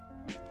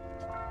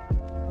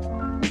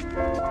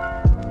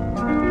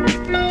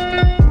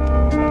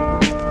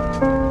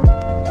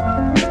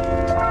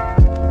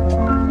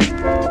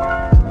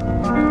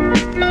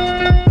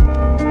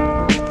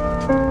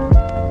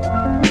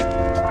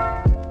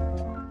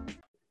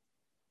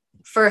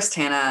First,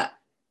 Hannah,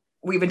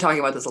 we've been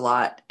talking about this a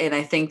lot, and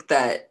I think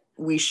that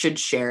we should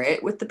share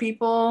it with the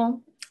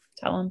people.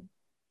 Tell them.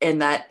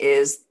 And that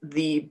is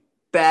the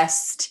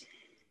best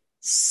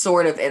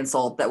sort of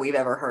insult that we've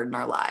ever heard in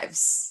our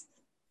lives.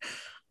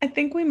 I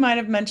think we might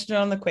have mentioned it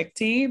on the quick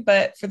tea,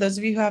 but for those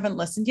of you who haven't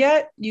listened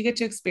yet, you get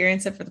to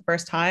experience it for the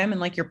first time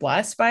and like you're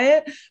blessed by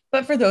it.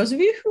 But for those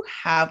of you who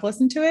have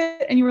listened to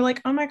it and you were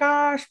like, oh my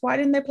gosh, why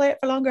didn't they play it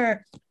for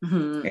longer?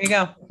 Mm-hmm. Here you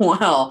go.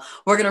 Well,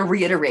 we're going to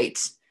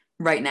reiterate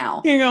right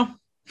now. Here you go.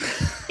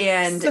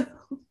 And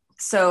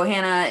so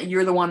Hannah,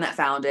 you're the one that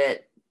found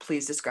it.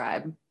 Please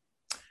describe.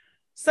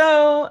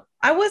 So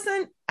I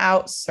wasn't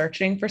out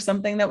searching for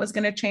something that was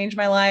going to change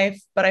my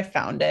life, but I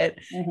found it.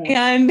 Mm-hmm.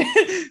 And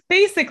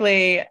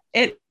basically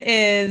it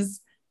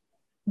is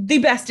the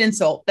best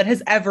insult that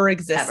has ever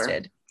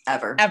existed.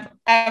 Ever.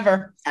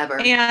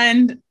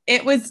 And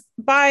it was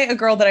by a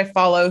girl that I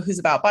follow who's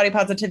about body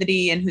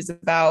positivity and who's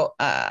about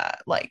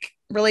like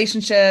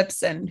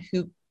relationships and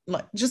who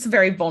like just a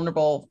very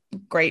vulnerable,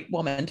 great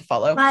woman to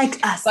follow.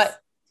 Like us. But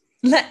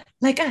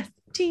like us.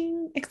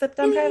 Except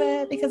I'm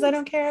private because I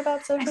don't care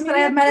about social media. But I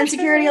have met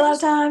insecurity a lot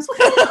of times.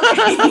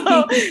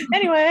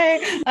 Anyway,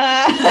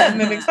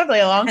 moving swiftly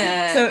along.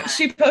 So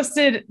she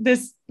posted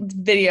this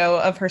video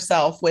of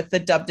herself with the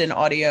dubbed in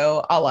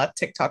audio a la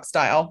TikTok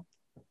style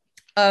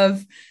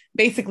of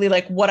basically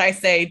like what I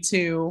say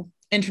to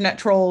internet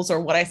trolls or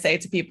what I say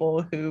to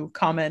people who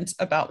comment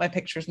about my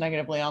pictures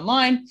negatively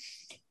online.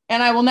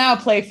 And I will now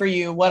play for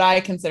you what I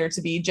consider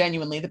to be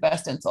genuinely the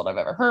best insult I've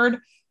ever heard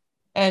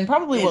and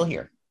probably will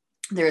hear.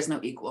 There is no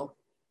equal.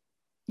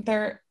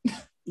 None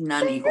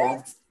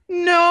equal.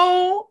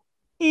 No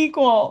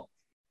equal.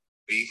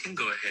 You can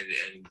go ahead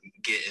and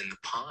get in the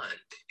pond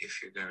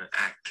if you're going to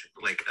act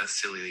like a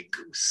silly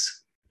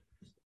goose.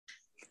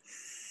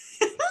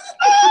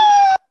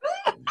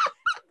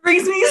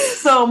 Brings me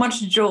so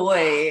much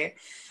joy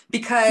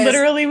because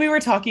literally we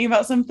were talking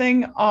about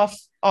something off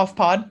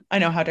pod. I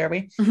know, how dare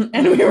we?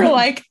 And we were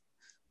like,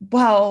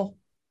 well,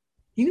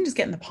 you can just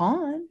get in the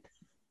pond.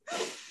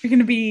 You're going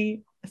to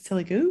be a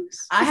silly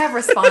goose. I have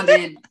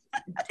responded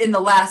in the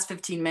last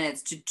 15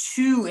 minutes to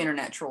 2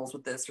 internet trolls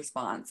with this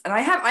response. And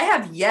I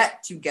have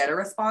yet to get a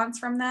response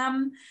from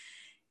them.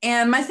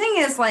 And my thing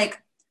is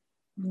like,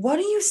 what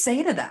do you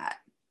say to that?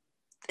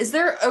 Is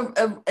there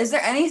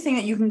anything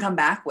that you can come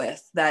back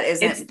with that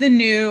isn't? It's the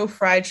new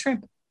fried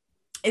shrimp.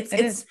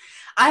 It's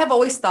I have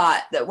always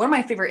thought that one of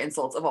my favorite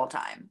insults of all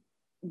time,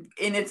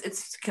 and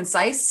it's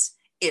concise,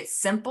 it's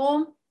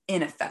simple,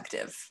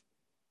 ineffective.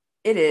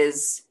 It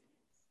is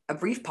a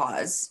brief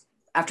pause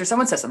after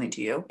someone says something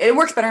to you. It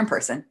works better in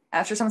person.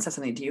 After someone says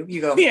something to you,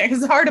 you go. Yeah, because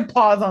it's hard to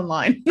pause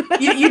online.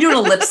 you do an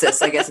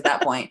ellipsis, I guess, at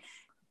that point.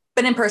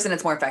 But in person,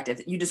 it's more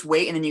effective. You just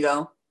wait and then you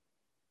go,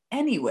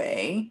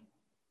 anyway,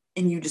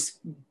 and you just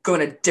go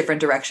in a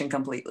different direction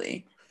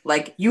completely.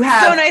 Like you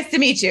have. So nice to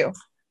meet you.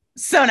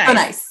 So nice. So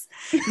nice.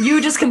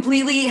 You just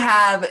completely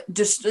have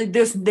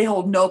they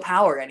hold no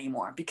power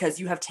anymore because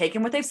you have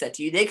taken what they've said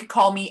to you. They could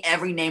call me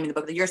every name in the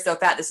book that you're so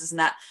fat, this and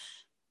that.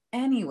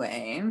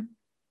 Anyway.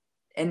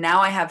 And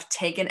now I have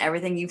taken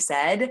everything you've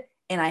said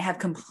and I have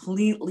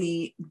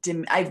completely,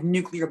 I've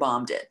nuclear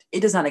bombed it.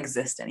 It does not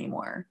exist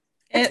anymore.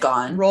 It's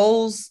gone.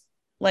 Rolls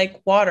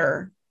like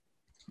water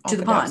to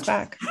the pond.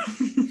 Back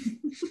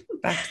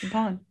to the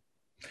pond.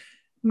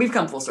 We've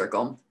come full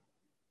circle.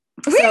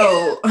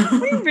 So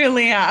we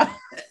really have.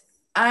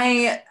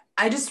 I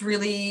just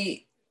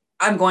really,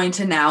 I'm going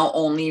to now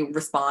only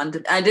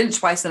respond. I did it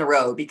twice in a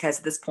row because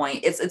at this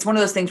point, it's one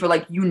of those things where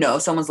like,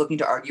 someone's looking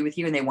to argue with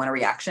you and they want a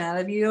reaction out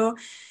of you.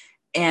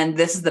 And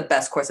this is the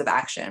best course of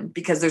action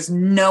because there's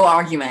no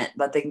argument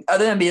that they,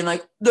 other than being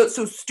like, that's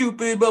so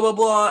stupid, blah, blah,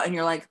 blah. And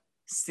you're like,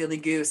 silly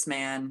goose,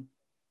 man.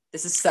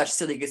 This is such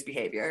silly goose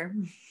behavior.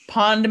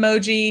 Pond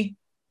emoji,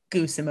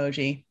 goose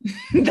emoji.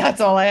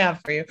 That's all I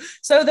have for you.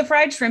 So the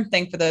fried shrimp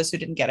thing, for those who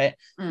didn't get it,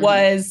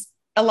 was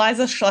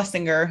Eliza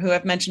Schlesinger, who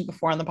I've mentioned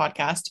before on the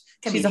podcast.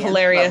 Comedian, she's a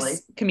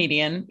hilarious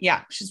comedian.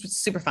 Yeah, she's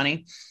super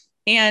funny.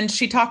 And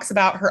she talks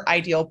about her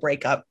ideal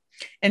breakup.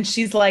 And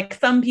she's like,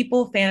 some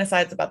people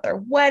fantasize about their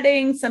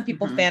wedding. Some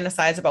people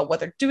fantasize about what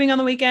they're doing on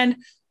the weekend.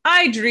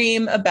 I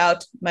dream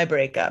about my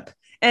breakup.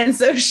 And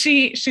so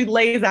she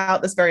lays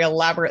out this very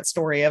elaborate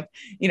story of,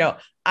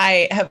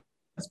 I have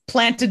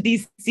planted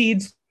these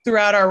seeds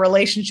throughout our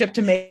relationship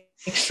to make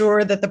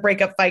sure that the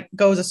breakup fight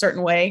goes a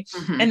certain way.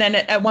 And then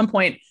at one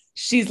point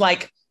she's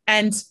like,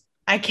 and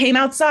I came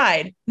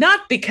outside,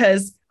 not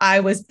because I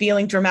was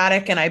feeling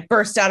dramatic and I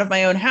burst out of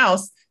my own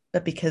house,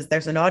 but because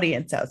there's an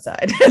audience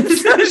outside.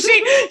 So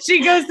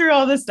she goes through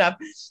all this stuff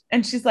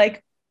and she's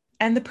like,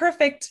 and the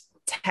perfect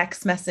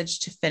text message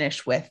to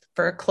finish with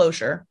for a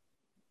closure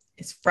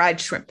is fried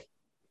shrimp,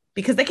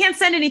 because they can't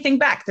send anything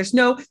back. There's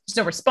no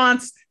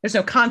response. There's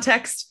no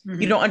context.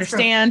 You don't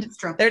understand.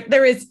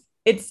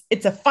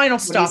 It's a final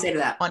stop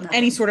on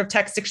any sort of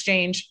text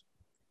exchange.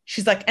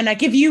 She's like, and I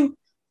give you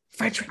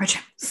fried shrimp.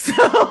 So,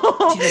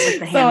 she does like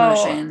the hand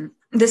motion.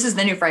 This is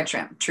the new fried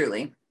shrimp,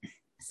 truly.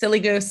 Silly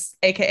goose,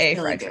 aka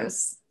silly fried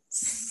goose. Shrimp.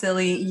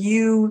 Silly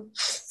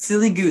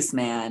silly goose,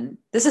 man.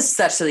 This is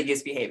such silly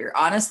goose behavior.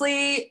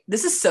 Honestly,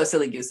 this is so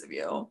silly goose of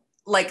you.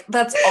 Like,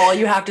 that's all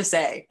you have to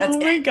say. That's oh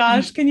my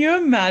gosh. Can you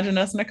imagine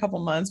us in a couple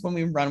months when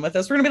we run with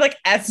this? We're going to be like,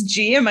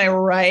 SG, am I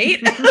right?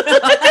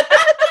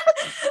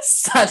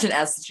 Such an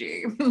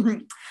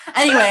SG.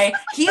 Anyway,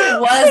 he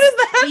left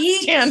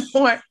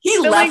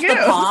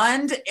the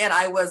pond, and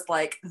I was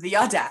like, the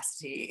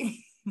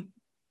audacity.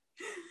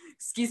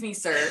 Excuse me,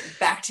 sir.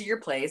 Back to your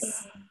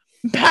place.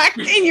 Back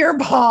in your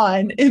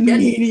pond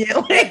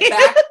immediately. Get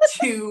back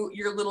to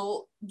your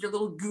little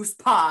goose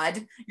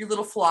pod, your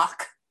little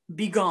flock.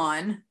 Be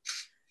gone.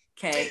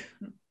 Okay.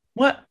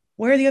 What?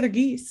 Where are the other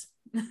geese?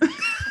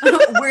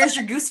 Where's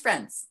your goose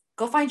friends?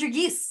 Go find your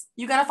geese.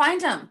 You gotta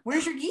find them.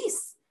 Where's your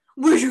geese?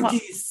 Where's your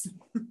geese?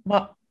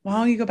 Well, why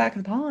don't you go back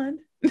in the pond?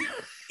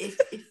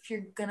 if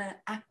you're gonna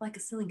act like a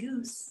silly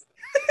goose.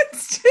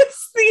 It's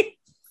just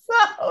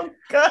so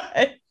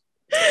good.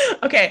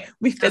 Okay,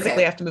 we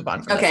physically have to move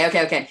on from this.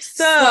 Okay.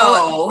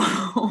 So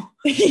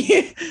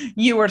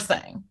you were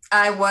saying.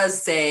 I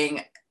was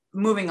saying,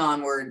 moving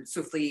onward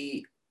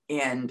swiftly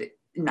and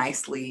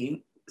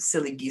nicely,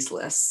 silly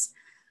geeseless.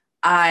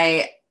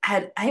 I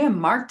even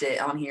marked it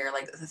on here,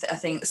 like a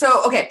thing.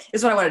 So, okay,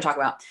 this is what I want to talk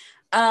about.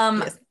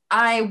 Yes.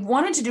 I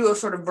wanted to do a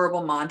sort of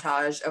verbal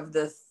montage of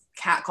the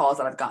cat calls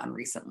that I've gotten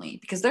recently,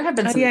 because there have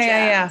been some gems.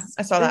 Yeah.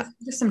 I saw that.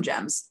 There's some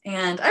gems.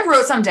 And I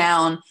wrote some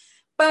down,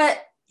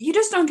 but you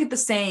just don't get the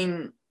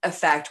same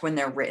effect when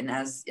they're written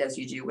as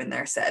you do when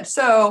they're said.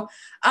 So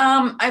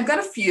I've got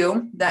a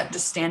few that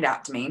just stand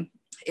out to me,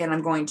 and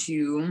I'm going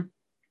to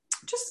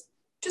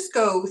just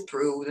go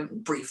through them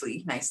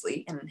briefly,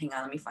 nicely, and hang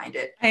on, let me find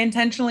it. I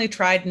intentionally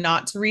tried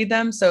not to read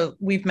them. So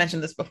we've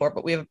mentioned this before,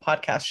 but we have a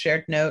podcast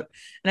shared note,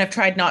 and I've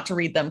tried not to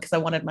read them because I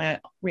wanted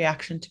my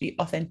reaction to be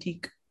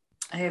authentic.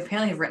 I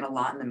apparently have written a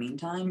lot in the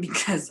meantime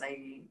because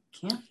I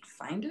can't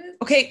find it.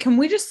 Okay, can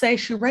we just say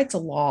she writes a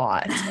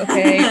lot?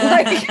 Okay,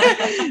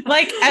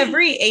 like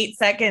every 8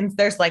 seconds,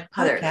 there's like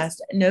podcast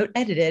note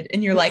edited,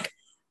 and you're like,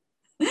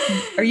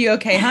 are you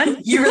okay, hon?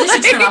 You really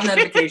should turn off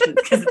notifications,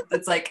 because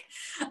it's like,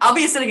 I'll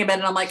be sitting in bed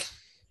and I'm like,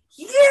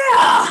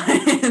 yeah,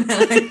 and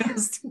then I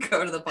just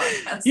go to the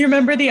podcast. You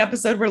remember the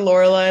episode where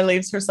Lorelai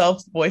leaves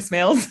herself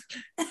voicemails?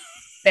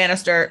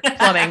 Banister,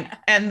 plumbing,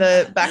 and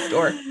the back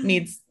door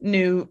needs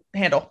new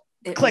handle.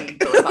 Click.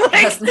 Yeah,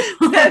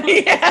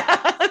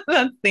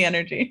 that's the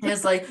energy. And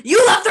it's like,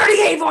 you left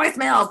 38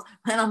 voicemails,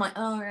 and I'm like,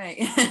 oh right.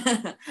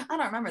 I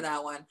don't remember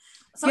that one.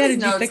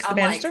 Did you fix the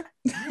banister?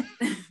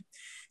 Like,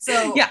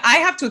 so yeah, I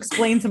have to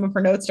explain some of her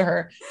notes to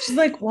her. She's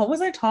like, what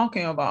was I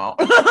talking about?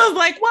 I was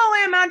like, well,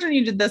 I imagine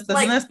you did this,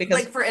 and this, because,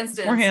 like, for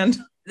instance, beforehand.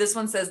 This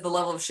one says the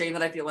level of shame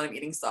that I feel when I'm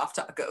eating soft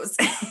tacos.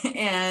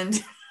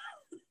 And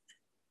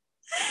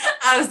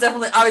I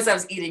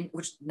was eating,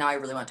 which now I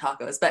really want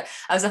tacos, but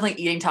I was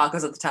definitely eating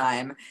tacos at the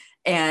time.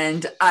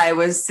 And I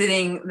was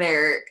sitting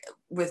there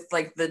with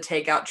like the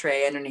takeout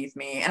tray underneath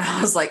me. And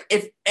I was like,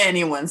 if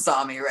anyone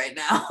saw me right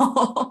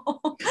now,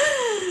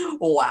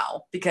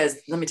 wow. Because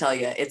let me tell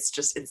you,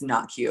 it's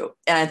not cute.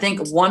 And I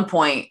think one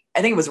point,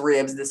 I think it was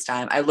ribs this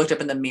time, I looked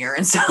up in the mirror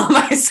and saw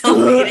myself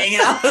eating,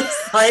 and I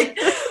was like,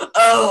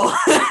 oh,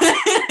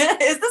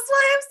 is this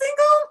why I'm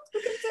single?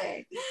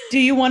 Do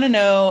you want to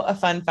know a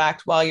fun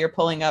fact while you're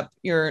pulling up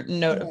your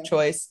note of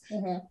choice?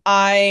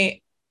 I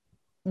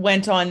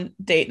went on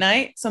date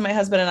night. So my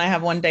husband and I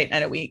have one date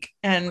night a week.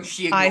 And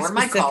she ignored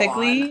my call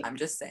on. I'm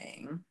just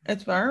saying.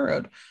 It's our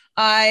road.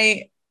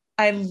 I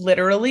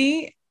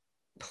literally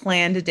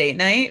planned a date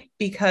night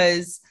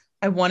because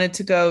I wanted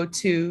to go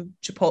to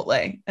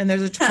Chipotle, and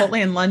there's a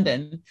Chipotle in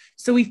London.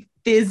 So we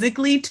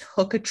physically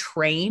took a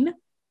train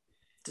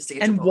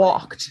and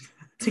walked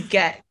to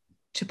get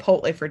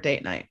Chipotle for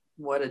date night.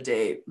 What a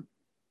date.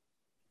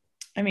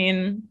 I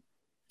mean,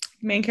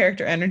 main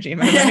character energy in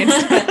my mind.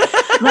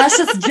 Let's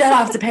just jet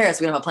off to Paris.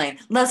 We don't have a plane.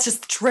 Let's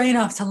just train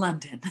off to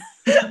London.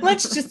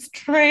 Let's just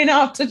train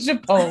off to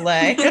Chipotle.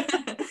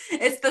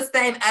 It's the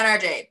same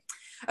energy.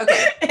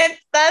 Okay.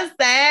 It's the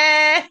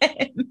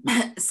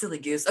same. Silly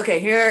goose. Okay,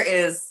 here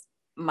is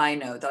my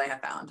note that I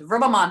have found.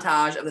 Verbal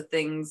montage of the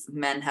things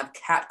men have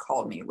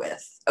catcalled me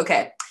with.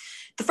 Okay.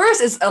 The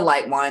first is a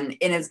light one,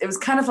 and it was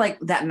kind of like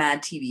that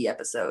Mad TV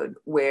episode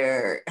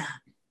where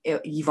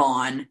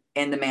Yvonne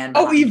and the man.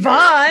 Oh,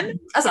 Yvonne.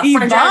 That's a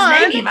French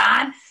name,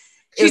 Yvonne.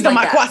 She's on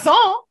my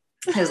croissant.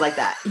 It was like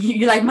that.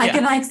 You like Mike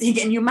and Ike's? He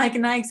getting you Mike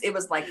and Ike's? It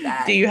was like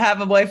that. Do you have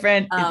a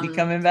boyfriend? Is he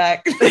coming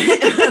back? But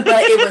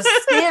it was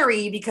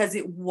scary because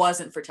it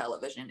wasn't for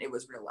television. It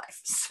was real life.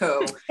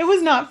 So it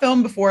was not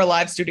filmed before a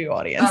live studio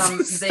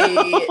audience.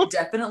 They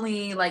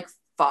definitely like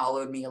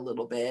followed me a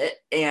little bit,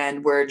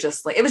 and we're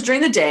just like, it was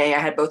during the day. I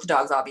had both the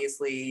dogs,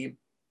 obviously,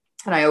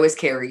 and I always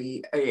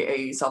carry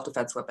a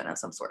self-defense weapon of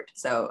some sort.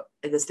 So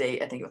at this day,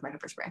 I think it was my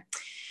pepper spray.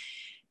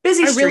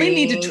 Busy street. I really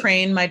need to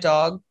train my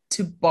dog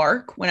to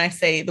bark when I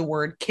say the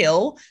word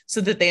kill,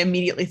 so that they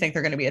immediately think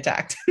they're going to be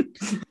attacked.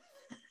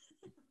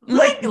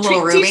 Like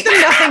teach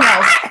them nothing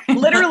else.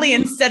 Literally,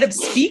 instead of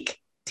speak,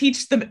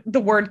 teach them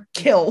the word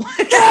kill.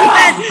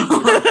 Yeah,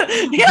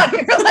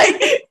 you're like,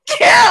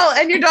 kill,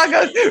 and your dog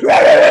goes, rah,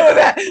 rah, rah,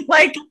 rah.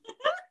 Like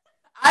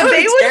I would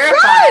They be would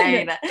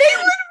terrified. run. They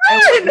would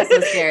run. I'm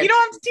so scared. You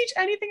don't have to teach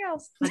anything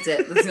else. That's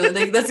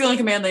it. That's the only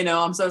command they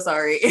know. I'm so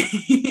sorry.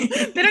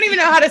 They don't even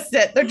know how to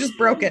sit. They're just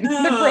broken.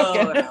 They're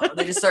broken. No.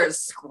 They just start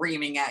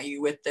screaming at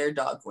you with their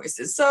dog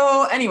voices.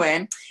 So anyway,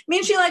 I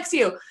mean, she likes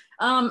you.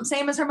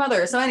 Same as her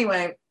mother. So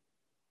anyway.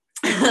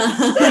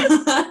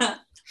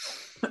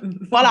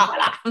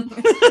 Voila.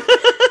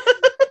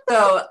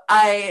 So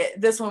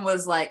this one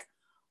was like,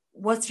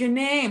 what's your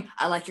name?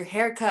 I like your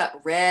haircut.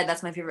 Red.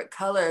 That's my favorite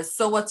color.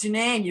 So what's your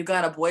name? You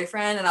got a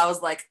boyfriend? And I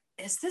was like,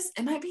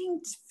 am I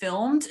being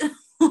filmed?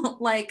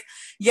 Like,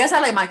 yes,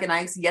 I like Mike and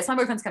Ike's. Yes, my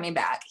boyfriend's coming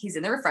back. He's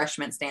in the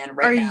refreshment stand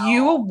right now. Are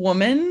you a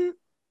woman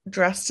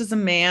dressed as a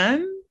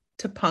man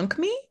to punk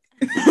me?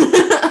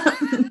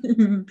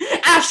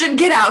 Ashton,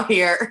 get out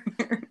here.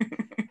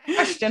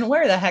 Ashton,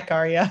 where the heck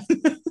are you?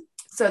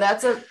 So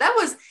that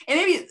was, and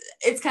maybe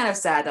it's kind of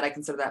sad that I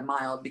consider that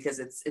mild because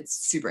it's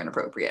super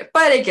inappropriate,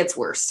 but it gets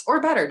worse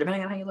or better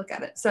depending on how you look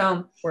at it.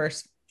 So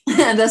worse.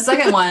 The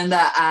second one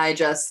that I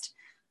just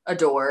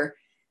adore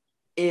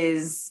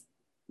is,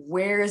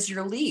 where's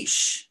your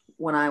leash?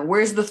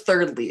 Where's the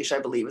third leash? I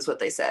believe is what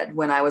they said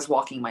when I was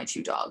walking my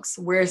 2 dogs.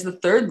 Where's the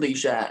third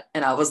leash at?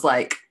 And I was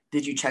like,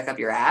 did you check up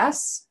your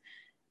ass?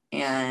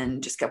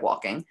 And just kept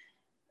walking.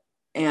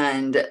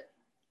 And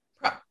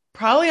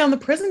probably on the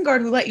prison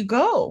guard who let you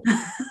go.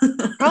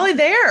 Probably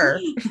there.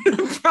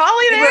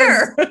 Probably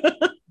there.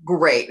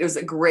 Great. It was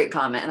a great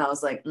comment. And I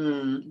was like,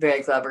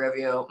 very clever of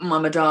you.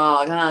 I'm a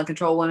dog.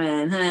 Control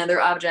women.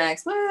 They're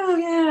objects. Well,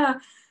 yeah.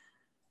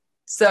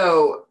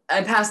 So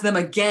I passed them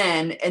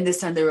again. And this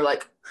time they were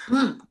like,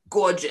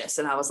 gorgeous.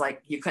 And I was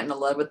like, you couldn't have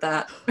led with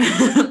that.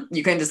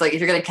 You couldn't just, like, if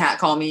you're going to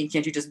catcall me,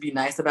 can't you just be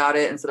nice about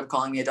it instead of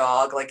calling me a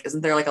dog? Like,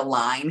 isn't there like a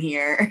line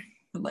here?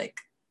 Like,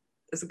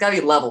 there's got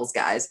to be levels,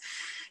 guys.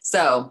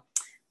 So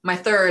my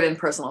third and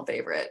personal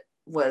favorite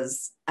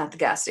was at the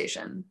gas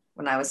station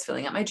when I was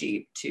filling up my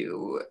Jeep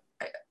to,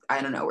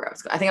 I don't know where I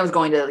was going. I think I was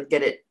going to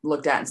get it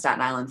looked at in Staten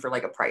Island for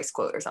like a price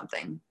quote or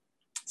something.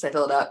 So I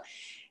filled it up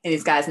and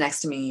these guys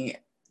next to me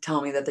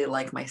tell me that they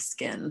like my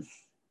skin.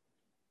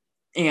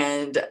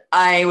 And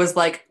I was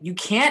like, you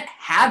can't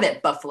have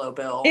it, Buffalo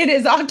Bill. It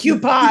is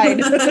occupied.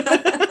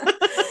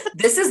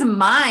 This is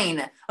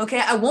mine.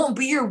 Okay. I won't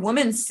be your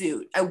woman's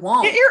suit. I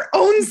won't. Get your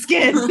own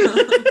skin.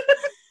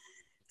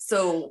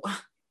 So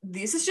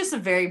this is just a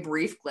very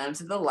brief glimpse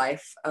of the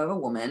life of a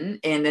woman.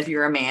 And if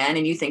you're a man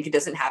and you think it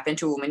doesn't happen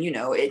to a woman, you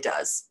know it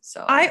does.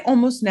 So I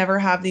almost never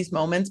have these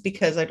moments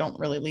because I don't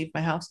really leave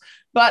my house,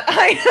 but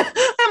I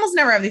almost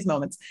never have these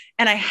moments.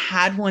 And I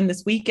had one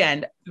this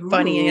weekend,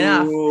 funny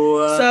enough.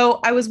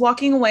 So I was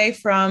walking away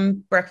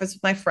from breakfast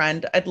with my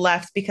friend. I'd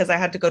left because I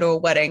had to go to a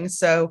wedding.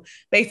 So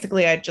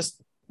basically I just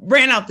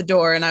ran out the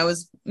door and I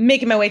was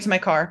making my way to my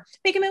car,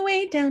 making my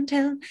way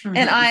downtown. Mm-hmm.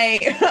 And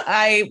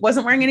I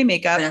wasn't wearing any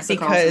makeup Vanessa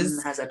because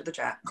Carlson has up the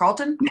chat.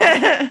 Carlton?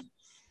 I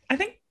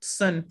think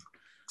Son.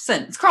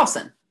 It's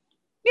Carlson.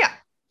 Yeah.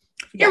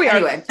 Here we are.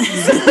 Anyway.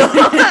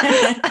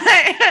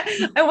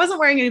 I wasn't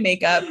wearing any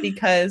makeup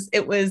because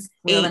it was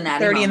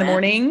 8:30 in the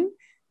morning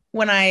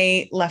when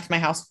I left my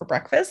house for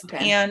breakfast.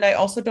 Okay. And I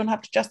also don't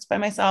have to justify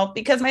myself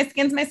because my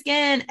skin's my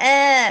skin.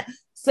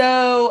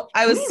 So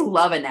I was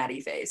love a natty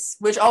face,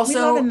 which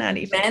also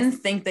men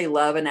think they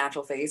love a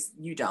natural face.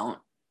 You don't.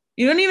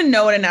 You don't even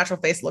know what a natural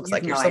face looks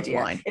like. You're so idea.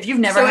 blind. If you've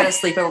never had a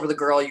sleepover with a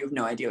girl, you have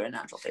no idea what a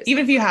natural face.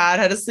 Even if you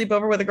had a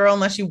sleepover with a girl,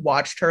 unless you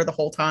watched her the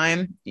whole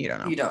time, you don't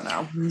know. You don't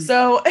know.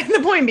 So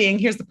the point being,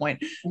 here's the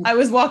point. I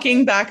was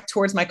walking back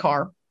towards my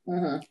car,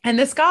 and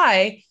this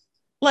guy,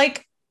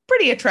 like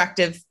pretty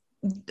attractive,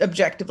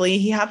 objectively,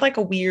 he had like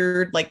a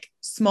weird, like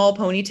small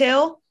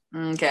ponytail.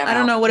 Okay, I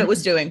don't know what it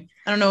was doing.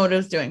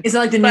 Is it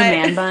like the new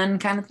man bun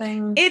kind of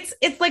thing? It's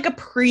like a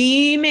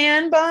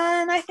pre-man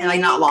bun, I think. And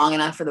like not long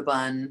enough for the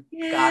bun.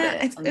 Yeah, got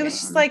it. It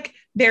was just like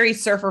very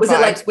surfer was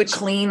vibes. It like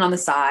clean on the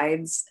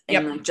sides?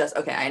 And like just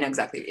okay, I know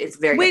exactly. It's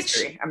very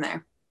mystery. I'm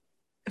there.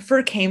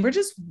 For Cambridge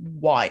is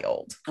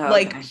wild. Oh,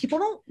 like okay. people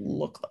don't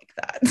look like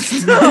that.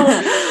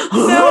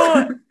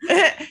 So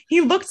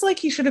he looked like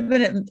he should have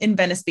been in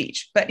Venice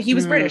Beach, but he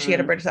was British. He had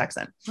a British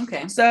accent.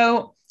 Okay.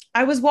 So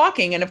I was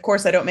walking, and of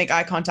course I don't make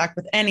eye contact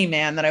with any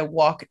man that I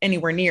walk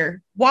anywhere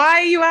near.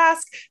 Why, you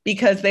ask?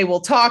 Because they will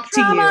talk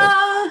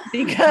Trauma. to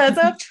you because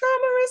of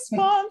trauma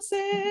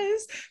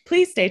responses.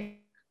 Please stay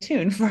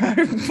tuned for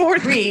our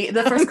fourth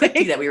the first quick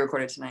tea that we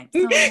recorded tonight.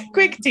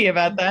 Quick tea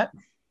about that.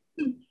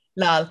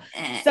 Lol.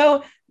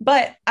 So,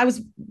 but I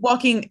was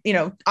walking,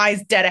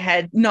 eyes dead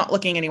ahead, not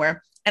looking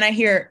anywhere, and I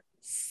hear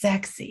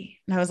sexy,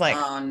 and I was like,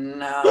 oh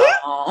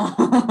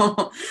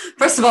no.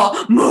 First of all,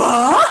 so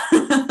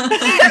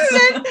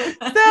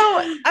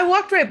I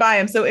walked right by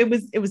him, so it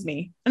was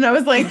me, and I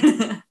was like,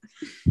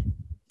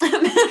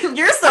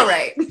 you're so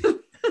right.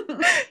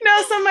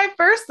 No, so my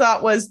first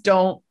thought was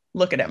don't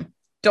look at him,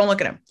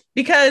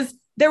 because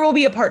there will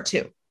be a part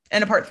 2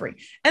 and a part 3,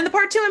 and the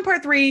part 2 and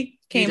part 3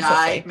 came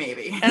quickly.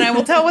 Maybe. And I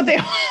will tell what they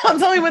are. I'll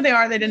tell you what they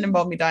are. They didn't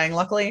involve me dying.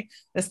 Luckily,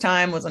 this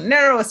time was a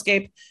narrow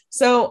escape.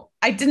 So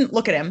I didn't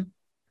look at him.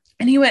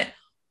 And he went,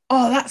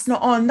 oh, that's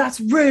not on.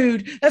 That's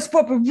rude. That's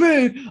proper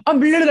rude. I'm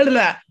blah, blah,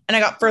 blah. And I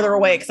got further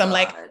away because I'm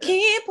like,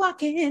 keep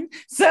walking.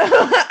 So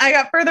I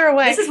got further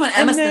away. This is when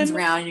Emma spins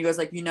around and he goes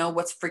like, you know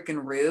what's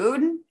freaking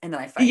rude? And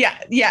then I fight.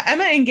 Yeah.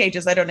 Emma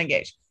engages. I don't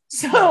engage.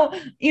 So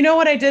you know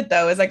what I did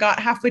though, is I got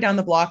halfway down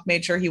the block,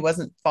 made sure he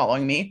wasn't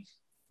following me.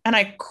 And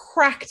I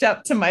cracked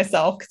up to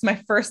myself because my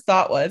first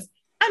thought was,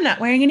 I'm not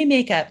wearing any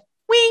makeup.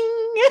 Wing.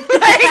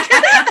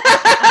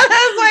 That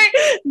was my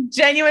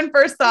genuine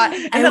first thought.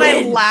 And then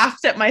I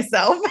laughed at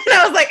myself. And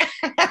I was like,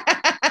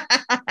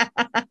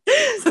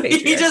 so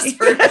he just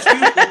heard you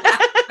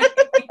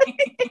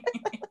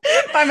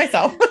by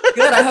myself.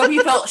 Good. I hope he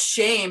felt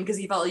shame because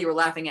he felt like you were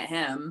laughing at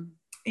him.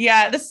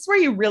 Yeah, this is where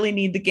you really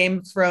need the Game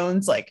of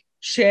Thrones, like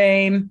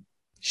shame,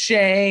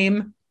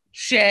 shame,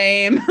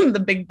 shame, the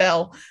big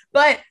bell.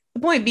 But the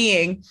point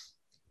being,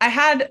 I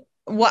had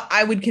what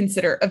I would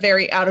consider a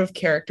very out of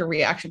character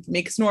reaction for me,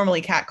 because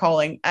normally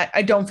catcalling,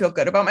 I don't feel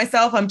good about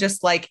myself. I'm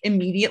just like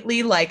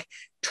immediately like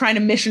trying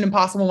to Mission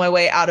Impossible my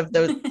way out of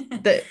the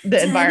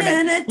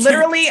environment.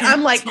 Literally,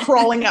 I'm like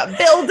crawling up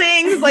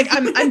buildings, like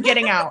I'm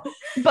getting out.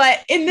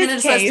 But in this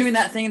case, starts doing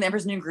that thing in the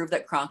Emperor's New Groove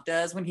that Kronk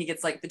does when he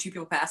gets like the two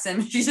people pass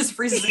him. She just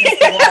freezes against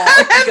the wall.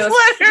 That's goes,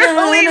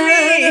 literally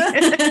me.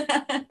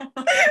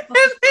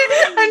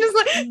 I'm just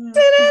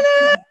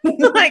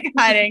like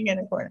hiding in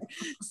a corner.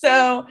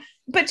 So,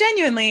 but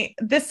genuinely,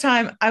 this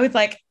time I was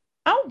like,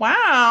 oh,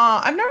 wow,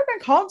 I've never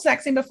been called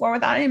sexy before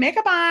without any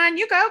makeup on.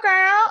 You go,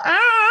 girl.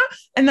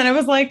 And then I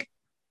was like,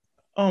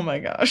 oh my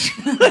gosh,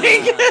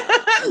 like,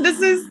 this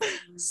is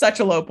such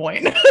a low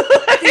point.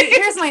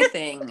 Here's my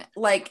thing.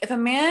 Like, if a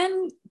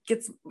man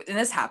gets, and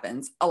this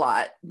happens a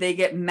lot, they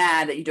get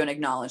mad that you don't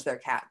acknowledge their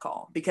cat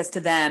call, because to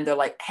them, they're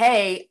like,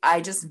 hey,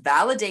 I just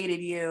validated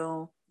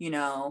you. You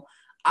know,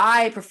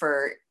 I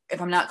prefer,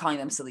 if I'm not calling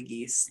them silly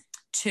geese,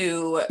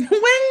 to when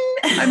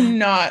I'm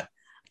not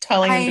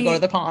telling them to go to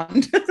the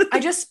pond. I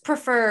just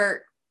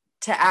prefer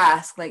to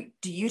ask, like,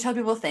 do you tell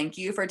people thank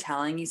you for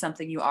telling you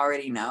something you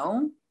already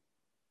know?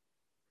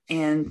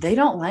 And they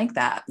don't like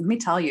that. Let me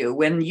tell you,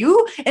 and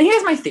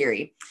here's my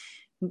theory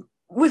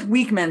with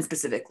weak men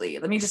specifically.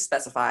 Let me just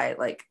specify,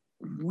 like,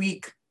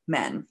 weak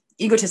men,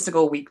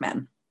 egotistical weak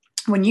men.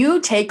 When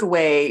you take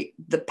away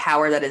the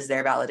power that is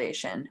their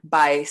validation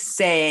by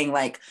saying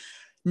like,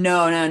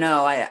 no,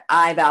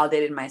 I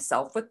validated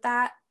myself with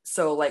that.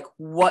 So like,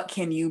 what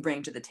can you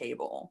bring to the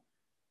table?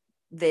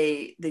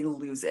 They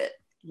lose it.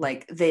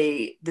 Like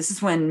this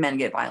is when men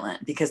get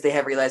violent, because they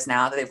have realized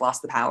now that they've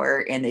lost the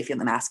power and they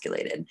feel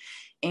emasculated,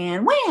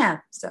 and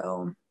wham.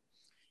 So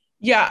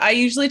yeah, I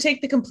usually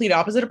take the complete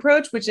opposite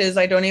approach, which is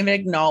I don't even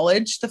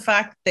acknowledge the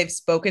fact that they've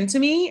spoken to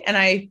me, and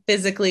I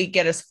physically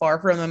get as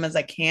far from them as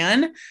I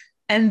can.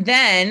 And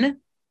then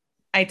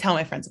I tell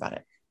my friends about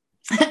it.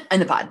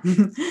 And the pod.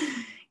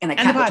 And I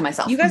cackle to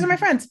myself. You guys are my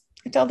friends.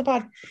 I tell the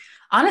pod.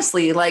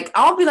 Honestly, like,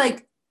 I'll be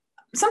like,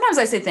 sometimes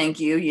I say thank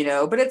you, you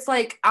know, but it's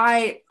like,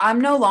 I'm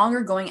no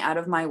longer going out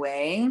of my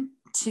way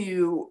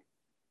to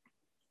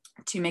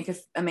make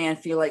a man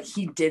feel like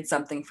he did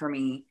something for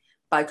me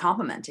by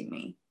complimenting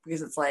me,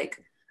 because it's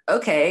like,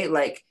 okay,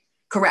 like,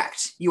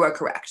 correct. You are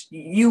correct.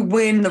 You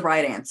win the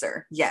right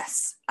answer.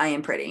 Yes, I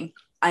am pretty.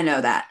 I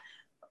know that.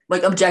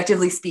 Like,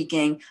 objectively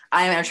speaking,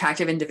 I am an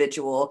attractive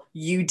individual.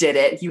 You did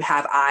it. You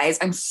have eyes.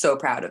 I'm so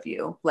proud of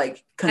you.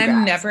 Like, congrats.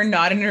 I'm never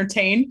not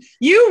entertained.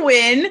 You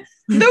win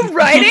the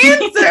right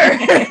answer.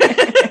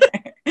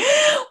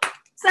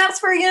 Snaps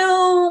for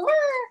you.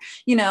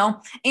 You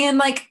know? And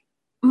like,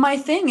 my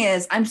thing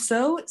is, I'm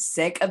so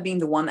sick of being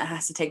the one that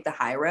has to take the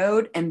high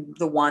road and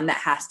the one that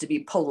has to be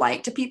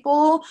polite to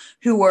people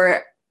who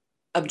are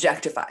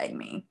objectifying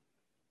me.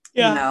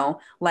 Yeah. You know,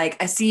 like,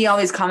 I see all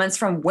these comments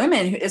from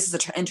women who, this is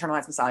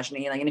internalized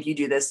misogyny. Like, and if you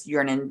do this,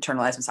 you're an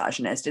internalized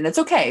misogynist, and it's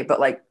okay,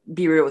 but like,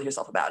 be real with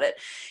yourself about it.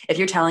 If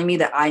you're telling me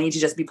that I need to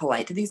just be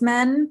polite to these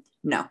men,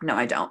 no,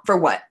 I don't. For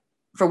what?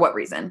 For what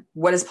reason?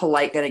 What is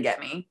polite going to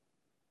get me?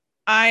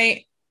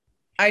 I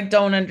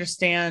don't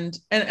understand.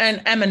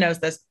 And Emma knows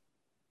this.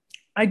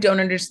 I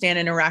don't understand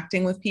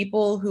interacting with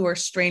people who are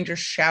strangers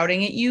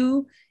shouting at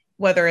you,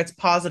 whether it's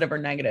positive or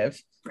negative.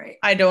 Right.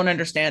 I don't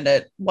understand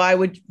it. Why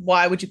would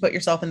you put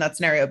yourself in that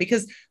scenario?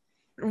 Because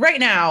right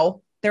now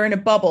they're in a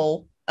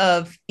bubble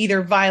of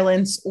either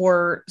violence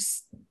or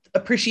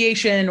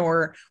appreciation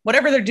or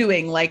whatever they're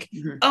doing. Like,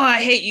 oh,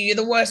 I hate you. You're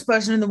the worst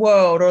person in the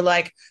world. Or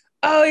like,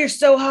 oh, you're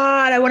so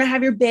hot. I want to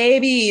have your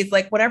babies.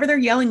 Like, whatever they're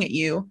yelling at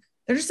you,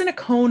 they're just in a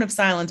cone of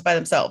silence by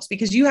themselves,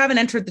 because you haven't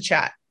entered the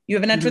chat. You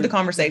haven't entered the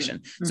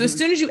conversation. So as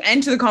soon as you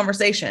enter the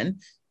conversation,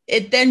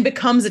 it then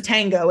becomes a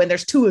tango, and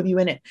there's two of you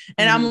in it.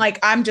 And I'm like,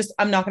 I'm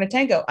not going to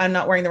tango. I'm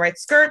not wearing the right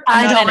skirt.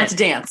 I don't like to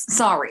dance.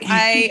 Sorry.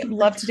 I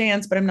love to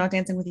dance, but I'm not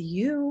dancing with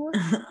you.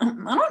 I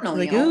don't know.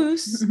 The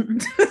goose.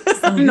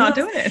 I'm not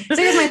doing it. So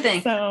here's my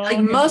thing. Like,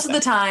 most of the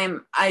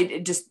time,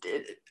 I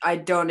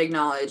don't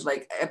acknowledge,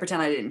 like, I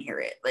pretend I didn't hear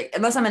it. Like,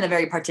 unless I'm in a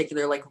very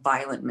particular, like,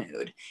 violent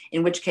mood,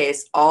 in which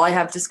case all I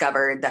have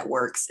discovered that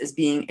works is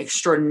being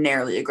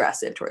extraordinarily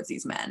aggressive towards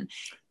these men.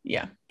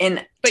 Yeah.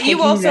 But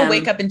you also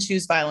wake up and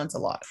choose violence a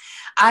lot.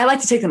 I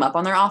like to take them up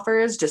on their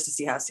offers just to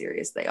see how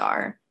serious they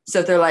are. So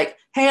if they're like,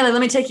 hey,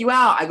 let me take you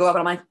out, I go up and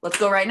I'm like, let's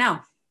go right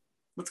now.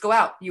 Let's go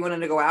out. You wanted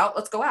to go out?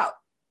 Let's go out.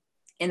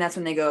 And that's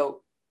when they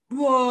go,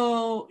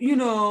 well,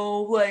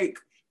 like,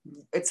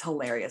 it's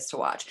hilarious to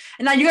watch.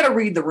 And now you got to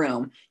read the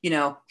room.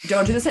 Don't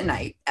do this at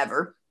night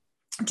ever.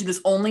 Do this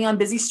only on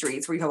busy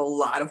streets where you have a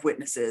lot of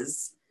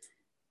witnesses.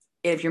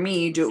 And if you're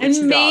me, do it with and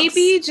 2 dogs.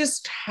 Maybe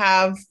just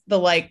have the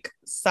like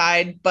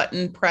side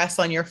button press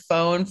on your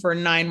phone for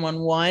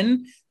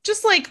 911,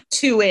 just like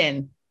 2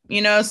 in,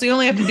 so you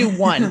only have to do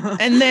 1.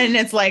 And then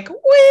it's like, woo,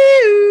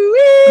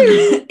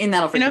 woo. And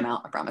that'll freak them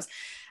out, I promise.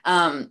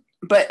 And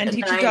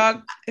teach your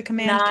dog the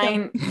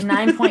command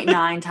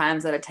 9.9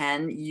 times out of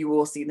 10, you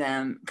will see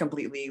them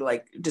completely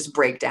like just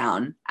break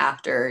down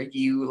after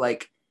you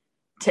like,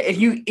 if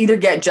you either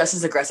get just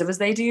as aggressive as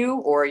they do,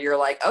 or you're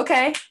like,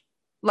 okay,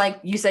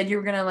 like you said, you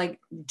were going to like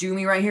do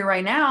me right here,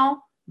 right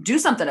now, do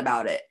something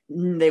about it.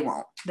 They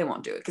won't do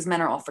it because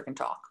men are all freaking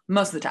talk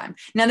most of the time.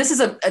 Now, this is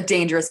a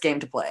dangerous game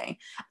to play.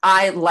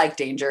 I like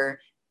danger.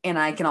 And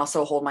I can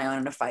also hold my own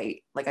in a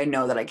fight. Like, I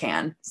know that I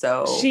can.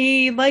 So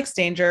she likes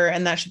danger,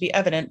 and that should be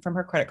evident from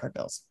her credit card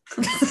bills.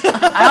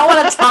 I don't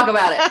want to talk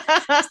about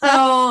it.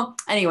 So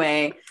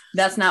anyway,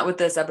 that's not what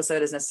this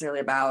episode is necessarily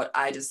about.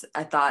 I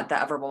thought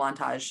that a verbal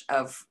montage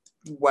of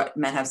what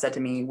men have said to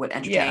me would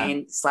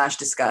entertain /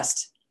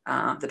 disgust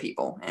the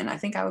people. And I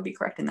think I would be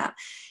correct in that.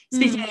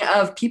 Speaking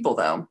of people,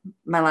 though,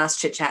 my last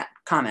chit chat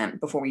comment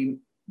before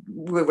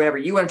whatever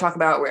you want to talk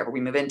about, wherever we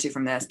move into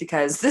from this,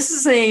 because this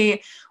is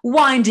a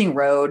winding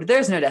road.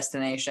 There's no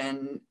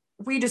destination.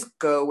 We just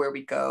go where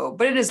we go,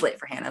 but it is late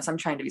for Hannah, so I'm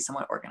trying to be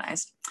somewhat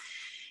organized.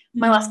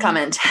 My last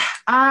comment,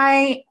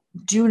 I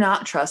do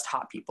not trust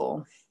hot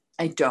people.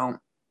 I don't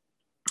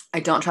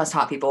trust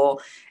hot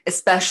people,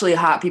 especially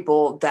hot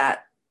people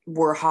that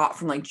were hot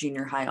from like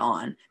junior high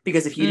on,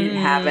 because if you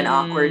didn't have an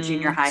awkward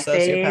junior high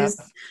phase,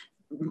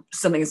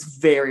 something is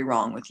very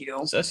wrong with you.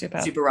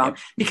 Sociopath. Super wrong. Yep.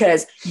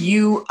 Because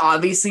you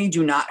obviously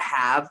do not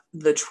have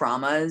the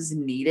traumas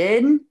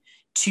needed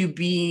to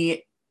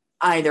be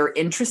either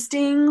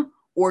interesting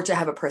or to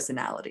have a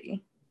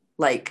personality.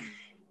 Like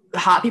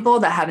hot people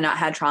that have not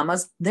had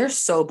traumas, they're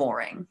so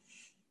boring.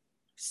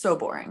 So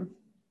boring.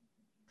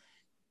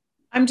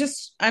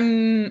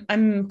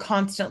 I'm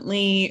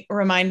constantly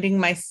reminding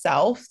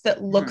myself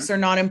that looks are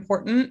not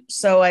important.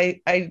 So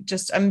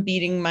I'm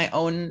beating my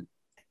own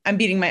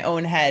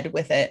head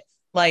with it.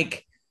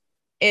 Like,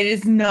 it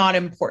is not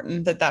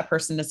important that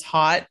person is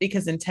hot,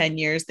 because in 10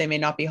 years they may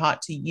not be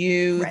hot to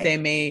you. Right. They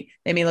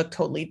may look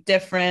totally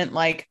different.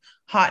 Like,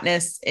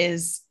 hotness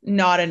is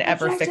not an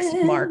ever fixed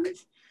mark.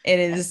 It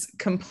is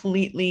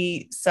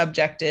completely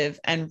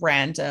subjective and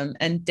random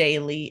and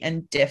daily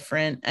and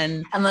different.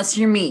 And unless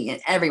you're me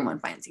and everyone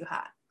finds you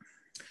hot.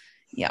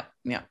 Yeah.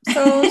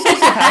 So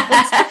sociopath,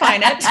 let's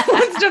define it.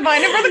 Let's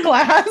define it for the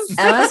class.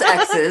 Emma's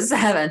exes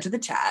have entered the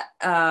chat.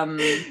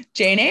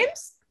 J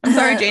names? I'm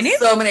sorry, J names?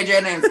 So many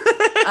J names.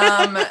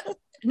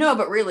 No,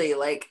 but really,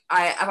 like,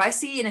 if I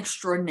see an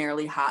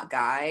extraordinarily hot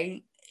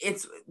guy,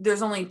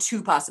 there's only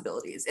 2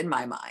 possibilities in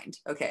my mind.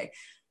 Okay.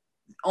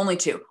 Only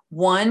 2.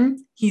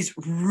 1, he's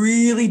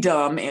really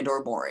dumb and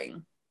or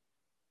boring.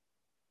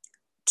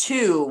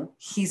 2,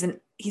 he's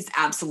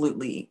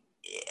absolutely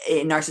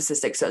a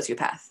narcissistic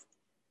sociopath.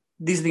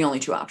 These are the only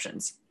 2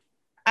 options.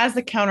 As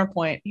the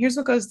counterpoint, here's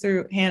what goes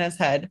through Hannah's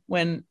head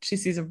when she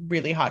sees a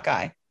really hot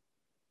guy.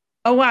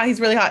 Oh, wow, he's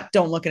really hot.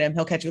 Don't look at him.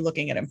 He'll catch you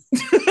looking at him.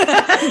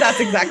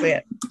 That's exactly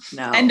it.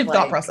 No. End of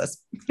thought process.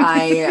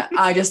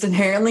 I just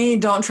inherently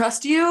don't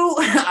trust you.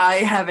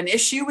 I have an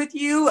issue with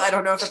you. I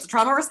don't know if it's a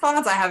trauma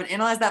response. I haven't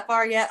analyzed that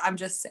far yet. I'm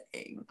just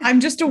saying. I'm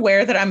just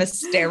aware that I'm a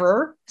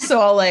starer.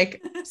 So I'll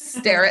like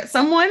stare at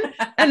someone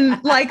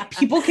and like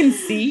people can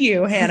see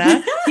you,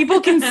 Hannah. People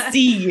can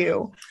see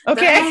you.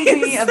 Okay. That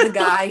reminds me of the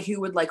guy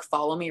who would like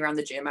follow me around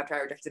the gym after I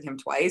rejected him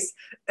twice.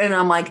 And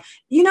I'm like,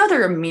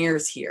 there are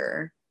mirrors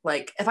here.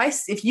 Like,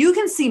 if you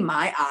can see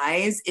my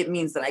eyes, it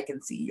means that I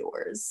can see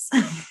yours.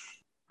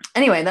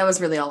 Anyway, that was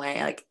really all I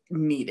like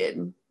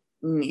needed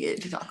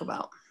to talk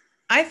about.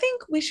 I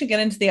think we should get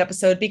into the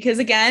episode because,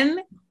 again,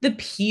 the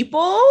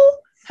people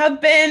have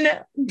been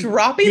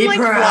dropping like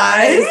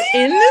flies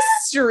in the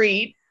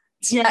street.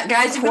 Yeah,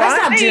 guys, you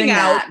gotta stop doing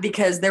that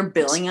because they're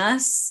billing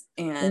us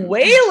and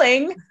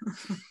wailing.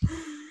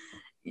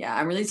 Yeah,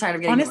 I'm really tired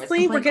of getting.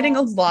 Honestly, we're getting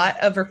a lot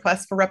of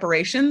requests for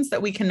reparations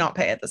that we cannot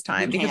pay at this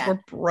time because we're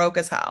broke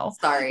as hell.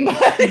 Sorry.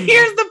 But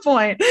here's the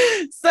point.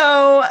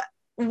 So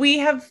we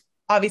have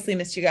obviously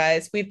missed you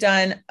guys. We've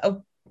done a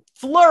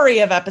flurry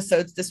of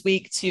episodes this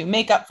week to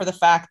make up for the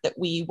fact that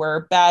we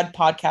were bad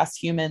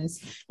podcast humans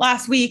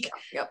last week.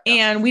 Yep.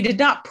 And we did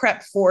not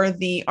prep for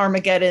the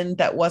Armageddon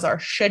that was our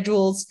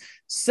schedules.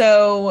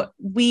 So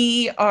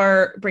we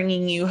are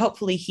bringing you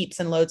hopefully heaps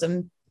and loads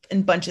of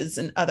and bunches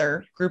and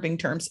other grouping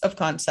terms of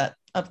content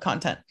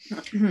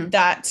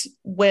that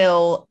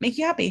will make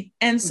you happy.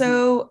 And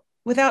so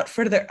without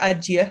further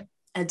ado,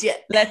 Adieu.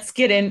 Let's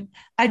get in.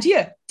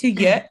 Adieu to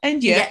you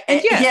and you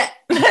and you. Yeah.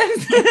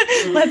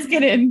 Let's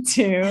get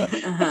into the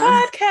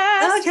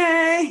podcast.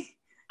 Okay.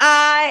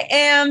 I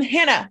am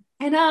Hannah.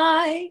 And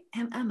I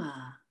am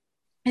Emma.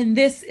 And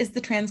this is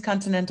the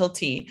Transcontinental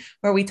Tea,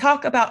 where we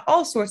talk about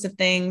all sorts of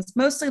things,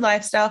 mostly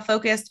lifestyle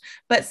focused,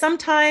 but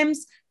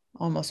sometimes,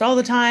 almost all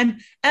the time,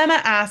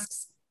 Emma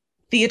asks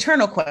the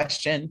eternal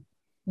question,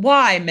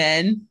 why,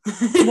 men?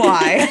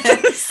 Why?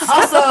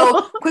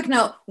 Also, quick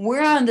note,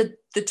 we're on the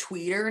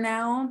tweeter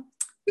now.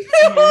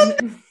 Tweeter.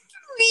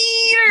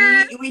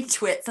 We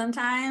twit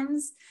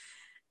sometimes.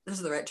 Those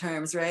are the right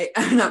terms, right?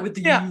 I'm not with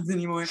the youths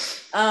anymore.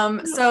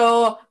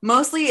 So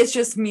mostly it's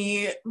just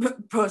me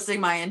posting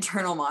my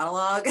internal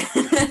monologue.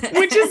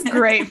 Which is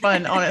great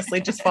fun,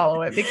 honestly. Just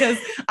follow it because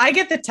I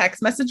get the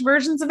text message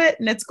versions of it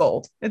and it's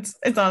gold. It's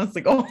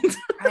honestly gold.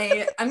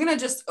 I'm gonna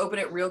just open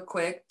it real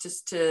quick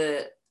just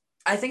to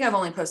I think I've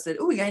only posted,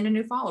 we got a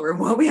new follower.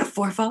 Well, we have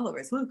 4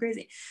 followers. Whoa,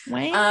 crazy.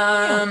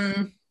 Wow.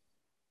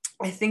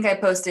 I think I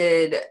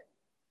posted,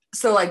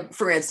 so like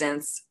for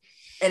instance,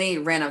 any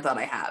random thought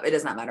I have, it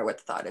does not matter what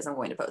the thought is, I'm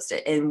going to post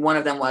it. And one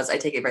of them was, I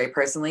take it very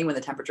personally when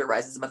the temperature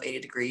rises above 80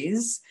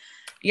 degrees.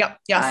 Yep.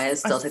 Yes. I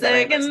still take that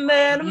very personally.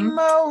 That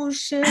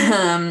emotion.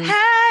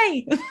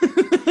 Hey.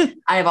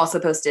 I have also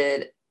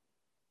posted,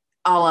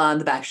 a la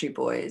the Backstreet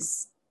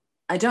Boys,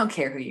 I don't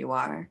care who you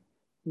are,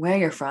 where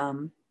you're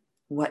from,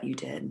 what you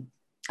did.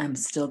 I'm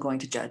still going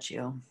to judge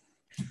you.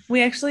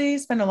 We actually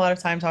spend a lot of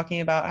time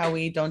talking about how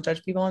we don't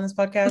judge people on this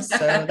podcast.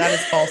 So that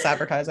is false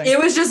advertising. It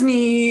was just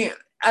me.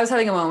 I was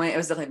having a moment. It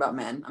was definitely about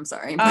men. I'm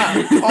sorry.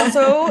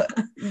 Also,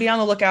 be on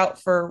the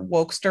lookout for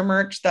Wokester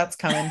merch. That's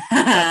coming.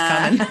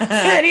 That's coming.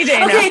 Any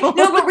day now.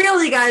 No, but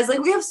really, guys, like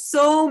we have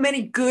so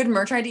many good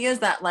merch ideas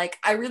that like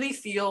I really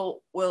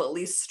feel will at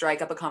least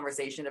strike up a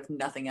conversation, if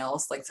nothing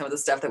else, like some of the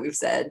stuff that we've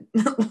said.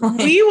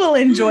 We will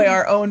enjoy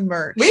our own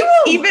merch. We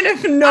will. Even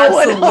if no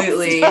one else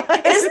does.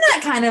 Isn't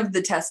that kind of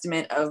the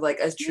testament of like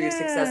a true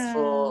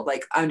successful,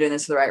 like I'm doing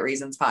this for the right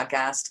reasons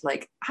podcast?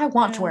 Like I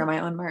want to wear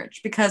my own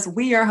merch because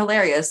we are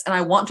hilarious and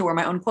I want to wear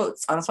my own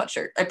quotes on a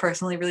sweatshirt. I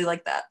personally really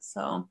like that.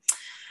 So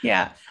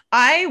yeah,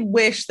 I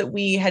wish that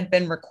we had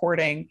been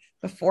recording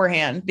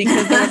beforehand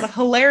because there was a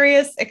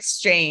hilarious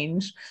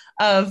exchange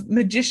of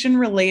magician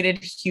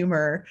related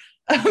humor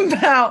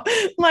about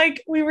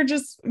like we were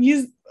just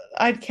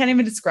I can't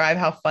even describe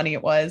how funny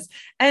it was.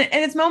 And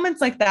it's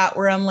moments like that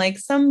where I'm like,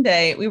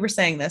 someday, we were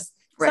saying this,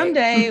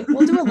 someday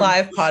we'll do a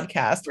live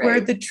podcast where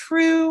the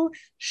true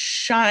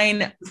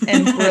shine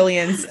and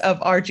brilliance of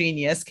our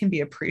genius can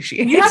be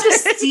appreciated. You have to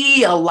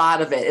see a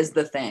lot of it is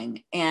the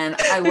thing. And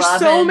I There's love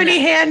so many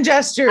hand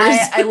gestures.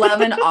 I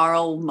love an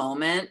oral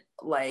moment.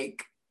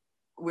 Like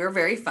we're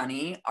very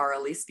funny,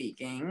 orally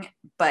speaking,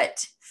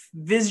 but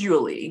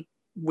visually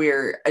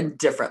we're a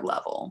different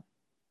level.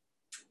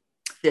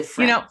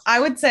 Different. I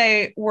would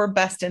say we're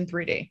best in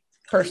 3D.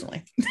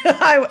 Personally,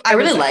 I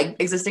really like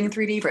existing in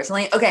 3D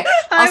personally. Okay.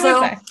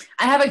 Also, I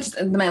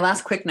have my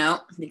last quick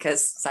note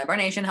because Cyber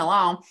Nation,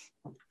 hello.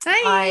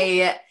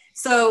 Hi.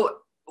 So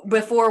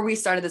before we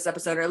started this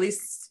episode, or at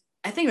least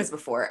I think it was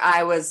before,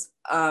 I was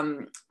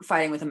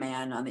fighting with a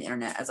man on the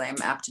internet, as I am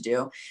apt to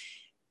do.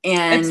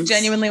 And it's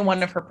genuinely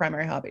one of her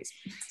primary hobbies.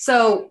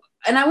 So,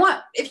 and I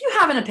want, if you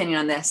have an opinion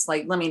on this,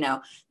 like, let me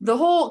know. The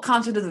whole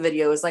concept of the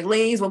video is like,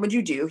 ladies, what would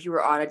you do if you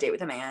were on a date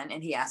with a man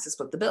and he asked to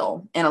split the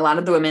bill? And a lot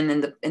of the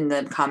women in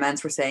the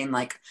comments were saying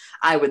like,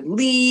 I would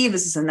leave,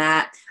 this and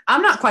that.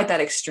 I'm not quite that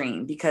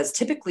extreme because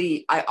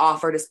typically I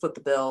offer to split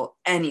the bill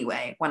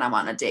anyway when I'm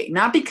on a date.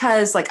 Not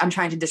because like I'm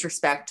trying to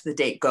disrespect the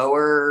date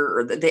goer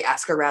or the date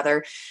asker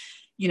rather,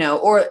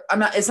 or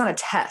it's not a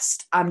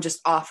test. I'm just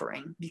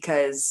offering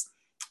because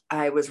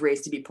I was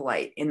raised to be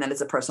polite and that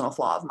is a personal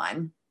flaw of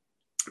mine.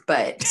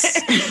 But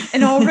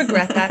and I'll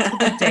regret that to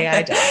the day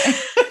I die.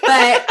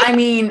 But I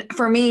mean,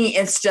 for me,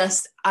 it's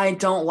just I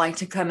don't like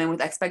to come in with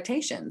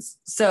expectations.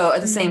 So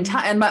at the same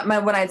time,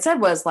 and what I had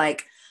said was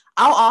like,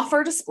 I'll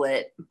offer to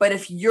split, but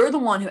if you're the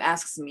one who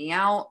asks me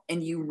out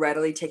and you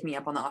readily take me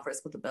up on the offer to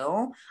split the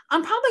bill,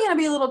 I'm probably going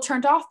to be a little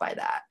turned off by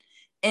that.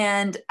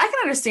 And I can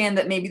understand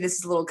that maybe this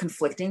is a little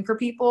conflicting for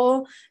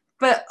people,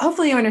 but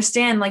hopefully you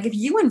understand, like if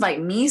you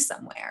invite me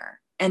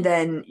somewhere and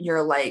then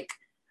you're like,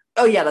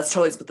 oh yeah, let's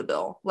totally split the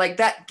bill. Like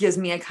that gives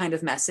me a kind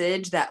of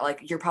message that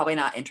like, you're probably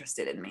not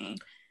interested in me.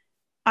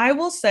 I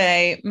will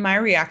say my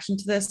reaction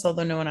to this,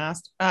 although no one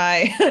asked,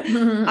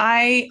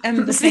 I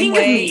am the same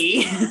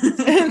way.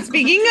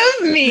 Speaking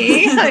of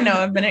me, I know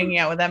I've been hanging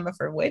out with Emma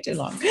for way too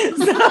long. So,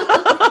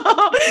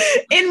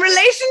 in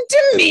relation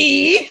to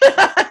me,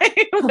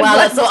 wow,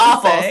 that's so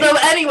awful. So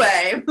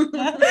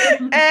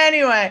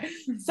anyway,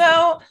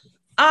 so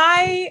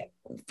I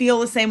feel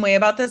the same way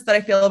about this that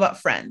I feel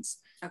about friends.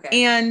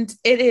 Okay. And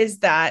it is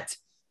that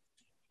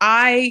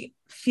I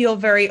feel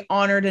very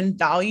honored and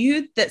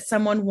valued that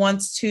someone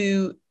wants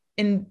to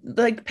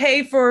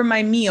pay for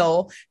my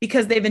meal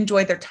because they've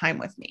enjoyed their time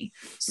with me.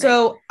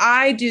 So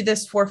I do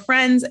this for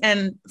friends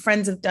and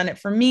friends have done it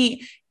for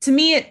me. To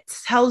me, it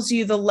tells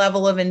you the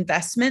level of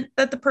investment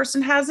that the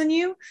person has in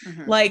you.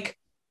 Mm-hmm. Like,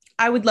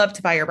 I would love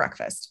to buy your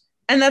breakfast.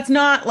 And that's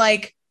not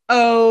like,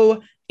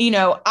 oh,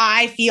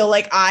 I feel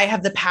like I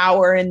have the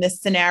power in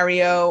this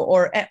scenario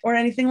or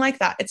anything like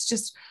that. It's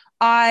just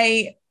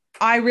I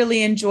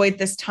really enjoyed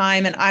this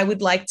time and I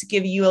would like to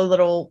give you a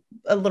little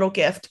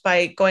gift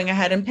by going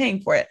ahead and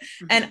paying for it.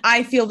 Mhm. And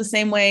I feel the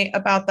same way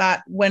about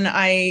that when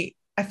I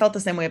felt the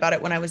same way about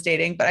it when I was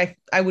dating, but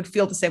I would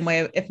feel the same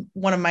way if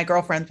one of my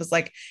girlfriends was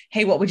like,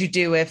 "Hey, what would you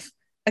do if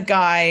a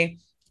guy,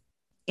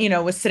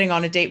 was sitting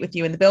on a date with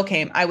you and the bill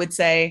came?" I would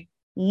say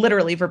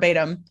literally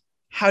verbatim,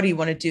 "How do you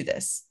want to do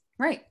this?"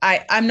 Right.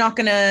 I'm not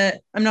gonna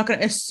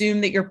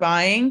assume that you're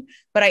buying,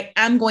 but I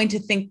am going to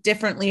think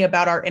differently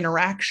about our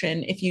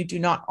interaction if you do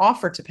not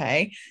offer to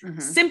pay,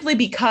 simply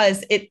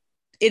because it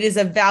is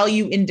a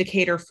value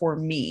indicator for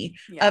me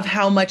of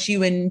how much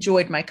you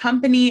enjoyed my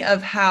company,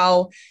 of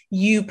how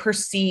you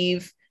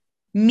perceive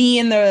me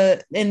in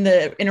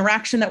the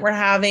interaction that we're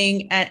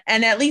having.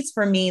 And at least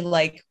for me,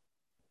 like,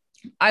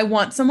 I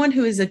want someone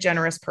who is a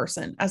generous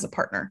person as a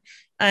partner,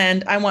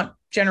 and I want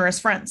generous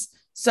friends.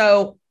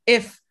 So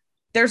if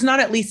there's not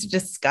at least a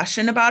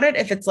discussion about it,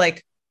 if it's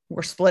like,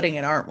 we're splitting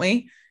it, aren't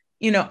we?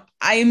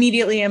 I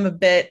immediately am a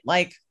bit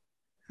like,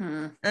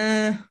 okay.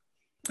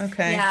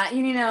 Yeah.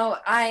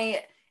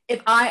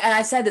 And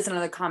I said this in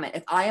another comment,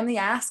 if I am the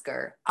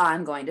asker,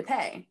 I'm going to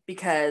pay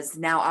because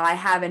now I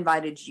have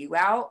invited you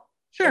out.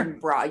 Sure.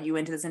 And brought you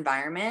into this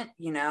environment,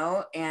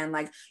 and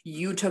like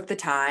you took the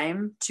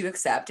time to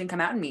accept and come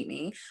out and meet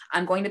me.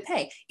 I'm going to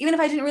pay. Even if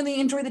I didn't really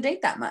enjoy the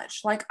date that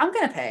much, like I'm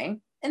going to pay.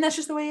 And that's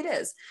just the way it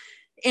is.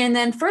 And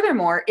then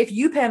furthermore, if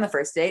you pay on the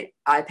first date,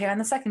 I pay on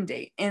the second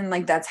date. And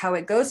like, that's how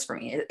it goes for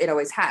me. It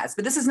always has.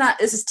 But this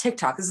is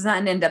TikTok. This is not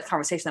an in-depth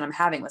conversation that I'm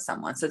having with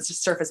someone. So it's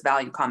just surface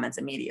value comments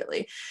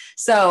immediately.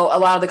 So a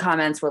lot of the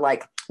comments were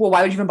like, well,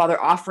 why would you even bother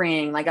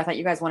offering? Like, I thought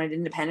you guys wanted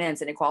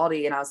independence and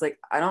equality. And I was like,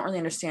 I don't really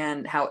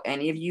understand how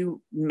any of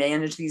you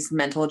manage these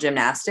mental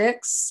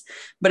gymnastics,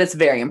 but it's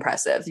very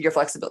impressive. Your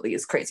flexibility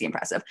is crazy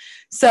impressive.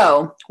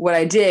 So what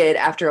I did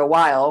after a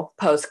while,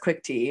 post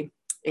quick tea,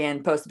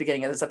 and post the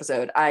beginning of this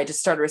episode, I just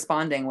started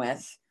responding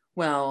with,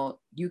 well,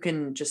 you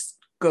can just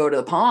go to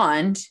the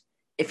pond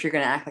if you're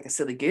going to act like a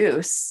silly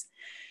goose.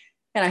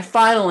 And I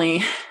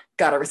finally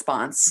got a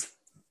response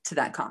to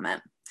that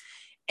comment.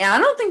 And I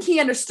don't think he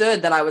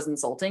understood that I was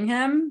insulting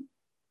him,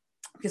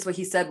 because what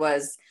he said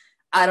was,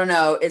 I don't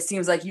know, it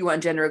seems like you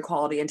want gender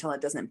equality until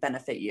it doesn't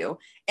benefit you.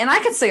 And I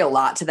could say a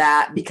lot to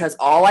that, because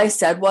all I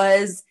said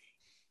was,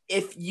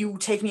 if you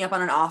take me up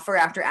on an offer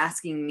after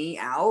asking me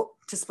out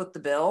to split the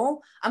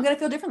bill, I'm going to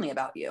feel differently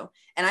about you.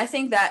 And I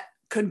think that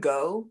could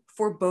go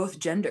for both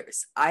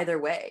genders, either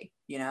way,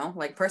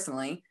 like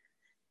personally.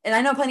 And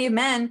I know plenty of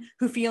men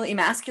who feel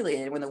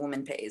emasculated when the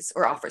woman pays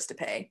or offers to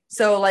pay.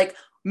 So like,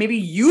 maybe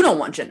you don't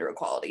want gender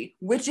equality.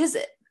 Which is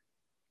it?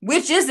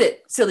 Which is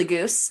it, silly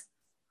goose?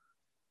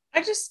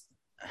 I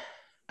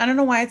don't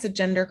know why it's a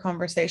gender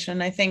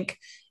conversation. I think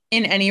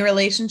in any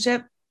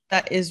relationship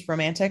that is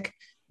romantic,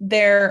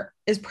 there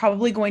is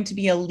probably going to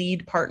be a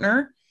lead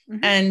partner.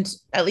 Mm-hmm. And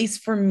at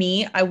least for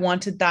me, I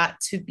wanted that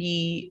to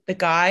be the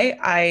guy.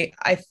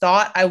 I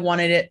thought I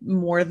wanted it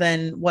more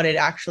than what it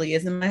actually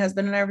is in my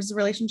husband and I's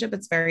relationship.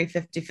 It's very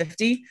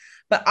 50-50,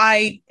 but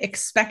I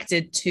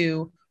expected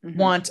to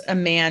want a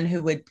man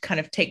who would kind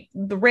of take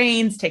the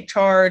reins, take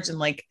charge, and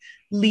like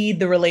lead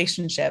the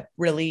relationship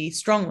really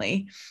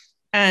strongly.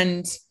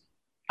 And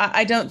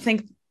I don't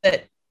think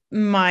that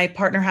my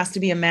partner has to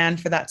be a man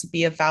for that to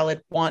be a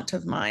valid want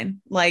of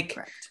mine. Like,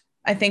 correct.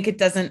 I think it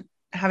doesn't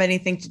have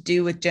anything to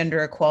do with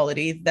gender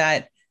equality,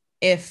 that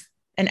if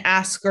an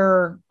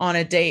asker on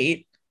a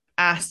date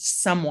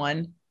asks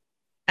someone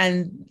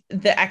and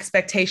the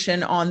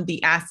expectation on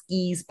the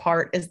askee's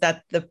part is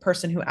that the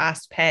person who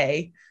asked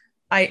pay,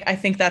 I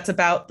think that's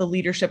about the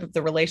leadership of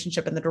the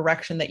relationship and the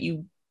direction that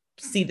you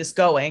see this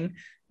going,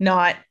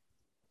 not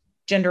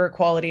gender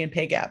equality and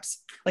pay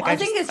gaps. Like, well, I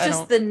think it's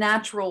just the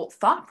natural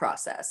thought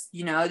process.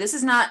 This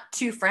is not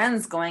two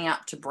friends going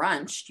out to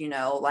brunch.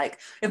 Like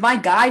if my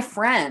guy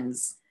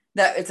friends,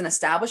 that it's an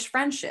established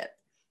friendship,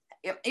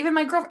 even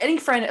my girlfriend, any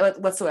friend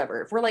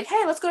whatsoever, if we're like,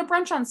 hey, let's go to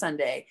brunch on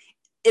Sunday,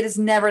 it is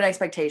never an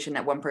expectation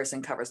that one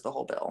person covers the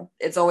whole bill.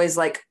 It's always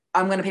like,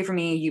 I'm going to pay for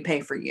me, you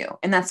pay for you.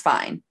 And that's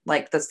fine.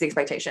 Like, that's the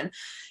expectation.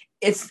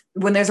 It's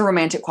when there's a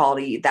romantic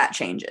quality that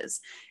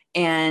changes.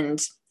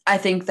 And I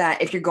think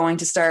that if you're going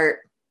to start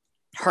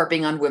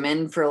harping on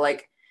women for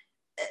like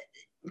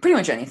pretty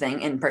much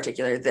anything, in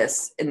particular in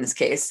this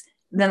case,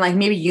 then like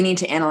maybe you need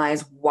to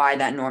analyze why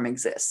that norm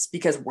exists,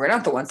 because we're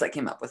not the ones that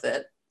came up with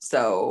it.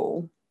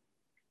 So,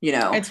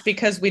 it's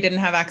because we didn't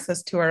have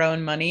access to our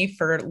own money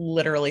for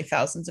literally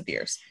thousands of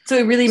years. So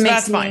it really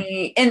makes me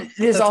fine. And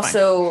there's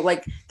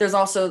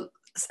also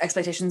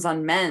expectations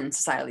on men,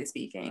 societally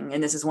speaking,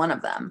 and this is one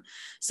of them.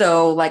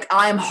 So like,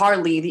 I'm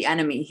hardly the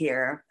enemy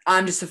here.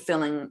 I'm just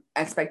fulfilling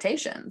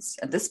expectations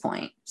at this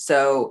point.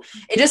 So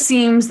it just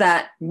seems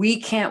that we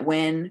can't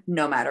win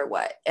no matter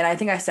what. And I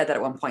think I said that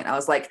at one point. I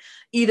was like,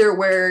 either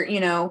we're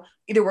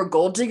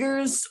gold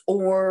diggers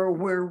or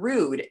we're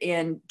rude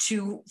and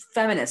too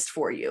feminist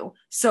for you.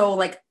 So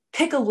like,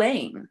 pick a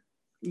lane,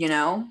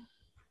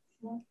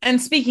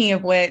 And speaking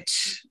of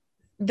which,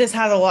 this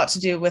has a lot to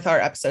do with our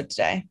episode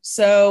today.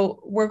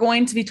 So we're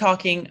going to be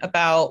talking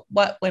about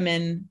what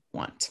women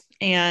want.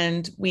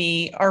 And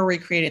we are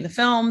recreating the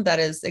film. That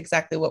is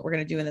exactly what we're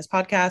going to do in this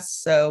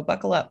podcast. So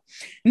buckle up.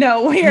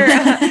 No, we're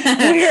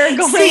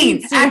going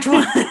Scene, to act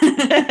one.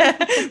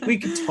 We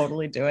could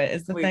totally do it.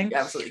 Is the We thing.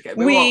 absolutely could.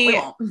 We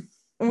won't.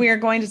 We are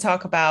going to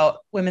talk about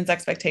women's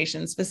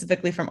expectations,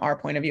 specifically from our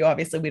point of view.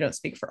 Obviously, we don't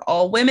speak for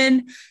all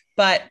women,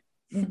 but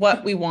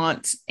what we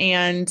want.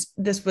 And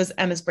this was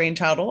Emma's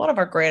brainchild. A lot of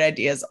our great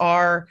ideas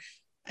are,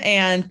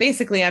 and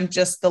basically I'm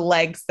just the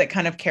legs that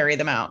kind of carry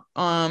them out.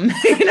 Because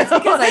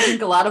I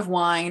drink a lot of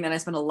wine and I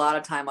spend a lot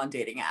of time on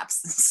dating apps.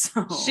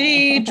 So.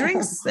 She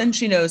drinks and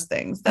she knows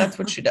things. That's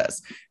what she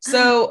does.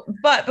 So,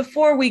 but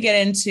before we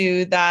get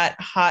into that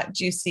hot,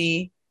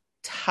 juicy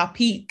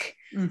topic,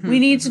 we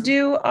need to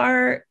do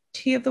our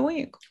tea of the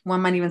week.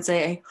 One might even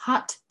say a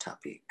hot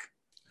topic.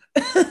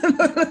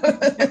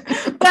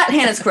 But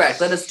Hannah's correct.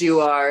 Let us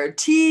do our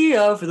tea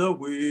of the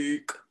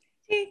week.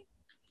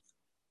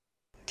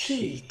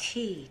 Tea.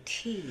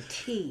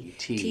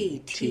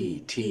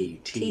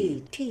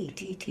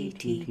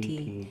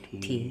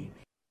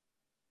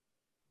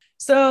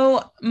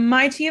 So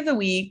my tea of the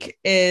week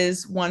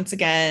is once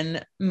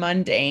again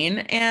mundane,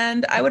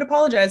 and I would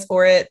apologize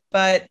for it,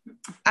 but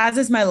as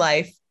is my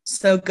life,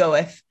 so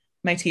goeth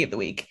my tea of the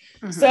week.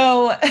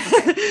 So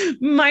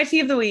my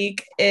tea of the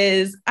week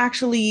is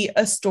actually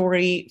a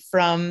story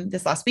from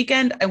this last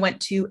weekend. I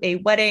went to a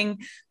wedding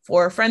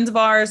for friends of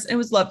ours. It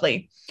was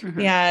lovely.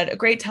 We had a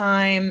great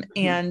time,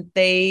 and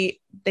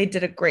they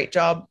did a great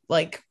job,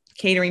 like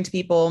catering to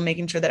people,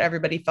 making sure that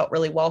everybody felt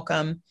really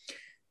welcome.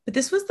 But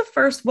this was the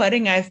first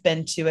wedding I've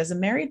been to as a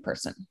married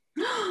person.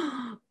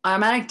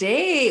 Automatic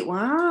date.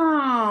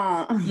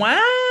 Wow.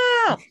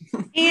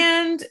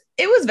 And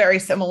it was very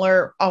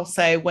similar, I'll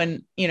say,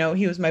 when,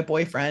 he was my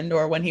boyfriend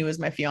or when he was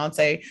my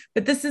fiance.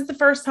 But this is the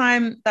first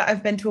time that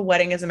I've been to a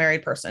wedding as a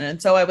married person.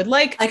 And so I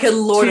could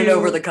lord it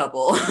over the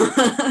couple.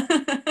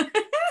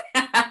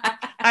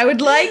 I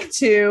would like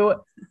to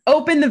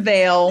open the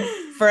veil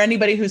for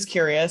anybody who's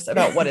curious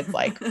about what it's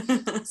like.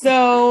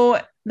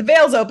 So the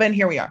veil's open.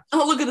 Here we are.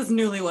 Oh, look at this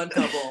newlywed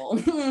couple.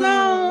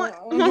 No,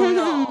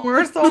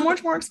 we're so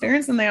much more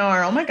experienced than they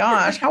are. Oh my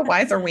gosh, how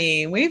wise are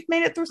we? We've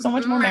made it through so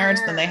much more marriage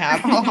than they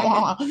have.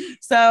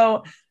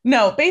 So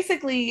no,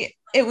 basically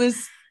it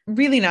was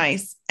really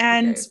nice.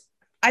 And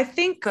I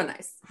think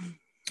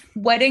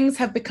weddings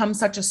have become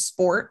such a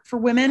sport for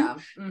women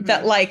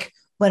that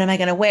what am I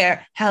going to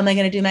wear? How am I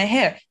going to do my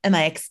hair? Am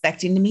I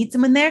expecting to meet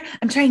someone there?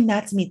 I'm trying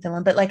not to meet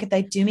someone, but if I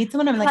do meet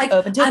someone, I'm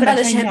open to it, but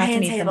I'm trying not to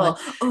meet someone.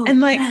 Ooh.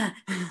 And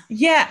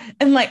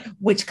and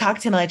which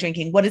cocktail am I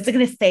drinking? What is it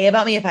going to say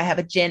about me if I have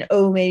a gin?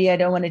 Oh, maybe I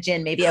don't want a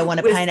gin. Maybe I want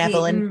a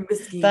pineapple and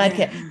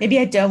vodka. Maybe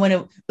I don't want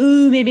to.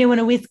 Maybe I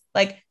want a whiskey.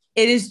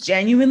 It is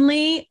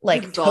genuinely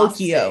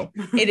Tokyo.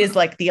 It is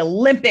like the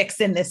Olympics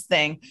in this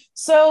thing.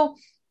 So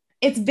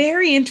it's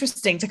very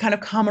interesting to kind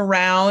of come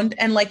around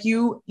and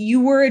you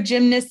were a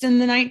gymnast in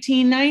the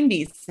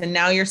 1990s and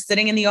now you're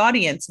sitting in the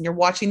audience and you're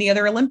watching the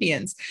other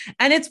Olympians,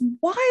 and it's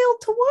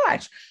wild to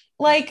watch.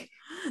 That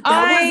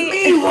was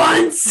me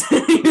once.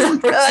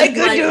 I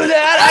could do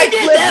that. I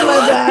flipped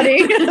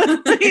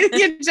my body.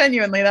 Yeah,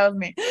 genuinely, that was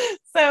me.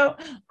 So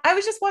I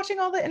was just watching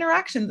all the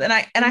interactions, and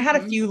I had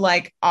a few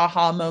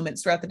aha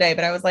moments throughout the day,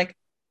 but I was like,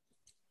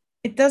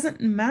 it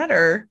doesn't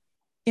matter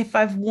if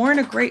I've worn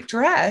a great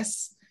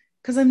dress,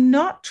 because I'm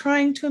not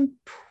trying to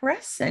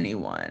impress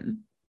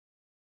anyone.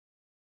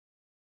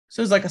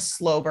 So it was a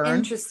slow burn.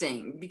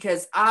 Interesting,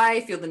 because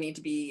I feel the need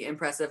to be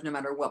impressive no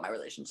matter what my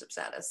relationship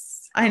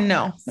status. I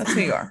know. That's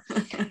who you are.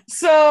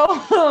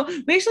 So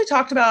we actually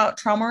talked about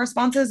trauma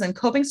responses and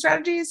coping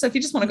strategies. So if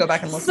you just want to go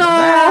back and listen to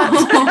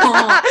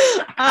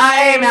that.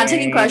 I am not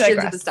taking questions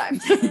at this time.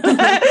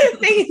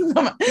 Thank you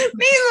so much.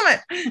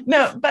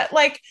 No, but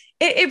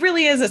it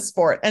really is a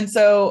sport. And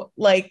so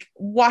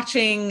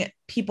watching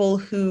people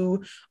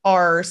who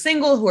are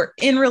single, who are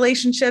in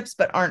relationships,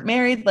 but aren't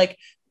married,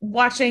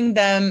 watching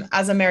them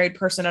as a married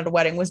person at a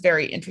wedding was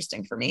very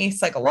interesting for me,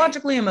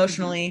 psychologically,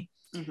 emotionally,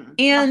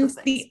 and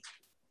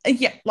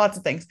lots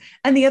of things.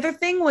 And the other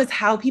thing was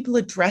how people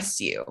address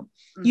you.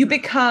 You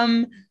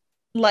become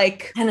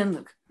Hannah and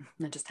Luke,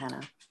 not just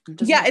Hannah.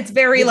 It's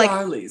very the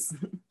Darlies.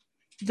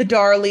 The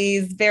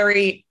Darlies,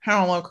 very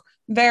Hannah and Luke,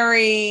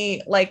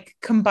 very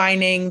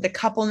combining the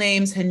couple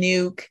names,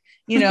 Hanuk,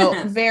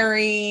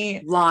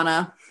 very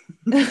Lana.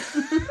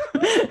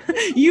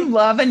 You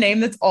love a name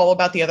that's all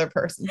about the other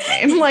person's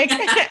name.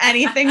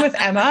 Anything with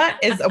Emma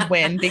is a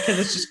win because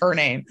it's just her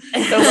name.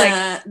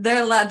 So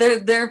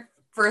their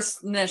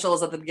first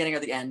initials at the beginning or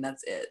the end.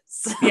 That's it.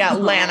 So. Yeah,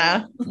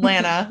 Lana.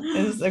 Lana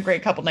is a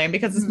great couple name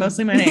because it's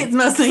mostly my name. It's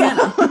mostly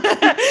Hannah.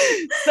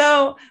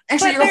 So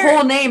actually, your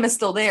whole name is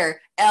still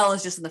there. L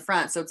is just in the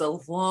front, so it's a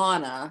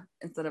Lana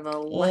instead of a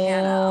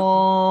Hannah.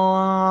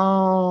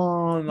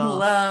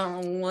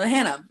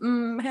 Hannah.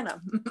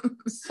 Hannah.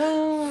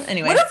 So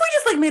anyway, what if we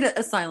just made it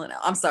a silent L?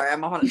 I'm sorry,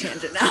 I'm on a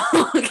tangent now.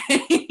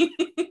 Okay.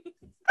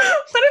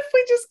 What if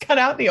we just cut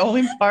out the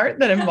only part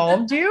that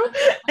involved you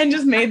and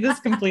just made this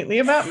completely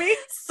about me?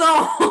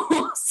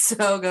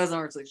 So goes on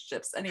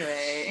relationships.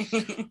 Anyway,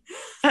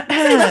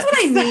 that's what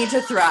I need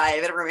to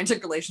thrive in a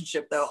romantic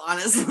relationship, though,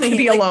 honestly. To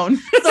be alone.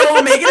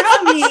 So make it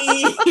about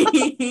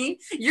me.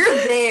 You're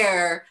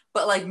there,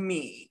 but like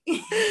me.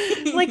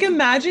 Like,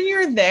 imagine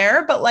you're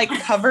there, but like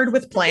covered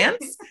with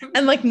plants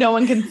and like no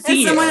one can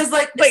see and someone you. is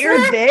like, but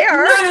you're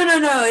there.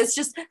 No. It's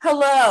just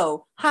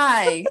hello.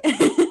 Hi.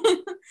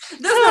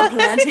 There's no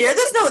plant here.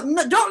 There's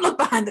no, don't look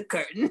behind the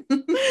curtain.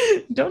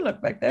 Don't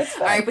look back there.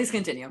 All right, please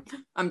continue.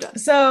 I'm done.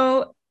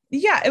 So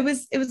yeah, it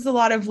was a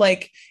lot of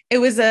like, it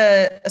was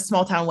a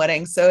small town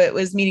wedding. So it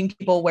was meeting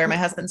people where my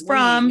husband's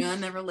from.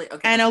 Okay,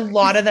 and a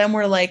lot of them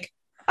were like,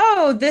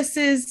 oh, this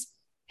is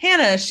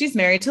Hannah. She's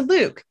married to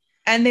Luke.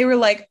 And they were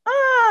like,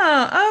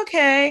 oh,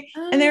 okay.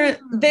 And they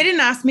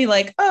didn't ask me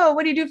like, oh,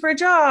 what do you do for a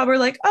job? Or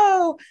like,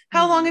 oh,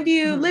 how long have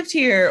you lived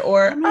here?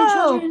 Or, how many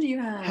children do you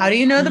have? How do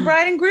you know the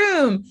bride and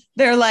groom?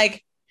 They're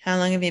like, how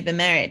long have you been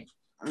married?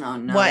 Oh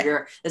no, what?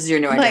 This is your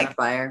new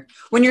identifier.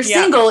 When you're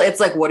single, it's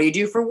like, what do you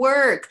do for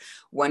work?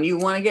 When you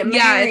want to get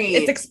married? Yeah,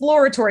 it's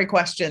exploratory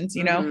questions,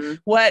 you know,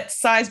 what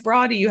size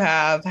bra do you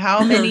have?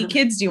 How many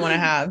kids do you want to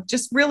have?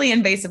 Just really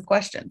invasive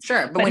questions.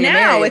 Sure. But when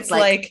now married, it's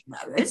like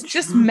it's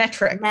just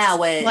metrics.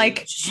 Marriage.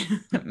 Like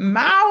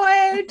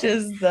marriage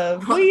is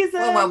the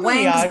reason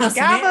we are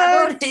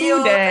gathered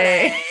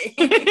today.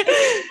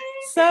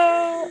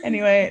 So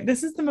anyway,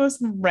 this is the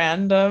most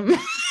random.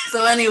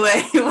 So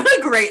anyway, what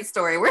a great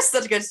story. We're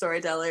such good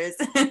storytellers.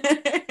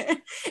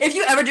 If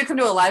you ever do come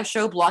to a live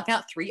show, block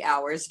out 3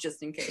 hours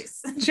just in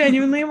case.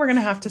 Genuinely, we're going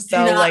to have to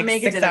sell like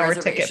 6-hour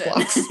ticket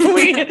blocks.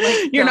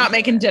 You're not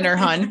making dinner,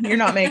 hun. You're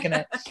not making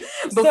it.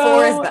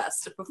 Before is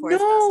best.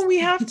 We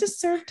have to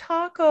serve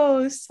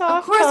tacos.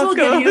 Soft of course tacos. We'll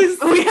give you.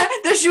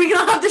 We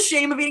don't have the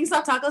shame of eating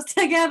soft tacos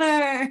together.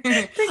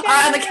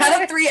 On the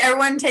count of 3,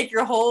 everyone take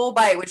your whole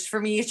bite, which for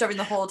me is shoving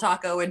the whole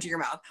taco into your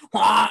mouth.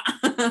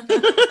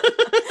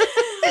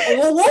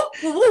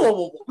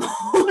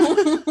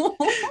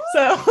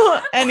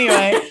 So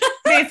anyway,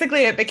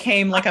 basically it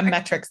became like a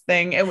metrics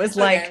thing. It was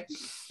like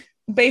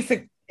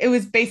basic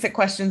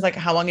questions like,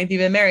 how long have you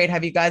been married?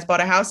 Have you guys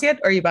bought a house yet?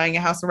 Are you buying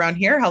a house around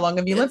here? How long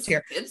have you lived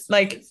here?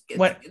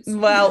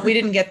 Well, we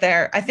didn't get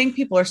there. I think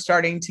people are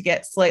starting to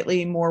get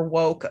slightly more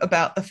woke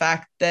about the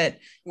fact that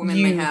women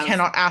you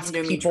cannot ask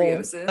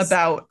people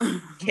about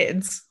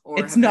kids.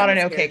 It's not an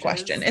okay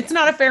question. It's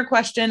not a fair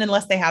question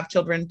unless they have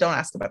children. Don't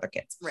ask about their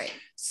kids. Right.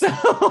 So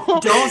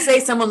don't say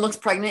someone looks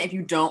pregnant if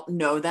you don't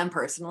know them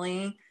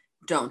personally.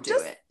 Don't do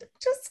it.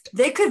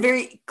 They could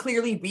very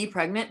clearly be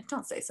pregnant.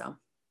 Don't say so.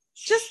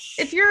 Just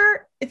if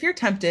you're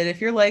tempted,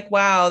 if you're like,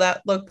 wow,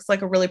 that looks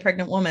like a really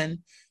pregnant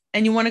woman,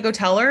 and you want to go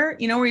tell her,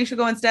 you know where you should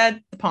go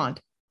instead? The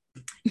pond.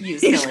 You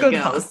silly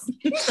ghost.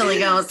 Silly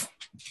ghost.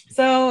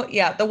 So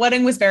yeah, the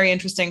wedding was very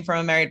interesting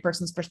from a married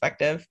person's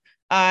perspective.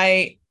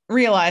 I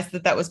realized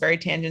that was very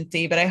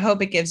tangency, but I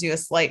hope it gives you a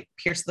slight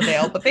pierce the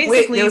veil. But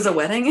basically, wait, there was a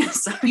wedding.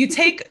 you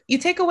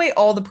take away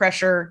all the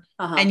pressure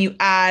and you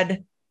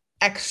add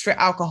extra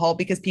alcohol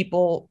because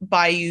people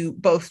buy you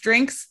both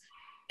drinks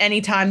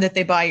anytime that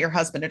they buy your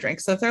husband a drink.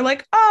 So if they're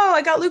like, oh,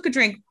 I got Luke a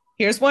drink,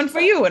 here's one for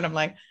you. And I'm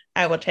like,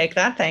 I will take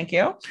that. Thank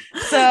you.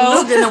 So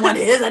Luke didn't want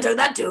his. I took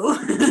that too.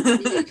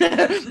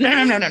 No.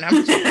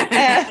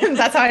 And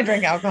that's how I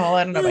drink alcohol.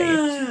 I don't know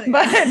about you.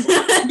 But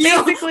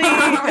basically,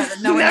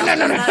 no.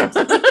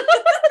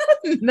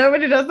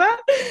 Nobody does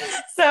that.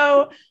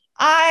 So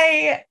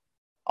I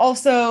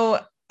also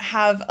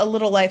have a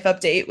little life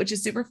update, which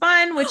is super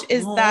fun, which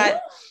is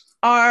that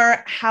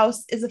our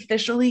house is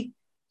officially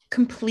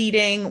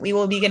completing. We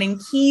will be getting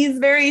keys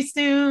very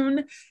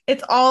soon.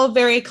 It's all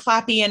very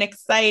clappy and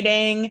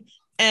exciting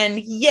and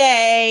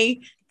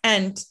yay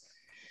and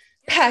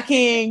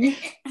packing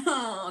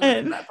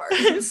and that part.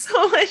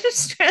 So much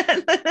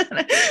stress,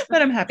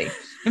 but I'm happy.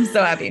 I'm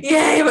so happy.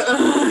 Yay.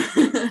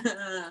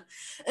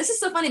 This is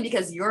so funny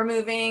because you're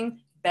moving.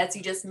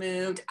 Betsy just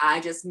moved. I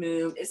just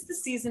moved. It's the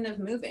season of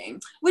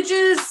moving, which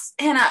is,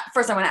 Hannah,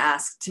 first I want to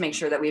ask to make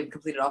sure that we've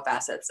completed all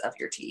facets of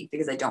your tea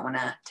because I don't want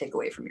to take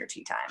away from your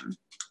tea time.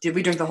 Did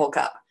we drink the whole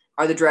cup?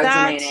 Are the dregs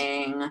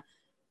remaining?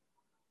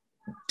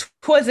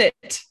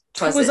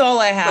 Twas all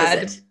I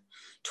had.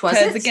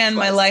 Because again,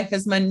 my life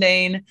is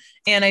mundane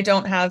and I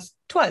don't have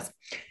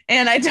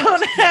and I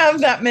don't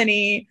have that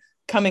many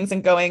comings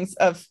and goings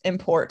of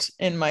import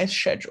in my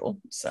schedule.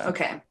 So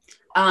okay.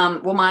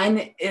 Well,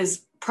 mine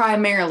is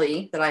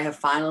primarily that I have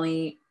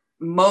finally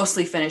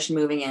mostly finished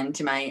moving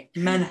into my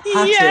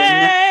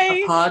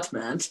Manhattan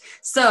apartment.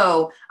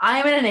 So I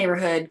am in a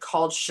neighborhood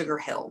called Sugar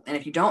Hill. And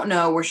if you don't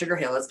know where Sugar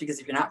Hill is, because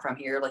if you're not from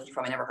here, like you've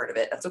probably never heard of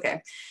it, that's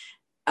okay.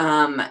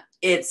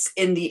 It's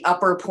in the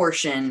upper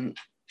portion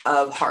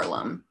of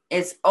Harlem.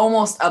 It's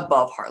almost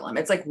above Harlem.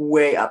 It's like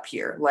way up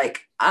here.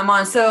 Like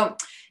so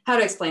how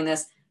to explain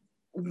this?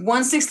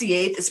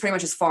 168th is pretty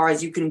much as far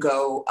as you can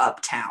go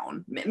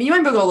uptown. I mean, you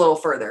might go a little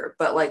further,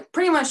 but like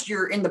pretty much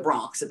you're in the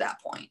Bronx at that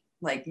point.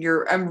 Like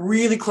I'm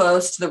really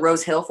close to the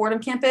Rose Hill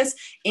Fordham campus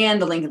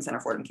and the Lincoln Center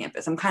Fordham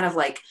campus. I'm kind of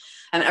like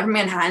I'm in Upper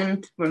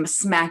Manhattan. I'm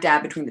smack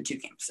dab between the two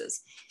campuses,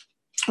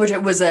 which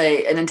it was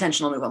an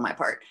intentional move on my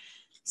part.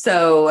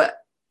 So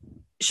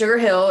Sugar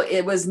Hill,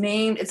 it was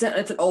named, it's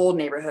an old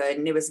neighborhood,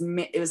 and it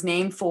was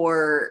named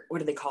for, what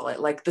do they call it?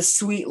 Like the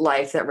sweet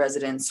life that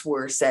residents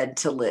were said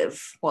to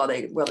live while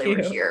they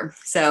were here.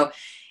 So,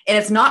 and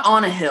it's not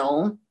on a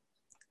hill,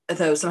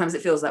 though sometimes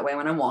it feels that way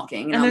when I'm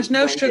walking. And there's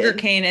no sugar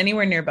cane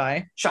anywhere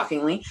nearby.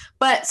 Shockingly.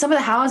 But some of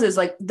the houses,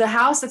 like the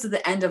house that's at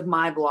the end of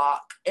my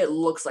block, it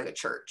looks like a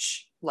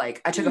church.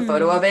 Like I took a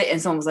photo of it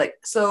and someone was like,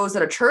 so is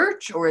it a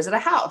church or is it a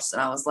house?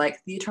 And I was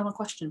like, the eternal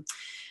question.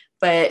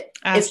 But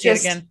it's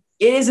just, it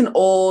is an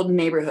old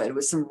neighborhood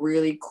with some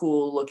really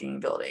cool looking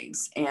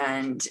buildings.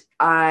 And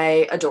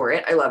I adore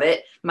it. I love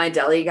it. My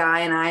deli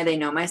guy and they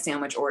know my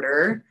sandwich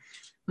order.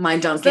 My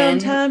Dunkin'.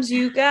 Sometimes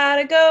you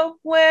gotta go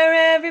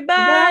where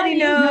everybody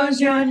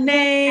knows your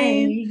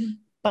name.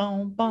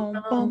 Boom,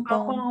 boom, boom,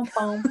 boom,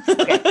 boom.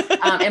 Okay.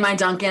 And my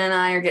Dunkin' and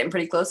I are getting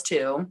pretty close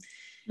too.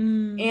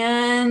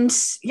 And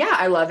yeah,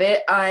 I love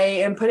it. I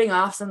am putting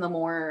off some of the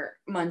more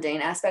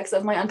mundane aspects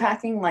of my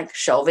unpacking, like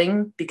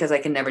shelving, because I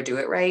can never do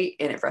it right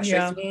and it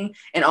frustrates me.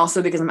 And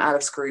also because I'm out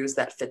of screws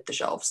that fit the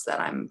shelves that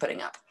I'm putting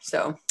up.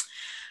 So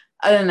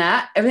other than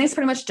that, everything's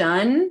pretty much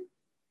done.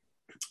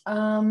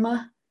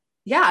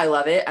 Yeah, I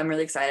love it. I'm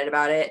really excited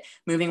about it.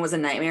 Moving was a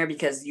nightmare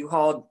because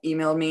U-Haul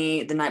emailed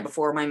me the night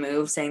before my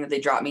move saying that they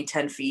dropped me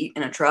 10 feet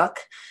in a truck.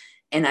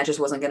 And that just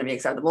wasn't going to be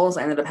acceptable. So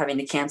I ended up having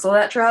to cancel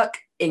that truck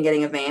and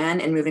getting a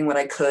van and moving what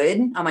I could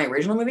on my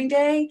original moving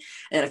day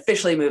and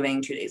officially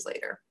moving 2 days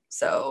later.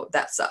 So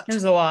that sucked. It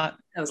was a lot.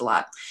 That was a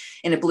lot.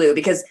 And it blew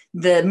because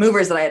the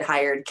movers that I had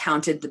hired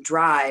counted the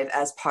drive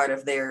as part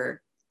of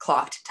their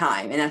clocked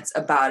time. And that's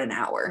about an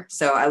hour.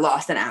 So I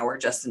lost an hour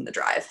just in the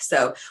drive.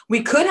 So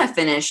we could have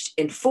finished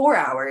in 4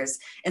 hours.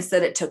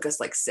 Instead, it took us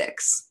like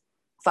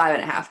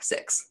 5.5,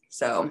 6.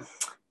 So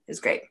it was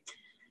great.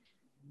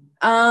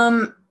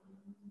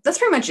 That's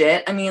pretty much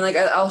it. I mean, like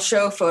I'll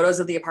show photos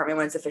of the apartment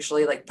when it's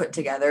officially like put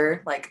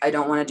together. Like I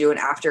don't want to do an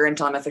after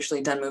until I'm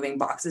officially done moving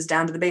boxes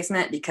down to the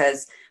basement,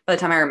 because by the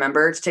time I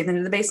remember to take them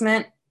to the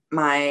basement,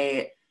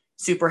 my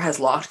super has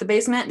locked the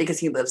basement because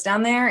he lives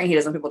down there and he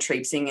doesn't want people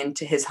traipsing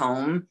into his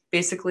home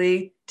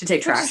basically to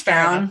take trash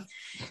down.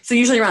 So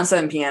usually around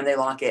 7 p.m. they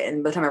lock it.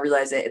 And by the time I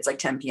realize it, it's like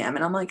 10 p.m.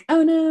 and I'm like,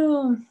 oh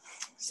no.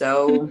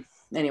 So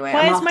anyway,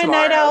 why is my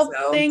night owl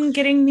thing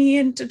getting me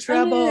into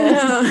trouble?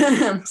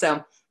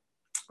 So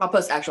I'll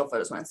post actual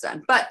photos when it's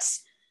done. But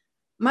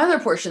my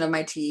other portion of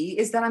my tea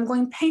is that I'm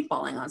going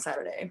paintballing on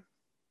Saturday.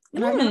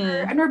 And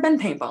I've never been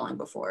paintballing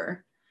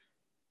before.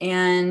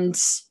 And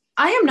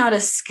I am not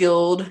a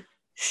skilled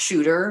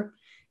shooter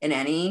in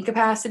any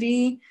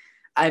capacity.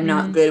 I'm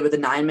not good with a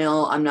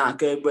 9mm. I'm not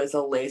good with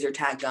a laser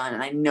tag gun.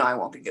 And I know I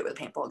won't be good with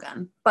a paintball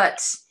gun.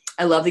 But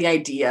I love the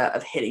idea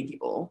of hitting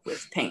people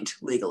with paint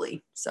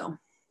legally. So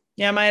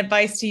yeah, my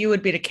advice to you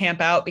would be to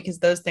camp out because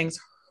those things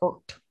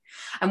hurt.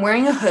 I'm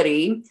wearing a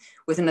hoodie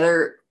with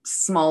another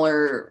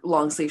smaller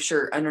long sleeve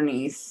shirt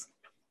underneath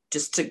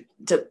just to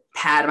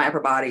pad my upper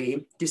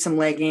body, do some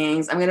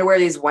leggings. I'm going to wear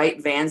these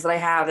white Vans that I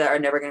have that are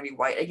never going to be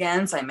white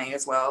again. So I may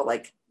as well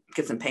like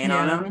get some paint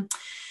on them.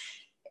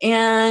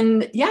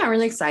 And yeah, I'm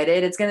really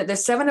excited.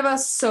 There's 7 of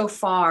us so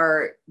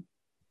far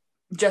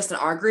just in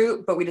our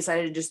group, but we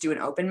decided to just do an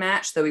open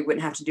match so we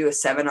wouldn't have to do a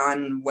 7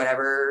 on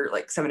whatever,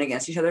 like 7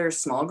 against each other,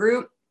 small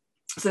group.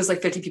 So there's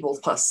like 50 people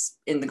plus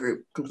in the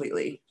group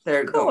completely that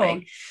are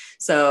going.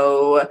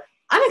 So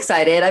I'm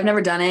excited. I've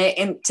never done it.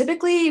 And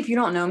typically, if you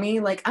don't know me,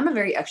 like I'm a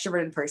very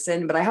extroverted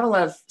person, but I have a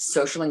lot of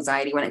social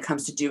anxiety when it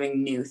comes to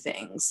doing new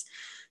things.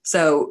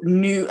 So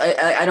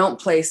I don't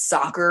play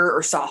soccer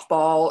or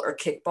softball or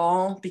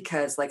kickball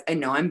because like I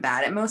know I'm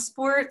bad at most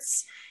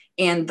sports.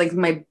 And like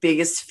my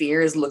biggest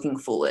fear is looking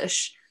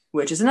foolish,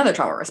 which is another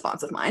trauma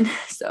response of mine.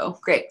 So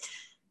great.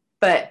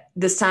 But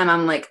this time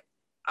I'm like,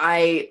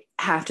 I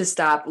have to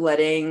stop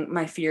letting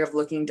my fear of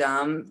looking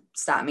dumb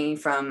stop me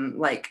from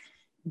like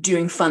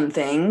doing fun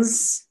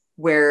things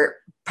where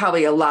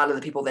probably a lot of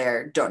the people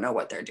there don't know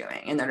what they're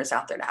doing and they're just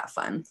out there to have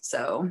fun.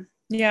 So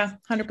yeah,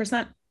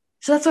 100%.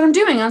 So that's what I'm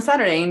doing on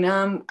Saturday. And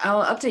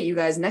I'll update you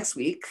guys next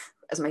week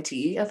as my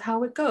tea of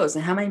how it goes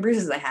and how many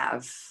bruises I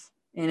have.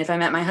 And if I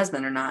met my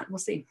husband or not, we'll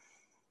see.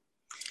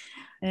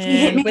 And he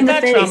hit me in the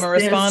face. Trauma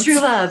response. True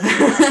love.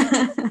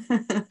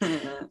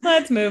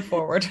 Let's move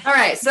forward. All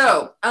right.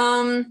 So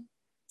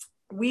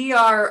we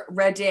are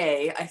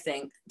ready, I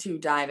think, to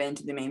dive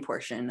into the main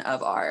portion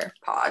of our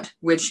pod,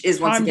 which is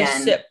once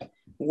again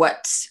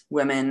what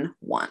women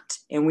want.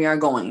 And we are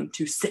going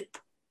to sip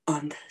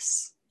on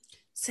this.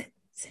 Sip,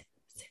 sip,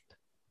 sip.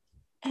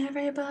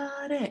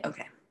 Everybody.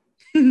 Okay.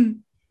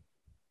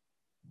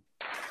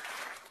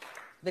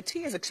 The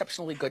tea is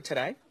exceptionally good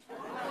today.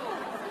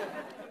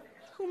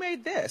 Who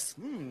made this?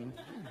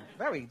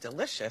 Very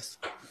delicious.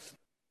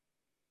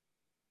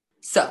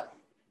 So,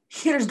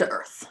 here's the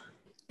earth.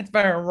 It's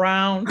very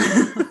round.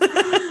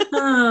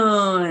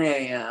 Oh,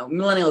 yeah.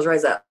 Millennials,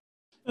 rise up.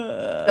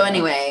 So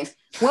anyway,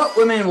 what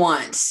women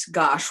want.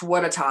 Gosh,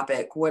 what a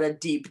topic. What a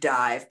deep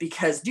dive.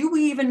 Because do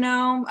we even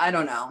know? I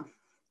don't know.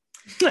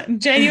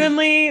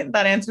 Genuinely,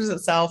 that answers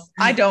itself.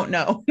 I don't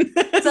know.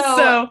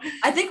 So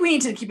I think we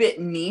need to keep it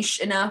niche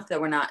enough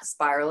that we're not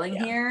spiraling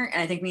Yeah. here.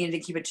 And I think we need to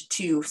keep it to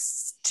two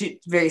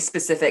very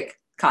specific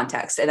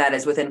contexts, and that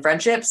is within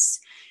friendships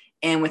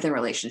and within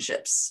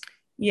relationships.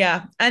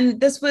 Yeah. And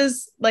this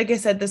was, like I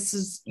said, this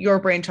is your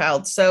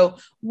brainchild. So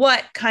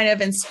what kind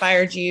of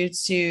inspired you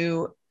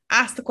to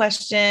ask the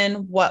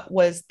question? What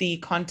was the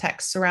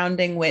context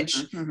surrounding which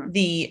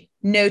the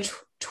note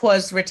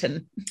was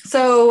written?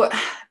 So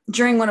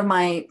during one of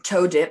my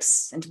toe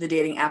dips into the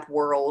dating app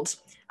world,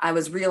 I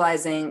was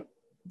realizing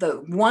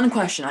the one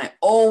question I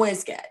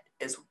always get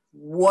is,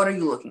 what are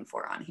you looking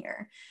for on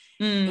here?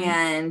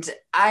 And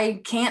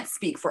I can't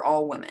speak for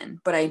all women,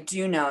 but I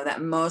do know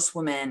that most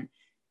women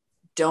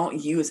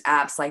don't use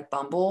apps like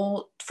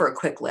Bumble for a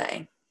quick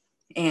lay.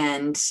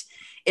 And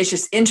it's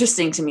just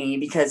interesting to me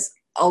because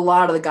a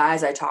lot of the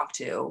guys I talk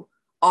to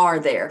are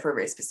there for a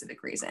very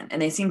specific reason.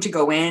 And they seem to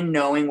go in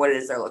knowing what it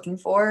is they're looking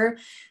for.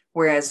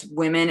 Whereas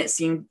women, it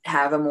seemed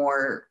have a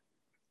more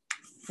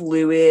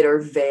fluid or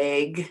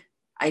vague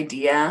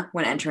idea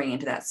when entering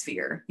into that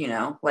sphere, you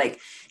know, like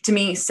to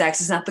me,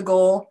 sex is not the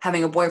goal.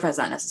 Having a boyfriend is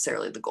not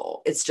necessarily the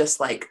goal. It's just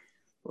like,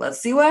 let's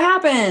see what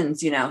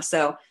happens, you know?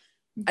 So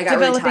I got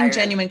developing really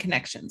genuine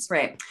connections.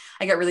 Right.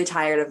 I got really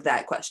tired of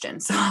that question.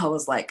 So I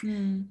was like,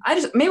 maybe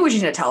we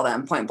just need to tell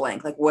them point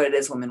blank, like what it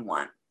is women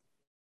want.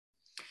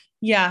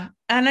 Yeah.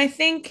 And I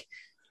think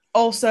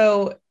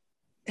also,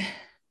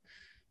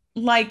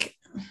 like,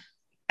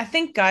 I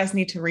think guys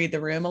need to read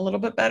the room a little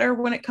bit better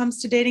when it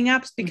comes to dating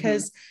apps,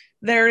 because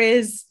there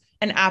is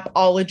an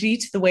appology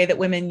to the way that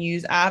women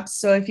use apps.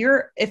 So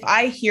if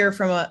I hear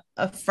from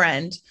a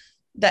friend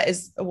that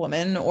is a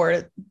woman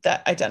or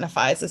that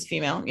identifies as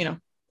female, you know,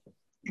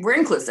 we're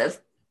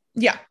inclusive.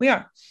 Yeah, we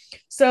are.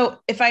 So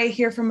if I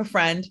hear from a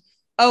friend,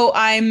 oh,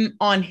 I'm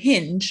on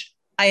Hinge,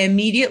 I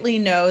immediately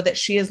know that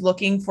she is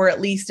looking for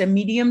at least a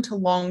medium to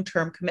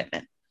long-term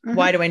commitment.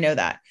 Why do I know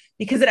that?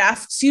 Because it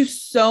asks you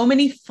so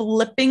many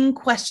flipping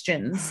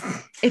questions.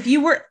 If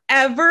you were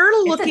ever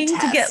looking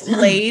to get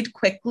laid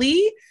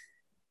quickly,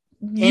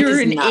 you're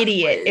an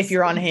idiot. If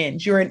you're on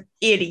Hinge, you're an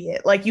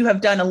idiot. Like, you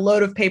have done a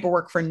load of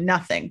paperwork for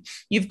nothing.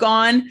 You've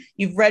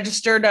you've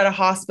registered at a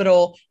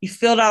hospital, you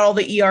filled out all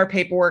the ER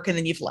paperwork, and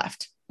then you've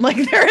left. Like,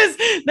 there's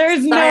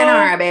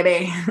sayonara,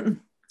 baby.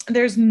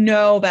 There's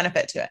no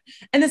benefit to it.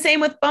 And the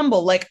same with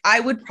Bumble. Like, I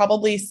would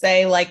probably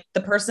say, like,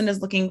 the person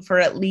is looking for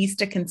at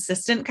least a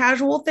consistent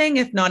casual thing,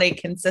 if not a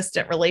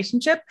consistent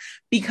relationship,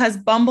 because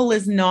Bumble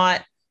is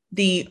not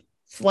the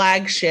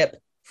flagship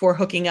for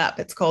hooking up.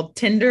 It's called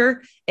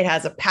Tinder. It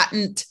has a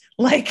patent.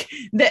 Like,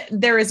 that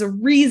there is a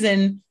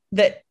reason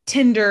that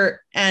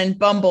Tinder and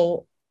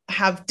Bumble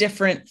have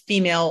different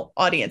female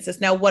audiences.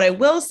 Now, what I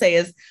will say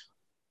is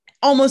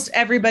almost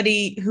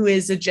everybody who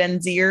is a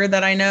Gen Zer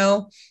that I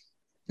know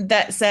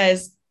that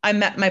says, I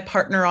met my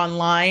partner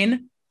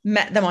online,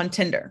 met them on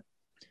Tinder.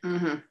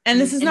 And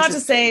this is not to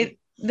say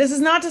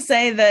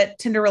that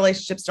Tinder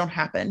relationships don't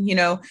happen. You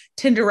know,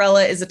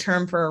 Tinderella is a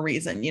term for a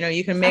reason. You know,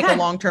 you can make a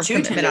long-term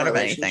commitment out of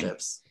anything.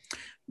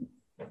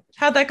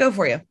 How'd that go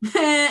for you?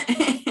 I'm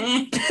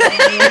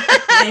kidding.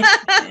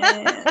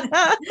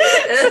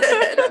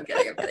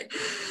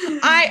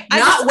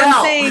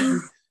 I'm saying,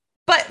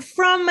 but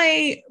from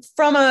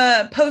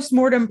a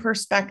postmortem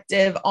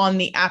perspective on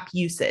the app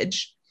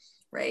usage,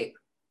 right?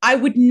 I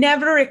would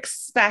never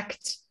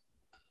expect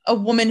a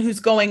woman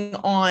who's going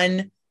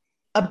on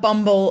a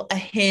Bumble, a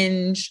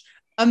Hinge,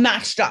 a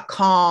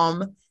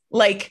Match.com,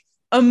 like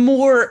a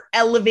more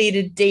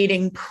elevated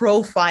dating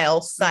profile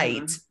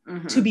site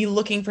to be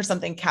looking for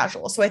something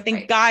casual. So I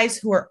think guys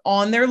who are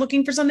on there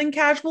looking for something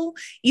casual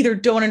either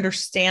don't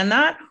understand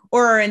that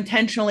or are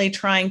intentionally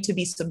trying to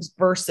be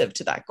subversive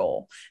to that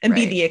goal and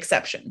be the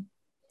exception.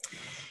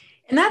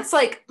 And that's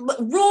like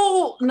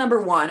rule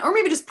number one, or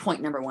maybe just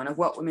point number one of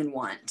what women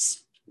want.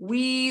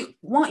 We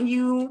want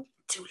you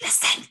to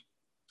listen.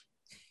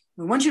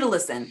 We want you to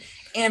listen.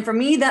 And for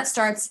me, that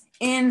starts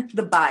in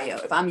the bio.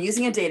 If I'm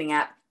using a dating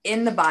app,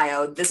 in the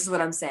bio, this is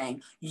what I'm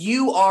saying.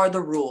 You are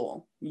the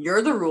rule.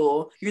 You're the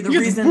rule. You're the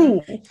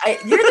reason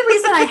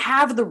I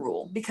have the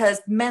rule, because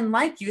men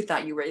like you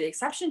thought you were the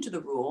exception to the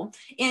rule,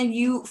 and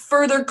you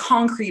further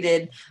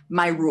concreted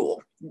my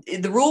rule.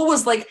 The rule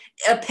was like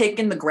a pick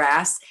in the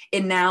grass,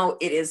 and now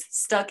it is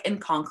stuck in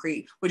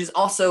concrete, which is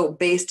also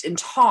based in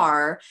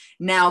tar,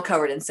 now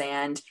covered in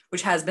sand,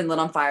 which has been lit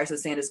on fire, so the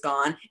sand is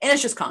gone, and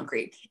it's just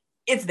concrete.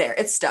 It's there.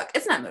 It's stuck.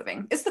 It's not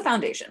moving. It's the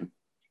foundation.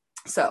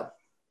 So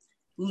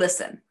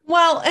listen.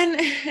 Well,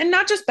 and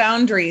not just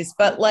boundaries,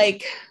 but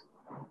like,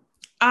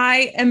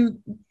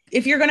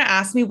 if you're going to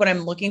ask me what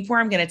I'm looking for,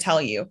 I'm going to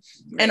tell you.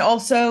 Right. And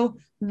also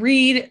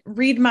read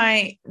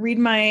my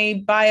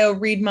bio,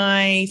 read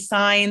my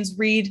signs,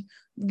 read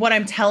what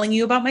I'm telling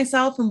you about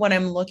myself and what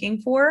I'm looking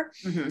for.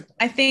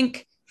 I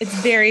think it's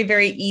very,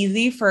 very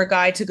easy for a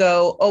guy to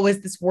go, oh,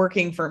 is this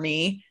working for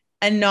me?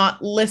 And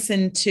not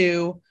listen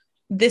to,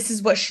 this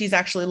is what she's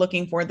actually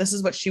looking for. This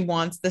is what she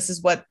wants. This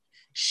is what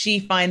she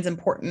finds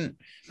important.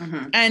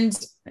 And,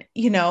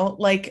 you know,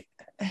 like,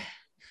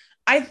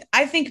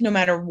 I think no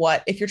matter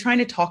what, if you're trying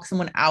to talk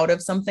someone out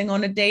of something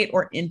on a date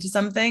or into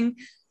something,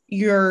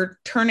 you're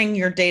turning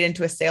your date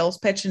into a sales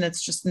pitch, and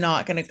it's just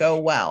not going to go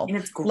well. And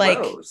it's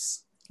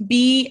gross. Like,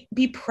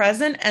 be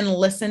present and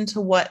listen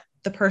to what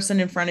the person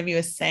in front of you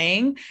is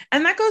saying.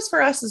 And that goes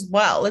for us as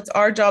well. It's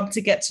our job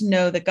to get to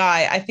know the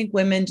guy. I think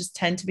women just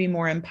tend to be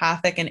more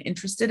empathic and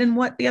interested in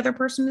what the other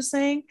person is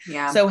saying.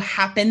 Yeah. So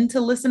happen to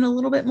listen a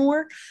little bit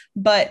more,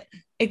 but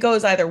it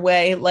goes either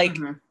way. Like,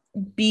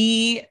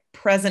 be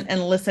present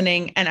and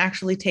listening and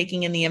actually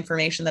taking in the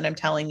information that I'm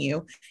telling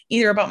you,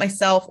 either about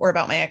myself or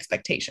about my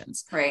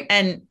expectations. Right.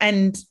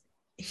 And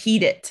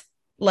heed it.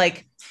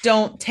 Like,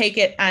 don't take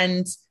it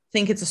and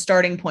think it's a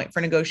starting point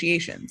for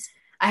negotiations.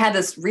 I had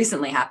this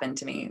recently happen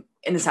to me,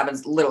 and this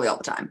happens literally all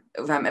the time.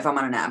 If I'm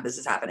on an app, this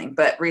is happening.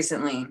 But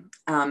recently,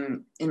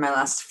 in my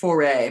last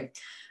foray,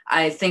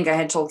 I think I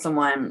had told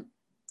someone,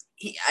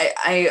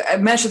 I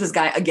met with this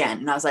guy again,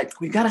 and I was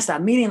like, we've got to stop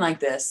meeting like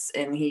this.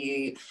 And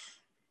he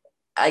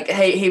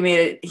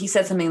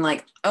said something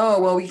like,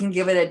 oh, well, we can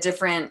give it a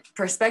different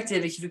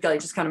perspective if you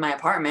could just come to my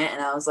apartment.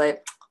 And I was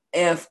like,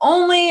 if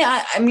only.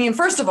 I mean,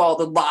 first of all,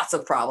 there are lots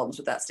of problems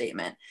with that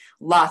statement.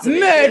 Lots of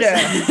murder,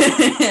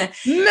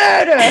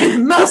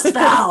 most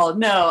foul.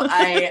 No,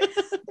 I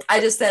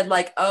just said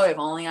like, oh, if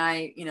only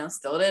I,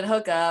 still did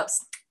hookups.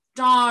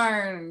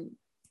 Darn.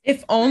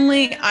 If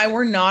only I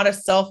were not a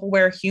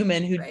self-aware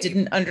human who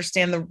didn't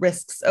understand the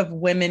risks of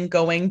women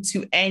going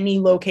to any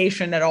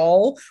location at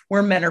all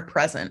where men are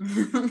present.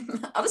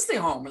 I'll just stay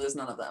home where there's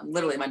none of them.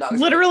 Literally, my dog.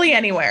 Literally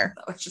anywhere.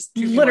 It's just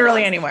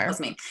literally anywhere. That's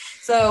me.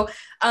 So,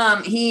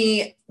 what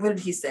did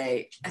he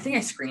say? I think I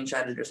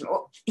screenshotted or something.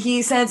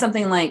 He said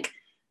something like,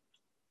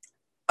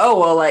 "Oh,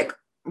 well, like,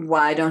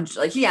 why don't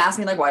you?" Like, he asked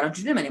me, like, "Why don't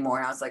you do them anymore?"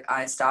 And I was like,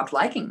 "I stopped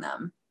liking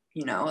them."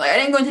 Like, I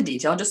didn't go into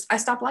detail. Just I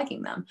stopped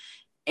liking them.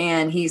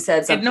 And he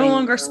said something. It no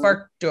longer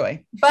sparked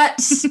joy.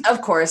 But of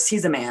course,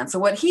 he's a man. So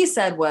what he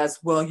said was,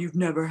 well, you've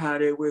never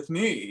had it with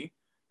me.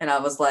 And I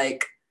was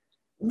like,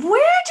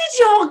 where did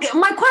y'all get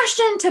my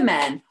question to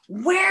men?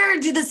 Where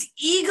did this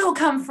ego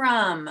come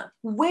from?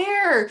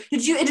 Where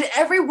did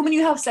every woman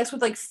you have sex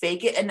with like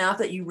fake it enough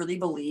that you really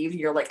believe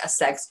you're like a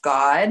sex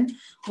god?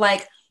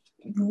 Like,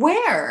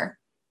 where?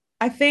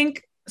 I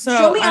think so.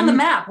 Show me on the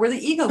map where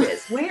the ego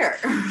is. Where?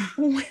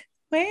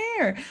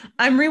 Where?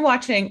 I'm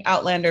rewatching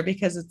Outlander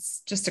because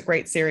it's just a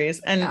great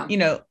series. And,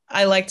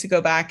 I like to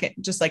go back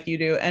just like you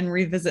do and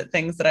revisit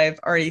things that I've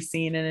already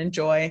seen and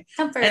enjoy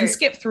and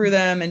skip through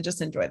them and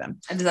just enjoy them.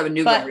 I just have a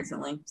new one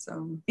recently.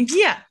 So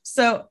yeah.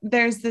 So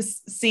there's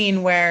this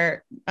scene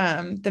where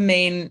the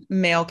main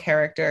male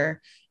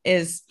character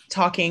is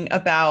talking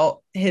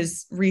about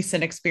his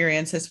recent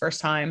experience, his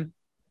first time.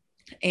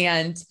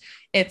 And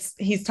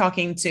he's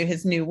talking to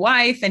his new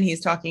wife and he's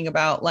talking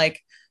about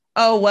like,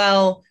 oh,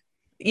 well,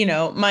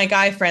 my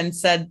guy friend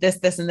said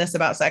this, and this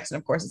about sex. And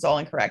of course it's all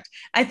incorrect.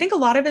 I think a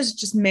lot of it is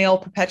just male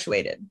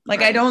perpetuated.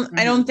 Like, right.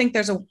 I don't think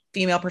there's a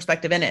female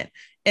perspective in it.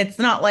 It's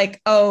not like,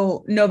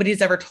 oh,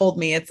 nobody's ever told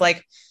me. It's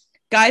like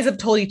guys have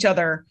told each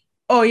other,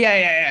 oh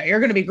yeah, you're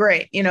going to be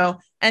great.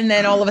 And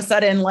then all of a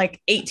sudden, like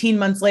 18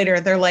 months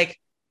later, they're like,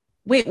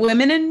 wait,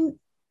 women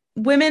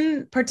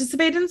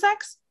participate in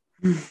sex?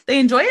 They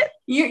enjoy it?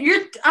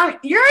 You're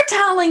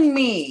telling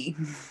me.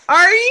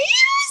 Are you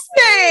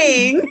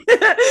saying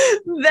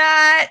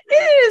that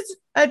is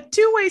a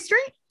two-way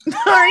street?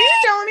 Are you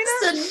telling me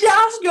that? It's a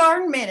gosh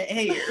darn minute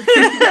here.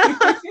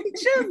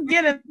 Just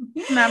get in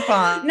that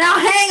pond. Now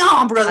hang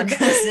on, brother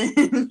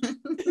cousin.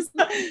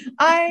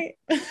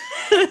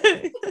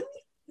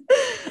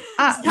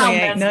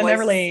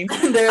 Never leave.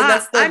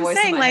 That's the I'm voice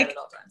saying, in my like, head at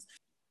all times.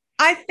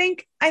 I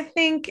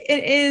think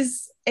it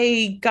is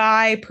a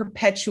guy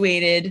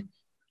perpetuated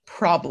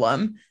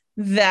problem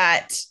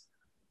that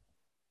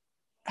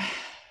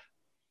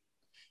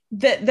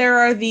there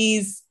are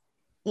these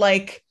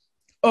like,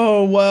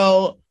 oh,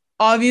 well,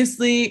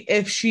 obviously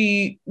if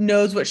she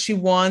knows what she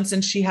wants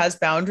and she has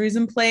boundaries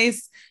in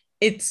place,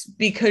 it's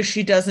because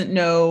she doesn't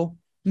know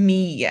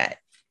me yet.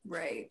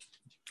 Right.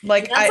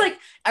 Like,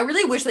 I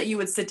really wish that you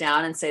would sit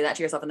down and say that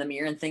to yourself in the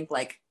mirror and think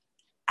like,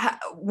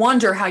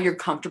 wonder how you're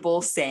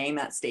comfortable saying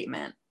that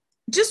statement.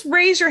 Just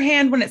raise your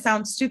hand when it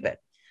sounds stupid.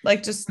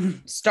 Like, just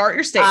start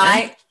your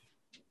statement.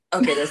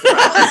 Okay, there's the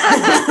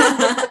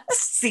problem.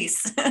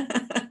 Cease.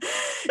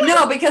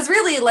 No, because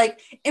really,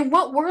 like, in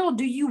what world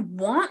do you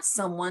want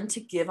someone to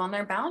give on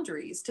their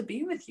boundaries to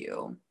be with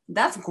you?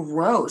 That's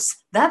gross.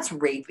 That's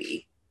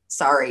rapey.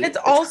 Sorry. It's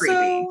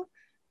also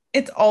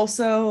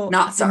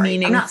not sorry.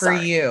 demeaning for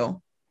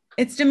you.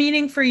 It's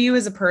demeaning for you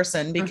as a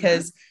person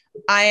because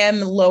I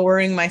am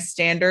lowering my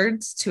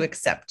standards to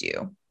accept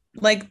you.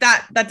 Like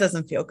that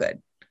doesn't feel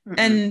good.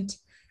 And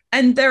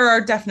there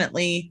are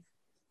definitely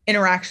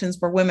interactions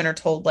where women are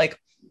told like,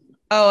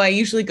 oh, I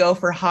usually go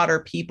for hotter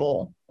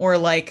people, or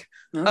like,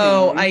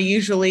 I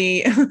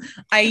usually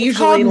like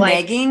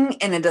negging,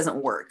 and it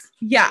doesn't work.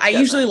 Yeah, I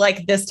usually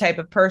like this type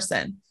of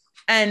person.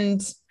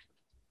 And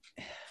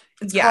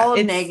it's called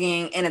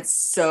negging, and it's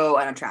so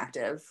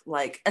unattractive.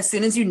 Like, as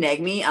soon as you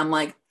neg me, I'm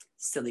like,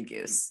 silly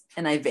goose,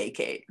 and I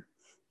vacate.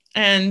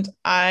 and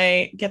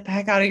I get the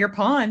heck out of your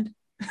pond.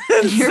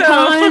 Your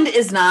pond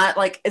is not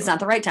like, it's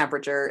not the right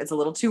temperature. It's a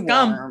little too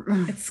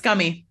warm. It's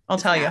scummy. I'll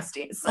tell you.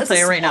 I'll tell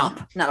you right now.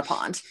 Not a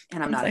pond,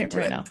 and I'm not into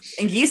right it. Now.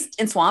 And geese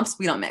in swamps,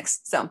 we don't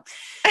mix. So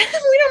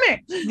we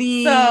don't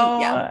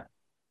mix.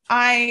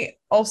 I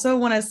also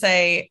want to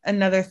say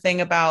another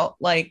thing about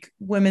like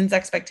women's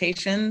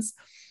expectations.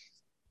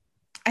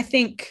 I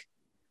think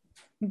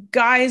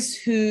guys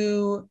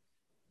who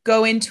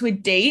go into a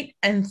date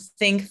and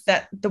think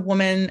that the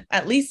woman,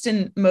 at least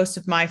in most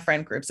of my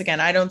friend groups, again,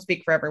 I don't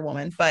speak for every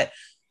woman, but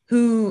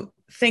who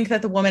think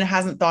that the woman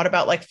hasn't thought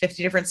about like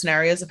 50 different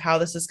scenarios of how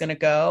this is going to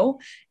go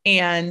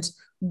and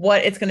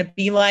what it's going to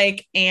be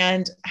like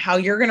and how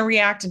you're going to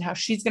react and how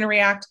she's going to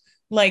react.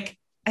 Like,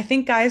 I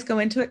think guys go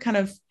into it kind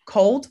of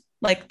cold.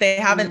 Like they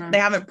haven't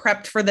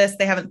prepped for this.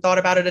 They haven't thought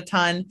about it a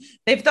ton.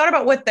 They've thought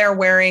about what they're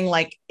wearing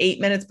like 8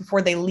 minutes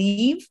before they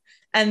leave.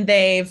 And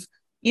they've,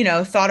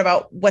 thought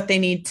about what they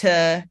need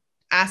to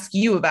ask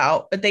you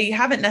about, but they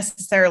haven't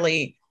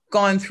necessarily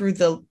gone through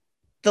the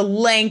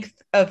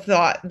length of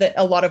thought that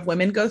a lot of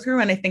women go through.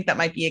 And I think that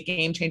might be a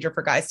game changer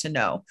for guys to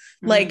know.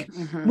 Like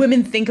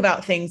women think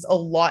about things a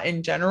lot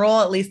in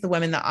general, at least the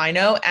women that I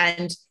know.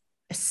 And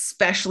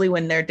especially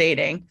when they're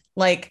dating,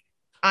 like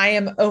I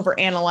am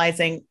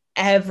overanalyzing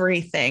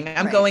everything.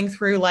 I'm going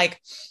through like,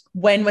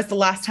 when was the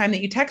last time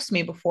that you texted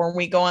me before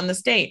we go on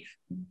this date?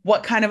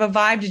 What kind of a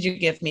vibe did you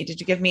give me?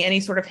 Did you give me any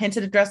sort of hint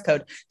at a dress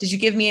code? Did you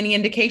give me any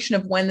indication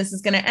of when this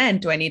is going to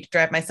end? Do I need to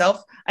drive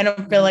myself? I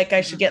don't feel like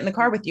I should get in the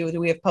car with you. Do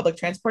we have public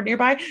transport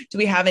nearby? Do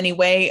we have any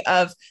way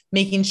of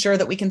making sure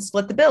that we can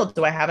split the bill?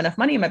 Do I have enough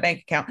money in my bank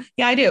account?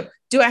 Yeah, I do.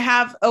 Do I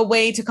have a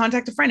way to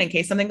contact a friend in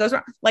case something goes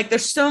wrong? Like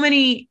there's so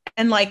many,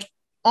 and like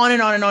on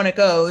and on and on it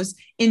goes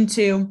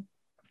into,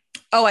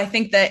 oh, I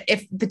think that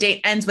if the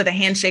date ends with a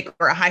handshake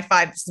or a high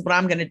five, this is what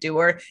I'm going to do.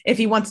 Or if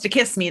he wants to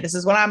kiss me, this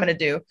is what I'm going to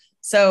do.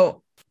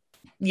 So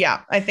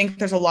yeah, I think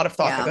there's a lot of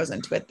thought that goes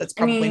into it. That's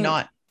probably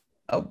not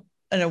an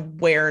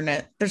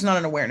awareness. There's not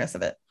an awareness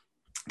of it.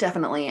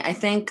 Definitely. I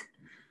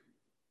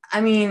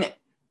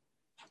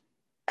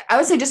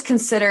would say just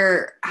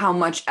consider how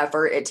much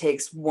effort it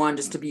takes, one,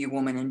 just to be a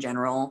woman in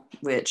general,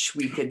 which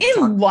we could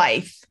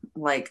life.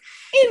 Like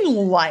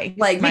my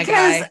because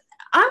guy.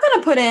 I'm going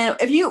to put in,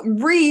 if you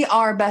read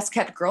our best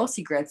kept girl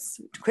secrets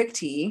quick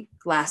tea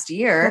last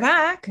year, go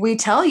back. We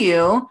tell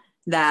you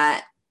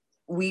that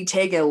we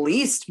take at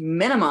least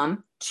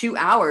minimum 2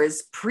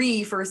 hours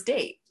pre-first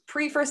date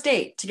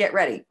to get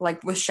ready,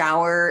 like with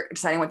shower,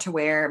 deciding what to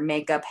wear,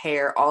 makeup,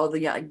 hair, all of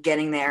the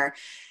getting there,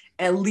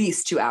 at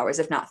least 2 hours,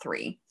 if not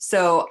 3.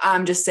 So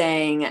I'm just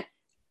saying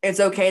it's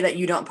okay that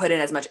you don't put in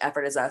as much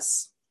effort as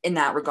us in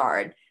that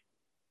regard.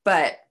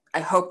 But I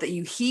hope that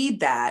you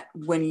heed that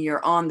when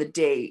you're on the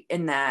date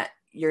and that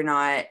you're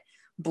not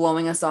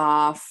blowing us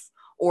off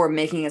or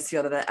making us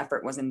feel that the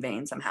effort was in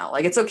vain somehow.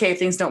 Like, it's okay if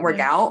things don't work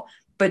out,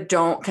 but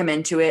don't come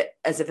into it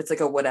as if it's like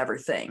a whatever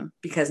thing,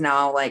 because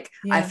now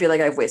I feel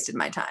like I've wasted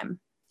my time.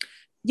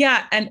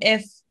 Yeah. And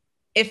if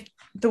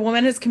the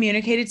woman has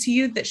communicated to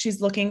you that she's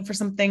looking for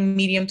something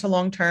medium to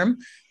long term,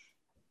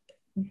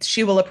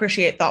 she will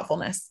appreciate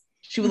thoughtfulness.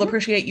 She will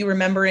appreciate you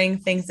remembering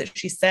things that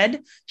she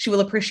said. She will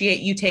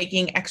appreciate you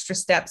taking extra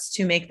steps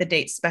to make the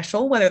date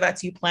special, whether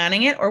that's you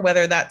planning it or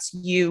whether that's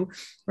you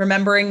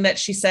remembering that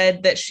she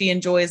said that she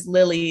enjoys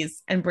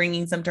lilies and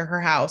bringing them to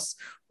her house,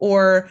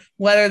 or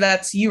whether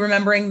that's you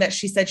remembering that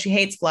she said she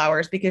hates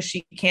flowers because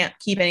she can't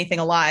keep anything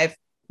alive,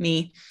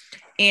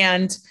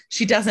 and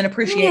she doesn't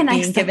appreciate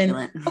being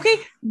given. Okay,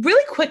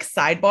 really quick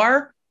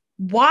sidebar.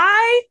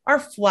 Why are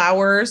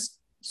flowers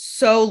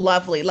so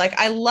lovely? Like,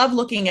 I love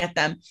looking at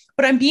them,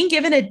 but I'm being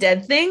given a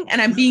dead thing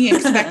and I'm being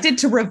expected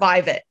to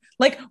revive it.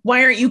 Like,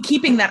 why aren't you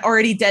keeping that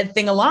already dead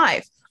thing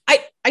alive?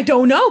 I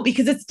don't know,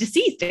 because it's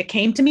deceased. It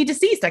came to me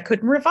deceased. I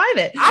couldn't revive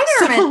it. I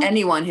never met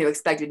anyone who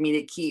expected me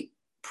to keep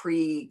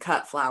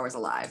pre-cut flowers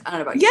alive. I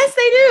don't know about you. Yes,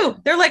 they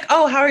do. They're like,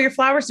 oh, how are your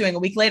flowers doing? A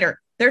week later,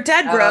 they're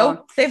dead,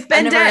 bro. They've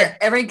been dead.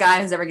 Every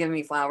guy who's ever given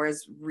me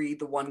flowers, read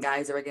the one guy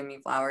who's ever given me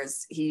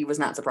flowers, he was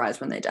not surprised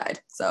when they died.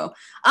 So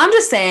I'm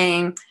just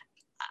saying,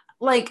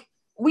 like,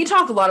 we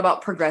talk a lot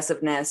about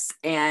progressiveness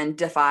and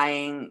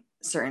defying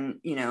certain,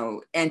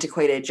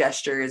 antiquated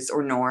gestures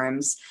or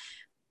norms.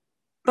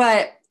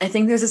 But I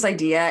think there's this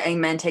idea, and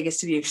men take us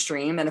to the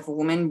extreme, that if a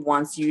woman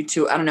wants you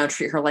to,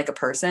 treat her like a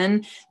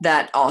person,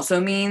 that also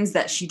means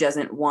that she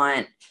doesn't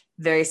want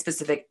very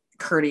specific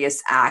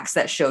courteous acts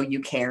that show you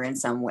care in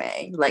some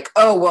way. Like,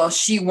 oh, well,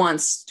 she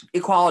wants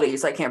equality,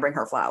 so I can't bring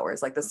her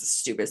flowers. Like, that's the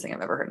stupidest thing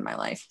I've ever heard in my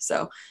life.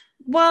 So,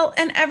 well,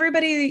 and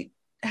everybody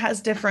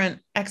has different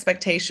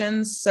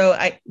expectations. So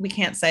we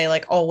can't say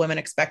like all women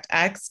expect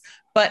X,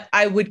 but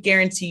I would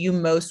guarantee you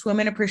most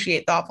women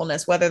appreciate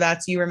thoughtfulness, whether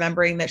that's you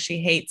remembering that she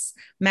hates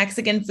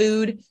Mexican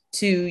food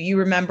to you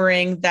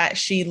remembering that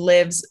she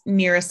lives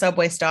near a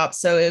subway stop.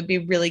 So it would be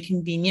really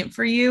convenient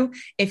for you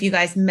if you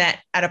guys met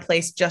at a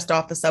place just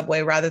off the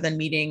subway rather than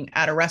meeting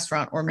at a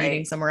restaurant or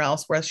meeting somewhere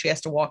else where she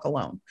has to walk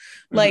alone.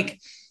 Mm-hmm. Like,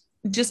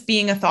 just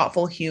being a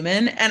thoughtful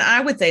human. And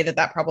I would say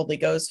that probably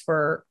goes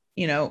for,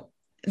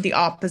 the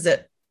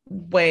opposite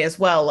way as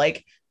well.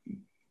 Like,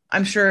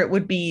 I'm sure it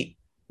would be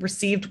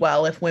received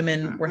well if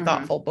women were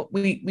thoughtful, but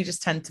we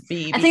just tend to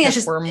be. I think it's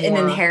just an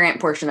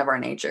inherent portion of our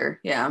nature.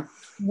 Yeah,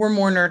 we're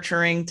more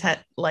nurturing,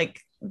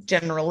 like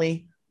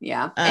generally.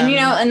 Yeah. And,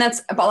 and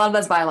that's a lot of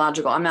that's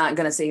biological. I'm not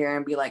going to sit here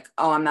and be like,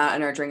 oh, I'm not a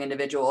nurturing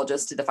individual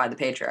just to defy the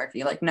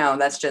patriarchy. Like, no,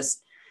 that's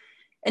just,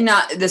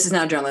 this is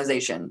not a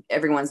generalization.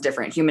 Everyone's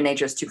different. Human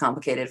nature is too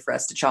complicated for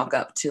us to chalk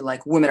up to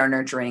like women are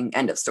nurturing,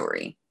 end of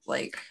story.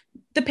 Like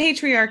the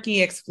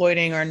patriarchy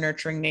exploiting our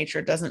nurturing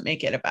nature doesn't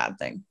make it a bad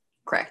thing.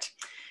 Correct.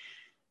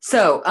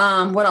 So,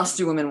 what else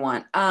do women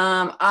want?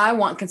 I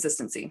want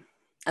consistency.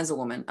 As a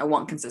woman, I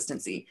want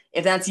consistency.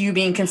 If that's you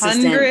being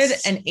consistent,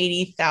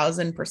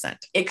 180,000%.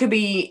 It could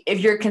be if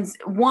you're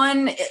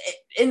and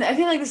I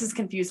feel like this is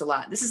confused a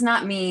lot. This does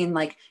not mean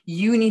like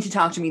you need to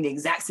talk to me the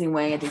exact same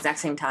way at the exact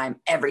same time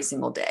every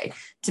single day.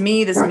 To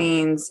me, this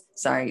means,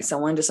 sorry,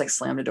 someone just like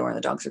slammed a door and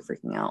the dogs are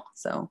freaking out.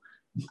 So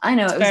I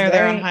know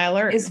they're on high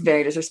alert. It's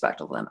very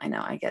disrespectful to them. I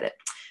know, I get it.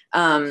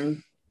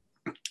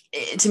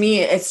 To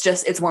me,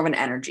 it's more of an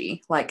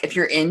energy. Like if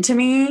you're into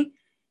me,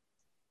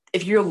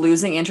 if you're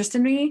losing interest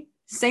in me,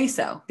 say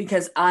so,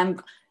 because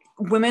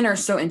women are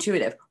so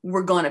intuitive.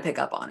 We're going to pick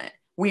up on it.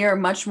 We're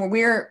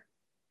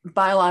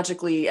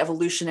biologically,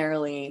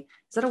 evolutionarily,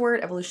 is that a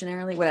word?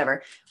 Evolutionarily,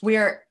 whatever. We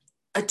are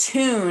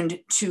attuned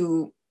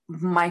to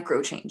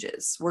micro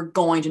changes. We're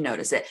going to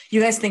notice it. You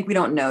guys think we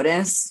don't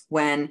notice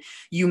when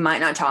you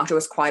might not talk to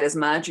us quite as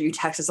much, or you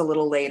text us a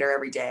little later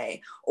every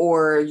day,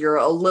 or you're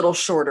a little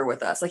shorter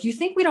with us. Like you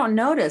think we don't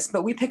notice,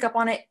 but we pick up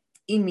on it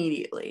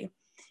immediately.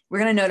 We're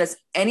going to notice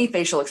any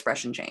facial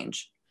expression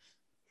change.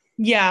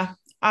 Yeah,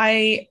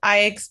 I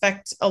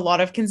expect a lot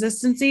of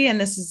consistency,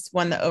 and this is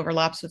one that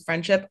overlaps with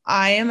friendship.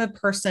 I am a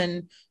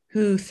person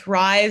who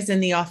thrives in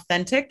the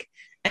authentic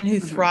and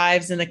who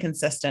thrives in the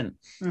consistent.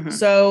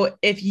 So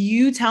if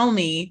you tell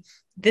me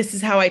this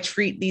is how I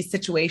treat these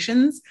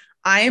situations,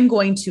 I am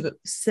going to,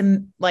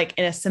 like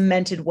in a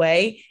cemented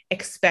way,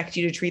 expect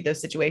you to treat those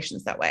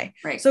situations that way.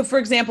 Right. So for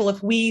example,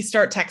 if we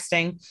start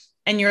texting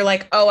and you're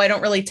like, oh, I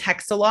don't really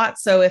text a lot,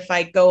 so if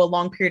I go a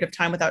long period of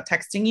time without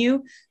texting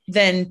you,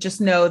 then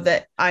just know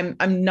that I'm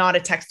not a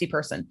texty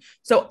person.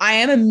 So I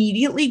am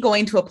immediately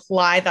going to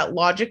apply that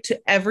logic to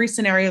every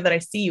scenario that I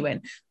see you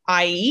in,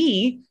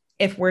 i.e.,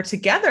 if we're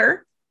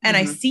together and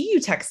I see you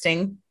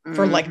texting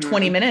for like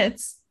 20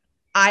 minutes,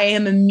 I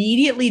am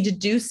immediately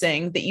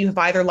deducing that you have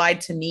either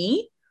lied to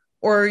me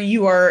or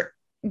you are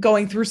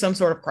going through some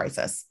sort of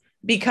crisis,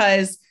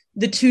 because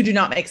the two do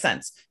not make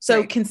sense. So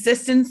right.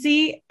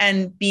 Consistency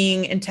and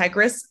being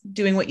integrous,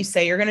 doing what you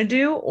say you're going to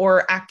do,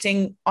 or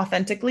acting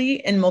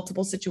authentically in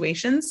multiple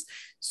situations,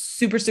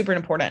 super, super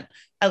important,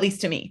 at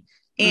least to me.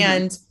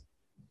 And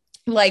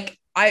like,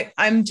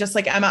 I'm just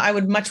like Emma, I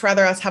would much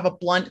rather us have a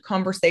blunt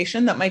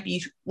conversation that might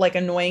be like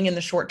annoying in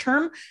the short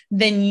term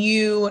than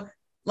you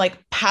like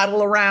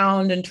paddle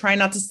around and try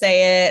not to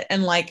say it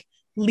and like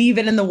leave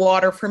it in the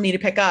water for me to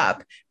pick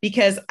up,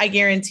 because I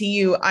guarantee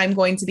you I'm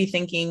going to be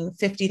thinking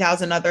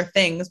 50,000 other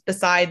things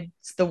besides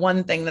the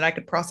one thing that I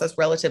could process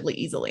relatively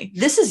easily.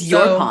 This is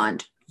your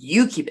pond.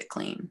 You keep it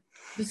clean.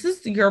 This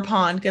is your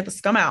pond. Get the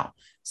scum out.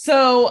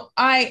 So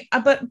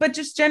but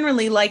just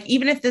generally, like,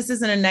 even if this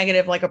isn't a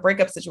negative, like a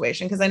breakup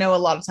situation, because I know a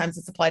lot of times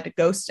it's applied to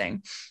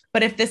ghosting,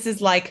 but if this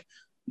is like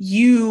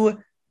you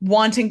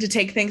wanting to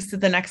take things to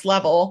the next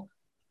level,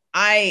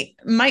 I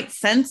might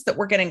sense that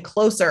we're getting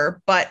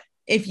closer, but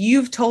if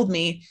you've told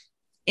me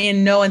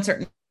in no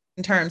uncertain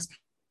terms,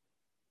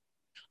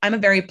 I'm a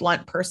very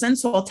blunt person,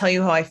 so I'll tell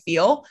you how I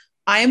feel,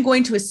 I am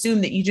going to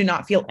assume that you do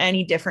not feel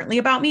any differently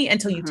about me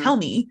until you tell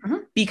me,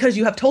 because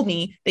you have told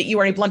me that you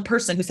are a blunt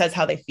person who says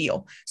how they feel.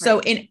 Right.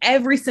 So in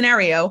every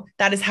scenario,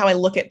 that is how I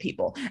look at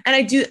people. And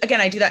I do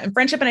that in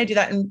friendship and I do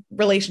that in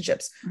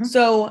relationships.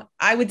 So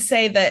I would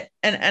say that,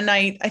 and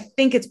I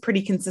think it's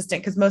pretty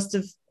consistent, because most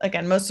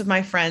of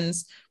my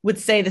friends would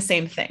say the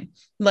same thing.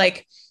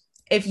 Like,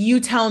 if you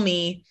tell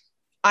me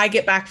I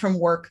get back from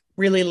work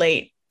really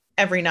late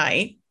every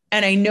night,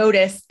 and I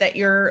notice that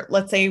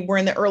let's say we're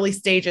in the early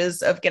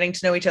stages of getting to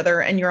know each other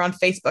and you're on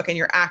Facebook and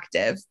you're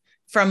active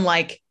from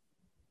like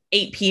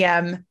 8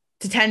 p.m.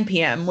 to 10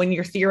 p.m. when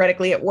you're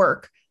theoretically at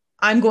work,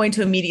 I'm going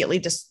to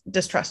immediately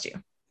distrust you.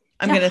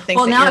 I'm going to think,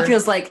 well, now it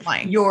feels like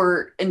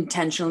you're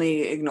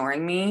intentionally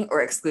ignoring me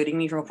or excluding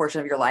me from a portion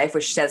of your life,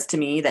 which says to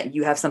me that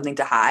you have something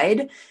to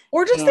hide,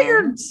 or just that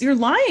you're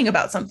lying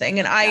about something.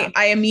 And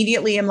I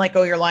immediately am like,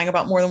 oh, you're lying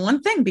about more than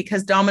one thing,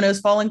 because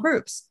dominoes fall in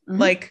groups.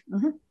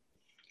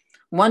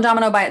 One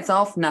domino by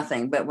itself,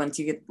 nothing. But once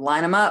you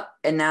line them up,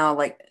 and now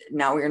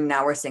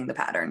we're seeing the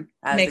pattern.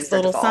 Makes the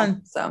little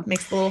sun. So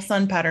makes the little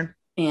sun pattern.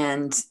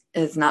 And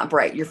it's not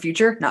bright. Your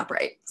future, not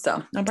bright.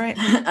 So not bright.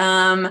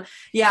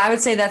 I would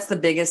say that's the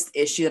biggest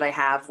issue that I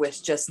have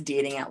with just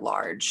dating at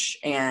large.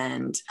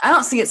 And I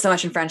don't see it so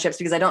much in friendships,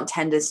 because I don't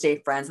tend to stay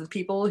friends with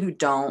people who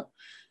don't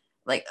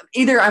like,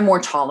 either I'm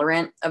more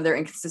tolerant of their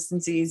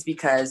inconsistencies,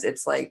 because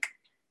it's like,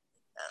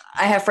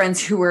 I have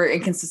friends who are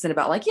inconsistent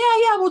about like,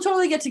 yeah, we'll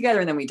totally get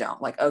together. And then we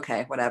don't. Like,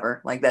 okay, whatever.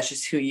 Like, that's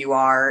just who you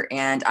are.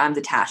 And I'm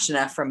detached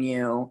enough from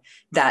you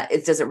that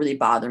it doesn't really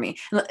bother me.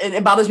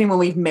 It bothers me when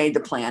we've made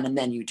the plan and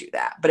then you do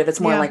that. But if it's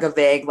more like a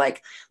vague,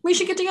 like, we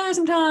should get together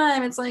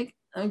sometime, it's like,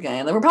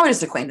 okay. Like, we're probably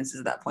just acquaintances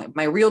at that point.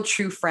 My real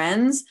true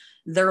friends,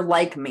 they're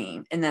like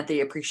me in that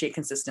they appreciate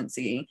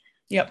consistency.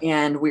 Yep.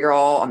 And we're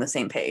all on the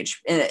same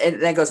page.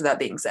 And that goes without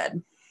being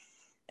said.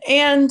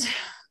 And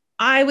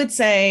I would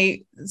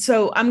say,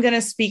 so I'm going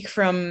to speak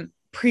from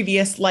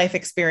previous life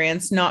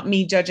experience, not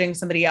me judging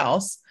somebody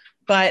else,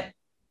 but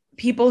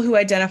people who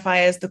identify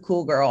as the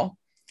cool girl.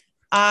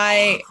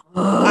 I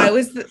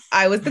was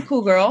the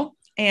cool girl,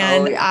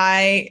 and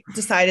I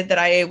decided that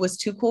I was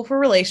too cool for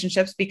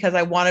relationships because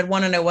I wanted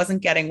one and I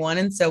wasn't getting one.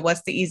 And so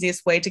what's the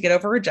easiest way to get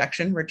over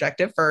rejection? Reject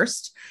it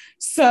first.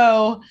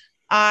 So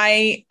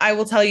I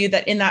will tell you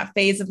that in that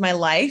phase of my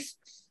life,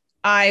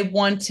 I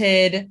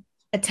wanted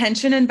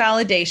attention and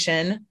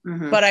validation,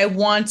 but I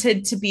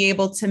wanted to be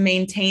able to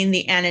maintain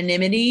the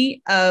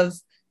anonymity of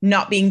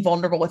not being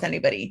vulnerable with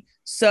anybody.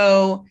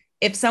 So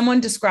if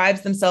someone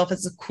describes themselves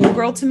as a cool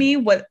girl to me,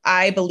 what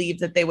I believe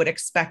that they would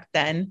expect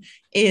then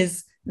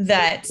is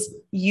that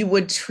you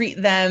would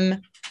treat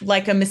them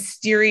like a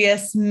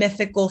mysterious,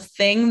 mythical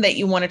thing that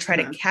you want to try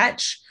to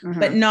catch,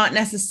 but not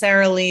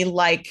necessarily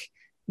like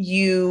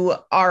you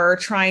are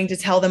trying to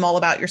tell them all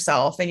about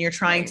yourself and you're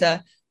trying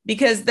to,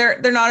 because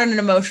they're not in an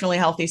emotionally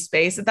healthy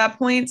space at that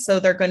point. So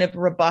they're going to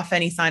rebuff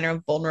any sign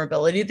of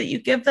vulnerability that you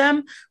give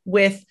them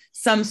with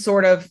some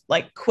sort of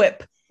like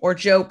quip or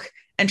joke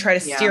and try to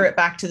steer it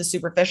back to the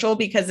superficial.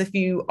 Because if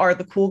you are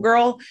the cool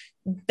girl,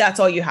 that's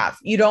all you have.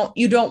 You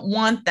don't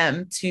want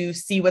them to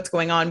see what's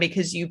going on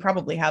because you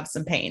probably have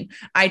some pain.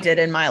 I did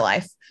in my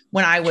life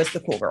when I was the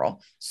cool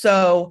girl.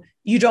 So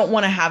you don't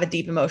want to have a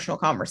deep emotional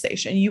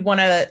conversation. You want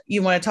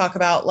to talk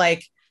about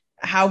like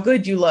how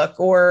good you look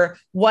or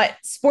what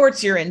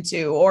sports you're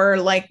into or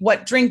like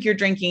what drink you're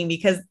drinking,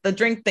 because the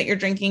drink that you're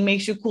drinking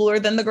makes you cooler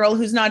than the girl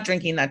who's not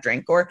drinking that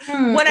drink or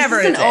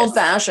whatever. It's an old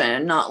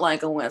fashioned, not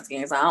like a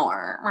whiskey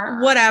sour.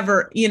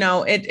 Whatever,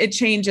 it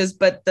changes,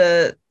 but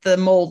the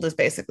mold is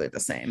basically the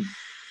same.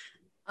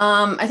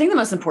 I think the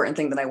most important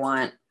thing that I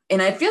want,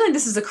 and I feel like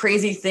this is a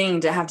crazy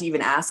thing to have to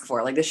even ask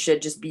for, like this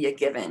should just be a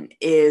given,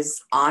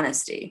 is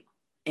honesty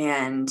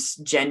and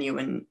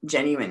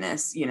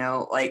genuineness,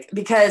 like,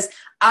 because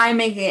I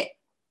make it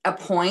a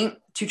point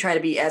to try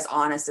to be as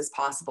honest as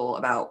possible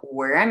about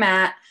where I'm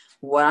at,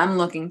 what I'm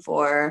looking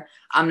for.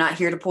 I'm not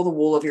here to pull the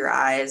wool over your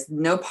eyes.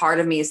 No part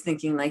of me is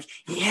thinking like,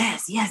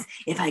 yes,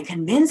 if I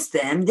convince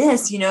them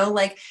this,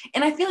 like,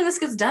 and I feel like this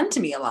gets done to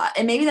me a lot.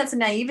 And maybe that's a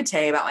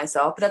naivete about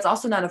myself, but that's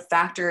also not a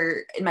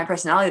factor in my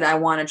personality that I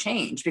want to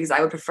change, because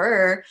I would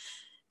prefer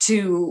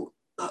to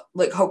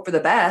like hope for the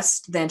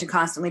best than to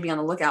constantly be on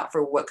the lookout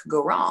for what could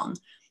go wrong.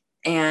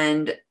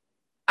 And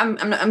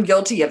I'm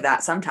guilty of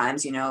that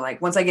sometimes,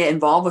 like once I get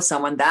involved with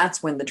someone,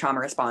 that's when the trauma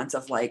response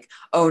of like,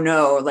 oh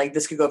no, like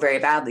this could go very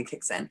badly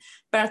kicks in.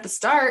 But at the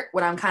start,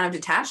 when I'm kind of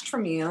detached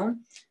from you,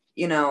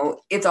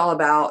 it's all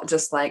about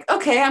just like,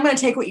 okay, I'm going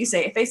to take what you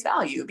say at face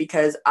value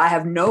because I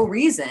have no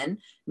reason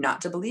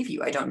not to believe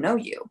you. I don't know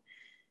you.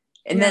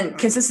 And then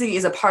consistency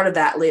is a part of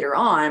that later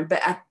on.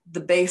 But at the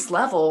base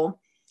level,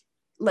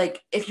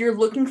 like if you're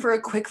looking for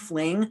a quick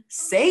fling,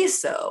 say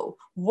so.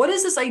 What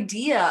is this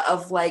idea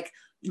of like,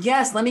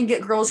 yes, let me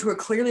get girls who are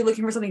clearly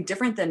looking for something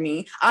different than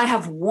me. I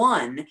have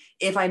one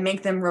if I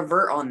make them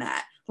revert on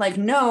that. Like,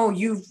 no,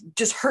 you've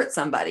just hurt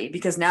somebody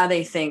because now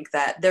they think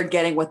that they're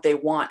getting what they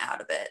want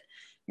out of it.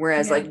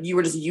 Whereas like you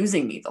were just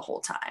using me the whole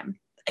time.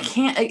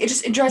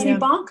 It drives me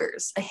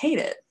bonkers. I hate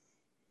it.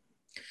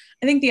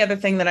 I think the other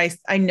thing that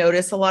I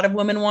notice a lot of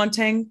women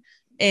wanting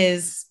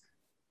is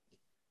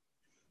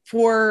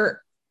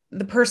for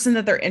the person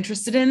that they're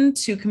interested in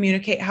to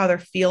communicate how they're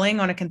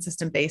feeling on a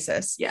consistent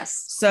basis.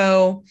 Yes.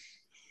 So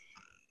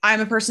I'm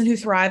a person who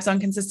thrives on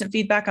consistent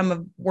feedback. I'm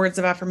a words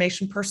of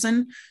affirmation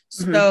person.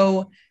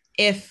 So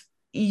if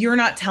you're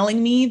not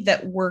telling me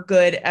that we're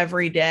good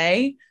every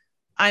day,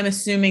 I'm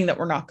assuming that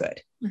we're not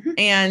good.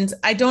 And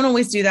I don't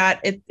always do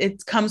that.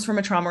 It comes from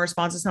a trauma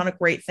response. It's not a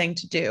great thing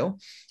to do,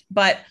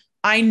 but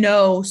I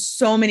know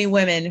so many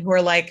women who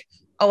are like,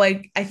 oh,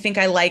 I think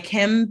I like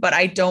him, but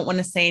I don't want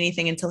to say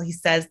anything until he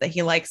says that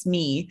he likes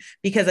me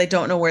because I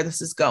don't know where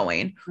this is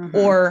going.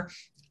 Or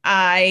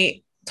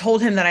I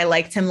told him that I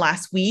liked him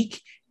last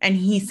week and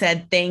he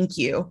said, thank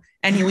you.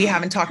 And we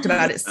haven't talked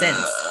about it since.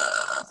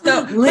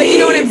 So, but you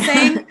know what I'm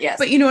saying? Yes.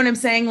 But you know what I'm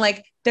saying?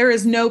 Like there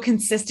is no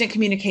consistent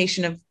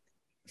communication of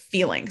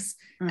feelings.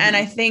 And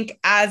I think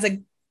as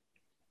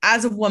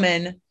a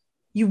woman,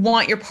 you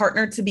want your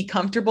partner to be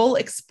comfortable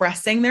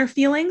expressing their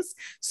feelings.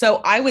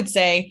 So I would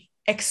say,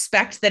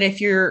 expect that if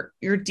you're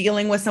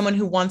dealing with someone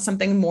who wants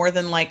something more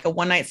than like a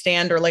one night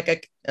stand or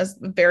like a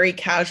very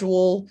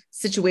casual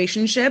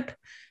situationship,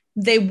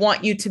 they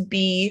want you to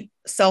be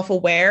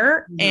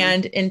self-aware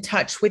and in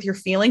touch with your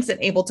feelings and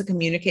able to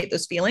communicate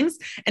those feelings.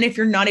 And if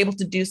you're not able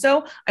to do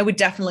so, I would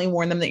definitely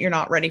warn them that you're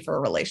not ready for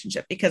a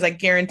relationship, because I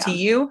guarantee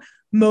you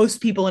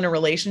most people in a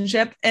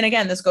relationship, and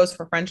again, this goes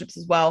for friendships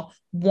as well,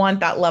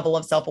 want that level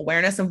of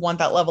self-awareness and want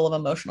that level of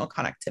emotional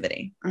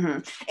connectivity.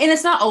 And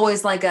it's not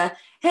always like a,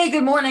 hey,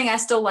 good morning, I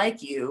still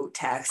like you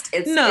text.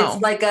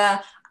 It's like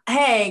a,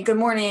 hey, good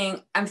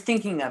morning, I'm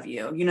thinking of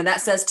you. You know,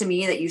 that says to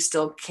me that you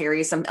still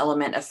carry some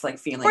element of like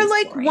feelings. Or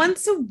like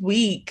once a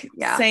week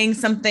saying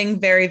something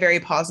very, very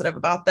positive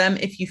about them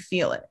if you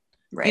feel it.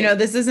 Right. You know,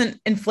 this isn't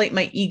inflate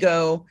my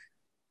ego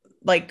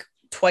like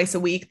twice a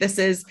week. This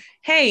is,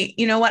 hey,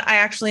 you know what? I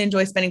actually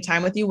enjoy spending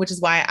time with you, which is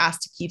why I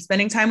asked to keep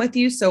spending time with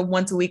you. So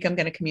once a week, I'm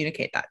going to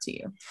communicate that to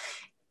you.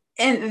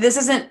 And this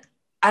isn't,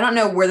 I don't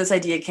know where this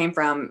idea came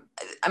from.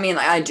 I mean,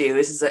 I do.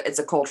 It's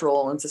a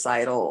cultural and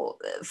societal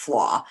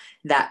flaw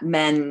that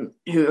men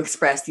who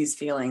express these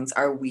feelings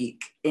are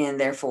weak and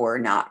therefore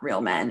not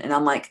real men. And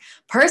I'm like,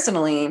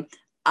 personally,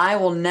 I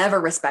will never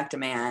respect a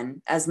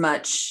man as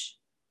much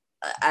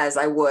as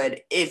I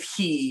would if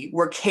he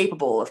were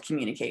capable of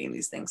communicating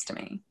these things to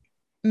me.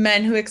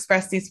 Men who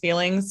express these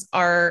feelings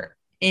are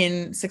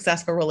in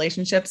successful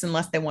relationships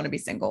unless they want to be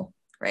single.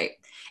 Right.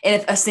 And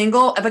if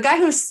a guy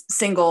who's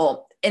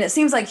single, and it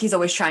seems like he's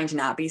always trying to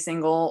not be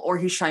single, or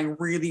he's trying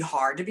really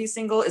hard to be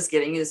single, is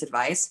getting you this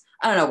advice,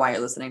 I don't know why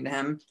you're listening to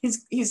him.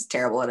 He's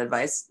terrible at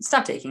advice.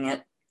 Stop taking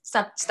it.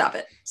 Stop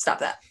it. Stop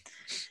that.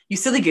 You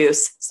silly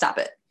goose. Stop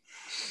it.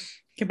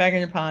 Get back in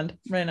your pond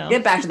right now.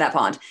 Get back to that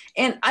pond.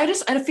 And I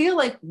feel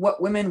like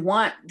what women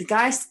want, the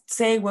guys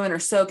say women are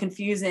so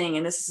confusing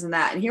and this and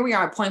that. And here we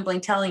are point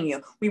blank telling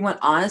you, we want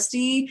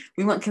honesty,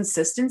 we want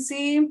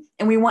consistency,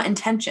 and we want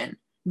intention.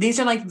 These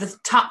are like the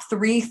top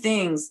 3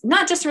 things,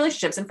 not just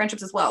relationships and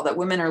friendships as well, that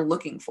women are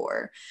looking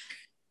for.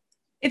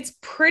 It's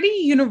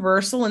pretty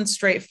universal and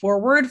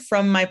straightforward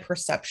from my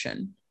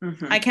perception.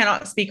 I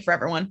cannot speak for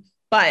everyone,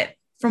 but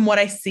from what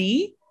I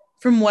see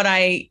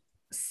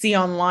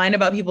online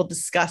about people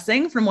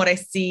discussing, from what I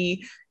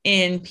see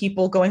in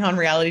people going on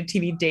reality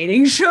TV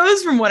dating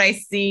shows, from what I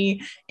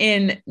see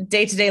in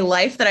day-to-day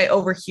life that I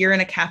overhear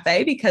in a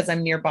cafe because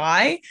I'm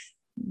nearby,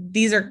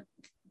 these are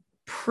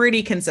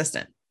pretty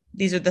consistent.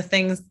 These are the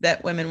things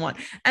that women want.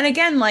 And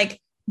again, like,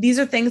 these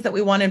are things that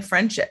we want in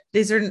friendship.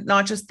 These are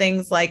not just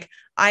things like,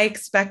 I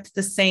expect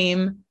the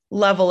same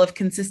level of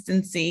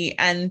consistency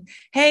and,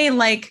 hey,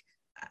 like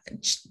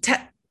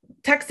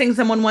texting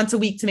someone once a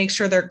week to make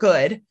sure they're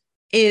good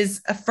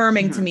is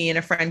affirming to me in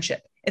a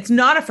friendship. It's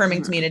not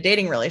affirming to me in a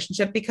dating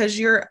relationship because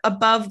you're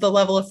above the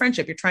level of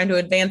friendship. You're trying to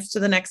advance to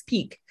the next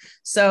peak.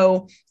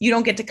 So you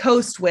don't get to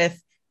coast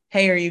with,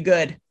 hey, are you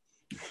good?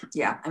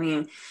 Yeah. I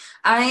mean,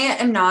 I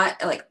am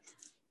not like,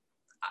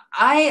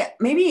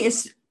 maybe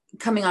it's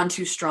coming on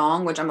too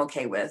strong, which I'm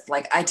okay with.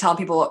 Like, I tell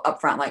people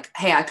up front, like,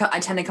 hey, I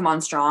tend to come on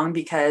strong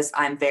because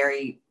I'm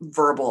very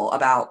verbal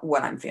about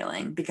what I'm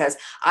feeling, because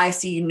I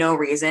see no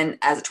reason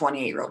as a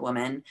 28-year-old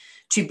woman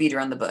to beat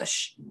around the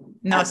bush.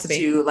 Not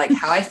to like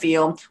how I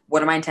feel,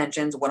 what are my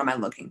intentions, what am I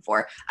looking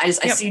for? I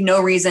see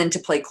no reason to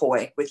play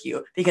coy with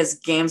you, because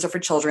games are for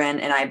children,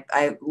 and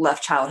I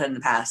left childhood in the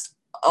past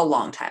a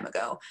long time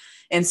ago.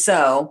 And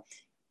so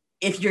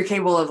if you're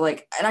capable of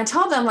like, and I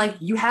tell them, like,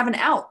 you have an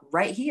out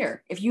right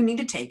here. If you need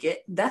to take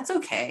it, that's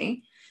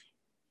okay.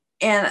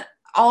 And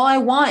all I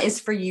want is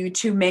for you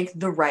to make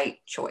the right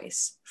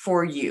choice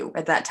for you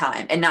at that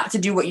time, and not to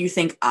do what you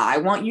think I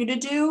want you to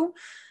do,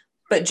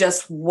 but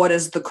just what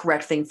is the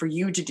correct thing for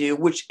you to do,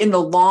 which in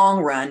the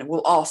long run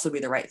will also be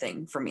the right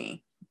thing for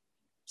me.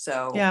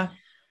 So yeah,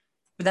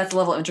 but that's the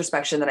level of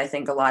introspection that I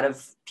think a lot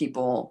of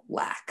people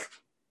lack.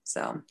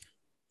 So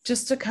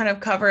just to kind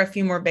of cover a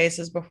few more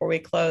bases before we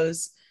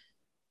close,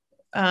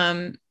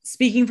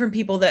 speaking from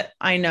people that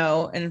I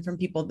know and from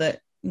people that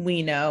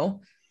we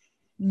know,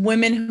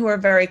 women who are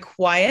very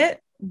quiet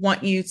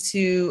want you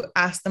to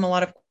ask them a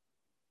lot of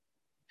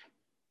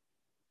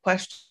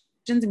questions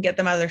and get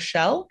them out of their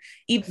shell.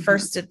 Even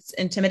first, it's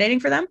intimidating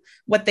for them.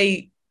 What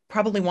they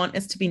probably want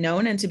is to be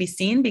known and to be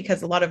seen,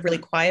 because a lot of really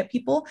quiet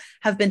people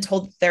have been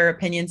told that their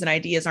opinions and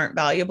ideas aren't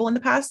valuable in the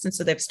past. And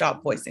so they've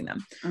stopped voicing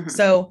them.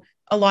 So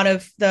a lot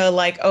of the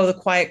like, oh, the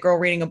quiet girl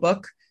reading a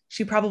book,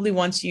 she probably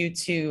wants you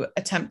to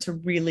attempt to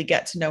really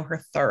get to know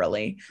her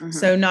thoroughly.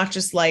 So not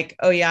just like,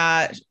 oh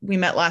yeah, we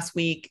met last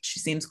week, she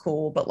seems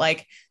cool, but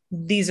like,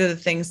 these are the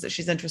things that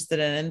she's interested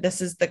in, and this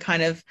is the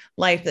kind of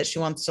life that she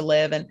wants to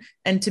live.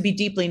 And to be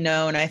deeply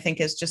known, I think,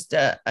 is just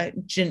a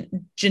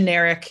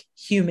generic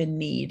human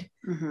need.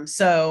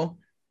 So,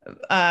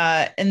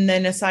 and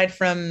then aside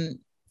from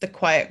the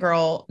quiet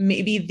girl,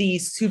 maybe the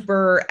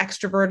super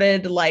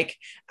extroverted, like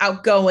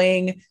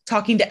outgoing,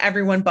 talking to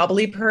everyone,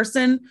 bubbly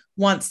person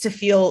wants to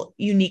feel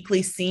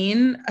uniquely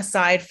seen,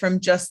 aside from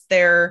just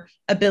their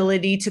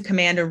ability to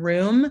command a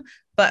room,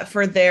 but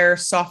for their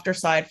softer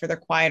side, for their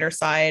quieter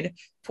side,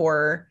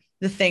 for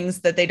the things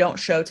that they don't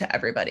show to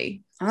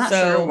everybody. I'm not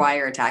sure why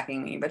you're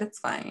attacking me, but it's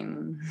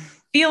fine.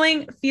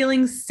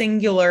 Feeling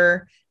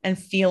singular and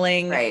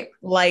feeling right.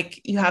 like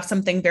you have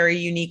something very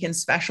unique and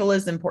special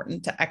is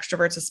important to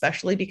extroverts,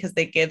 especially because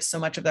they give so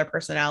much of their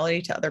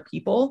personality to other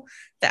people,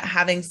 that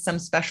having some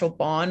special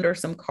bond or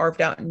some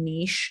carved out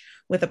niche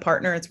with a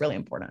partner is really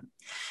important.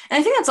 And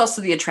I think that's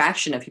also the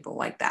attraction of people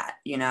like that,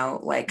 you know,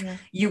 like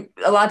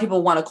a lot of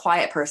people want a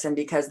quiet person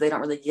because they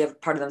don't really give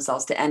part of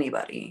themselves to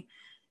anybody.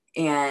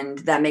 And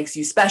that makes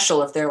you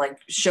special if they're like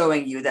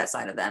showing you that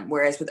side of them.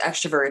 Whereas with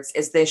extroverts,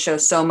 it's they show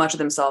so much of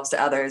themselves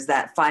to others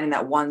that finding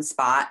that one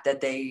spot that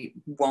they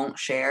won't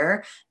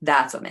share,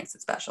 that's what makes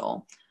it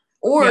special.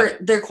 Or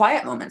their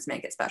quiet moments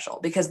make it special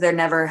because they're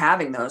never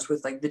having those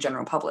with like the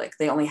general public.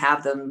 They only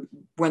have them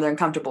when they're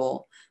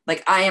uncomfortable.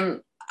 Like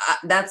I'm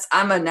an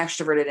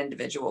extroverted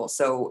individual.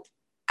 So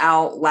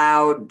out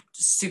loud,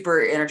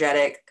 super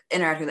energetic,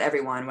 interacting with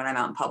everyone when I'm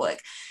out in public.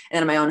 And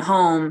then in my own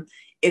home,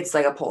 it's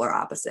like a polar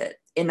opposite.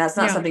 And that's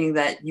not something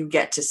that you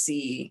get to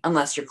see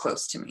unless you're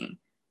close to me.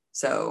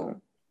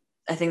 So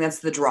I think that's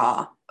the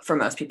draw for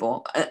most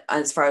people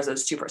as far as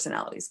those two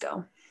personalities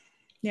go.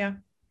 Yeah.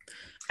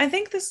 I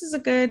think this is a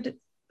good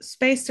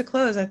space to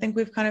close. I think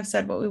we've kind of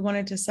said what we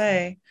wanted to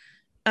say.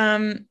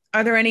 Are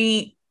there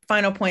any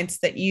final points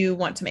that you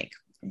want to make?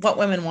 What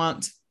women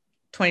want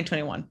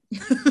 2021?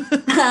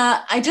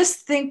 I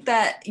just think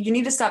that you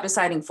need to stop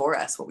deciding for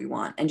us what we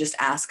want and just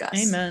ask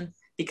us. Amen.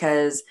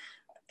 Because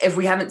if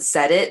we haven't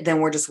said it, then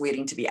we're just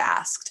waiting to be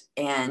asked.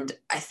 And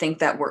I think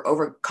that we're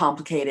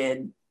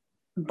overcomplicated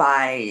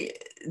by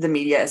the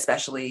media,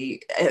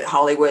 especially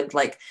Hollywood.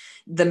 Like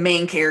the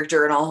main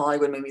character in all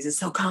Hollywood movies is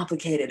so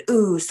complicated.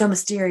 Ooh, so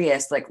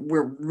mysterious. Like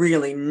we're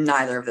really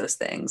neither of those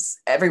things.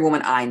 Every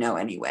woman I know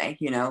anyway,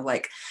 you know,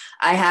 like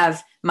I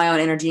have my own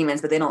inner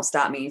demons, but they don't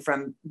stop me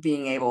from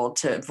being able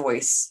to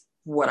voice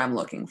what I'm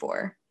looking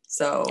for.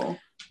 So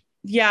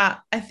yeah,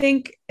 I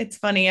think it's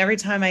funny. Every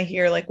time I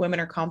hear like women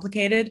are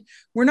complicated,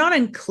 we're not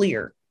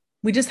unclear.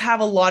 We just have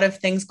a lot of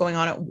things going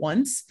on at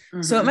once.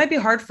 Mm-hmm. So it might be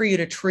hard for you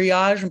to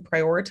triage and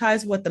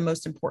prioritize what the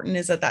most important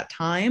is at that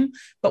time,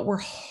 but we're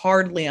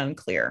hardly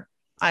unclear,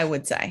 I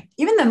would say.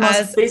 Even the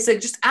most basic,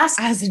 just ask.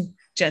 As a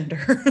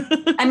gender.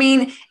 I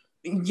mean,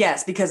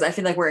 yes, because I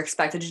feel like we're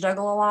expected to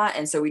juggle a lot.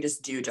 And so we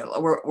just do juggle.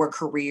 We're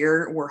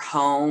career, we're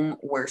home,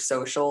 we're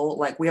social.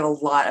 Like we have a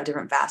lot of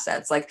different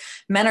facets. Like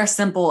men are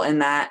simple in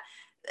that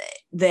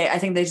I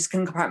think they just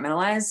can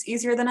compartmentalize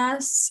easier than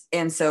us.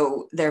 And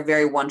so they're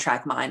very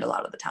one-track mind a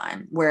lot of the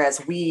time.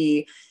 Whereas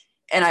I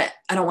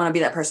don't want to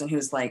be that person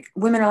who's like,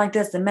 women are like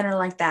this and men are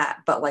like that.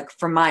 But like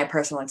from my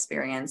personal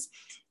experience,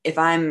 if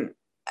I'm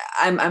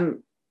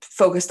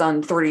focused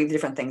on 30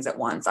 different things at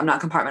once, I'm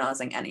not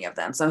compartmentalizing any of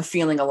them. So I'm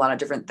feeling a lot of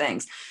different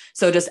things.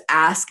 So just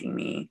asking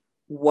me,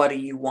 what do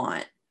you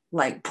want?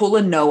 Like pull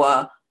a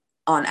Noah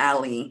on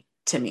Allie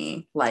to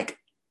me. Like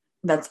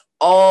that's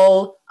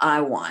all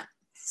I want.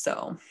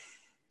 So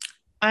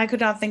I could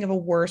not think of a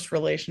worse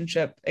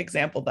relationship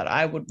example that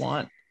I would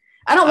want.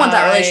 I don't want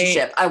that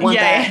relationship. I want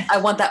that. I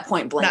want that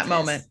point blank. That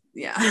moment.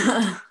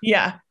 Yeah.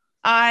 Yeah.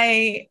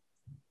 I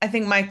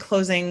think my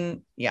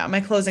closing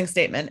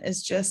statement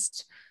is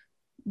just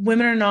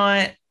women are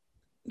not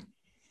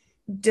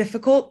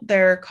difficult.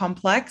 They're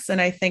complex. And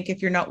I think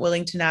if you're not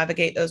willing to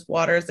navigate those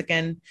waters,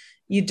 again,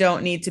 you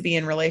don't need to be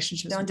in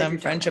relationships with them,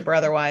 friendship or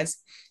otherwise.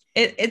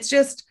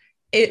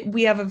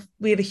 We have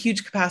a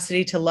huge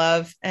capacity to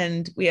love,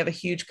 and we have a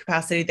huge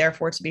capacity,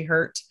 therefore, to be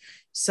hurt.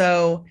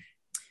 So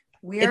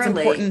it's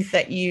important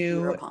that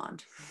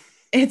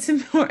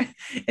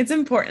it's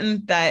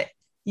important that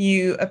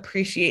you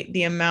appreciate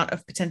the amount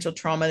of potential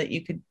trauma that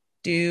you could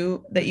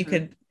do, that you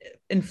could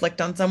inflict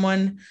on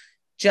someone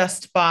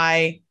just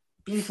by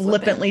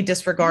flippantly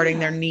disregarding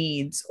their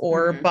needs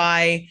or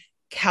by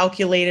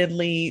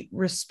calculatedly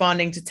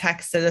responding to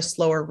text at a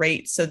slower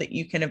rate so that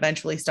you can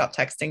eventually stop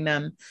texting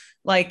them.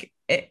 Like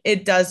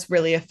it does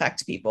really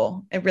affect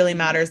people. It really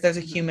matters. There's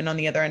a human on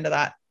the other end of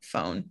that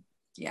phone.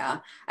 Yeah.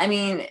 I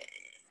mean,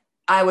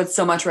 I would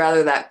so much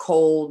rather that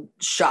cold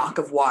shock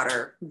of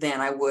water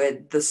than I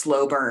would the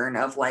slow burn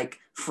of like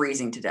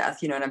freezing to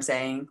death. You know what I'm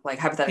saying? Like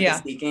hypothetically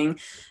speaking,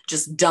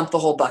 just dump the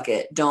whole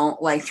bucket. Don't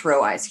like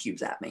throw ice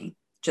cubes at me.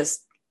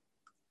 Just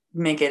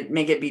make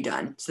it be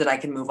done so that I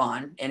can move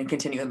on and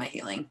continue with my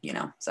healing, you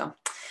know? So,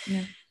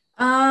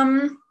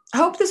 I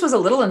hope this was a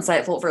little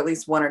insightful for at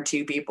least one or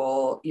two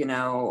people. You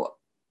know,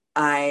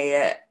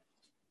 I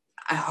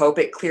hope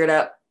it cleared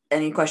up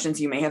any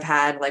questions you may have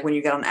had, like when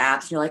you get on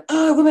apps and you're like,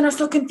 oh, women are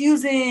so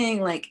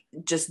confusing. Like,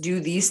 just do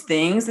these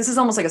things. This is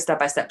almost like a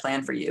step-by-step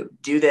plan for you.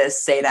 Do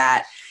this, say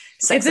that.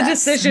 Success. It's a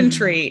decision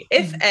tree.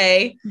 If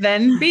A,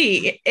 then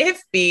B.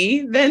 If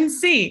B, then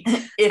C.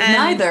 If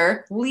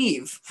neither,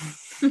 leave.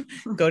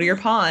 Go to your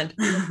pond.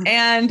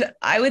 And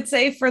I would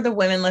say for the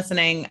women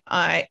listening,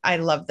 I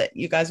love that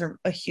you guys are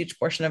a huge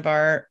portion of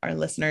our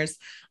listeners.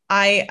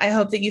 I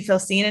hope that you feel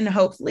seen, and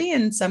hopefully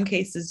in some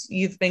cases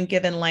you've been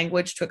given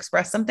language to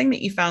express something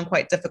that you found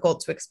quite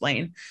difficult to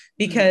explain,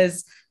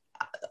 because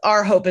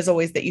our hope is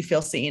always that you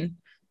feel seen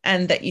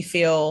and that you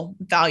feel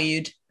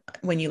valued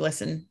when you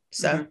listen.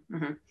 So,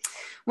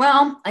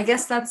 Well, I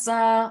guess that's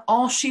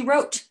all she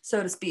wrote,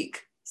 so to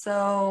speak.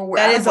 So we're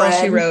that out is of all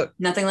bread. she wrote.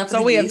 Nothing left. That's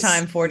all we have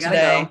time for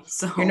today. Go,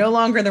 so. You're no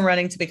longer in the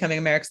running to becoming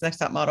America's Next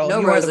Top Model.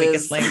 No you roses. are the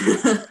weakest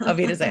link. Auf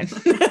Wiedersehen.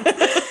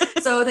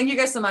 So thank you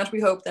guys so much. We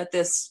hope that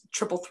this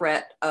triple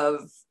threat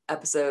of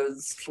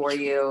episodes for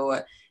you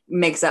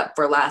makes up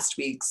for last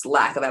week's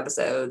lack of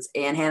episodes.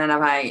 And Hannah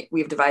and I,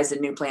 we've devised a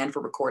new plan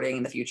for recording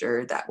in the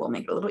future that will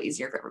make it a little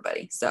easier for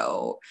everybody.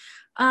 So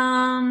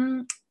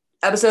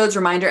episodes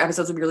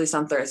will be released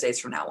on Thursdays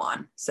from now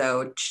on.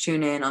 So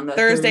tune in on the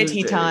Thursday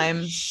tea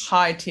time.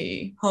 High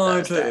tea.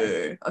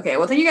 Okay,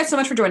 well, thank you guys so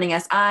much for joining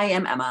us. I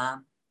am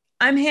Emma.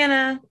 I'm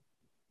Hannah.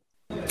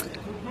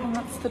 And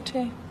that's the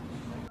tea.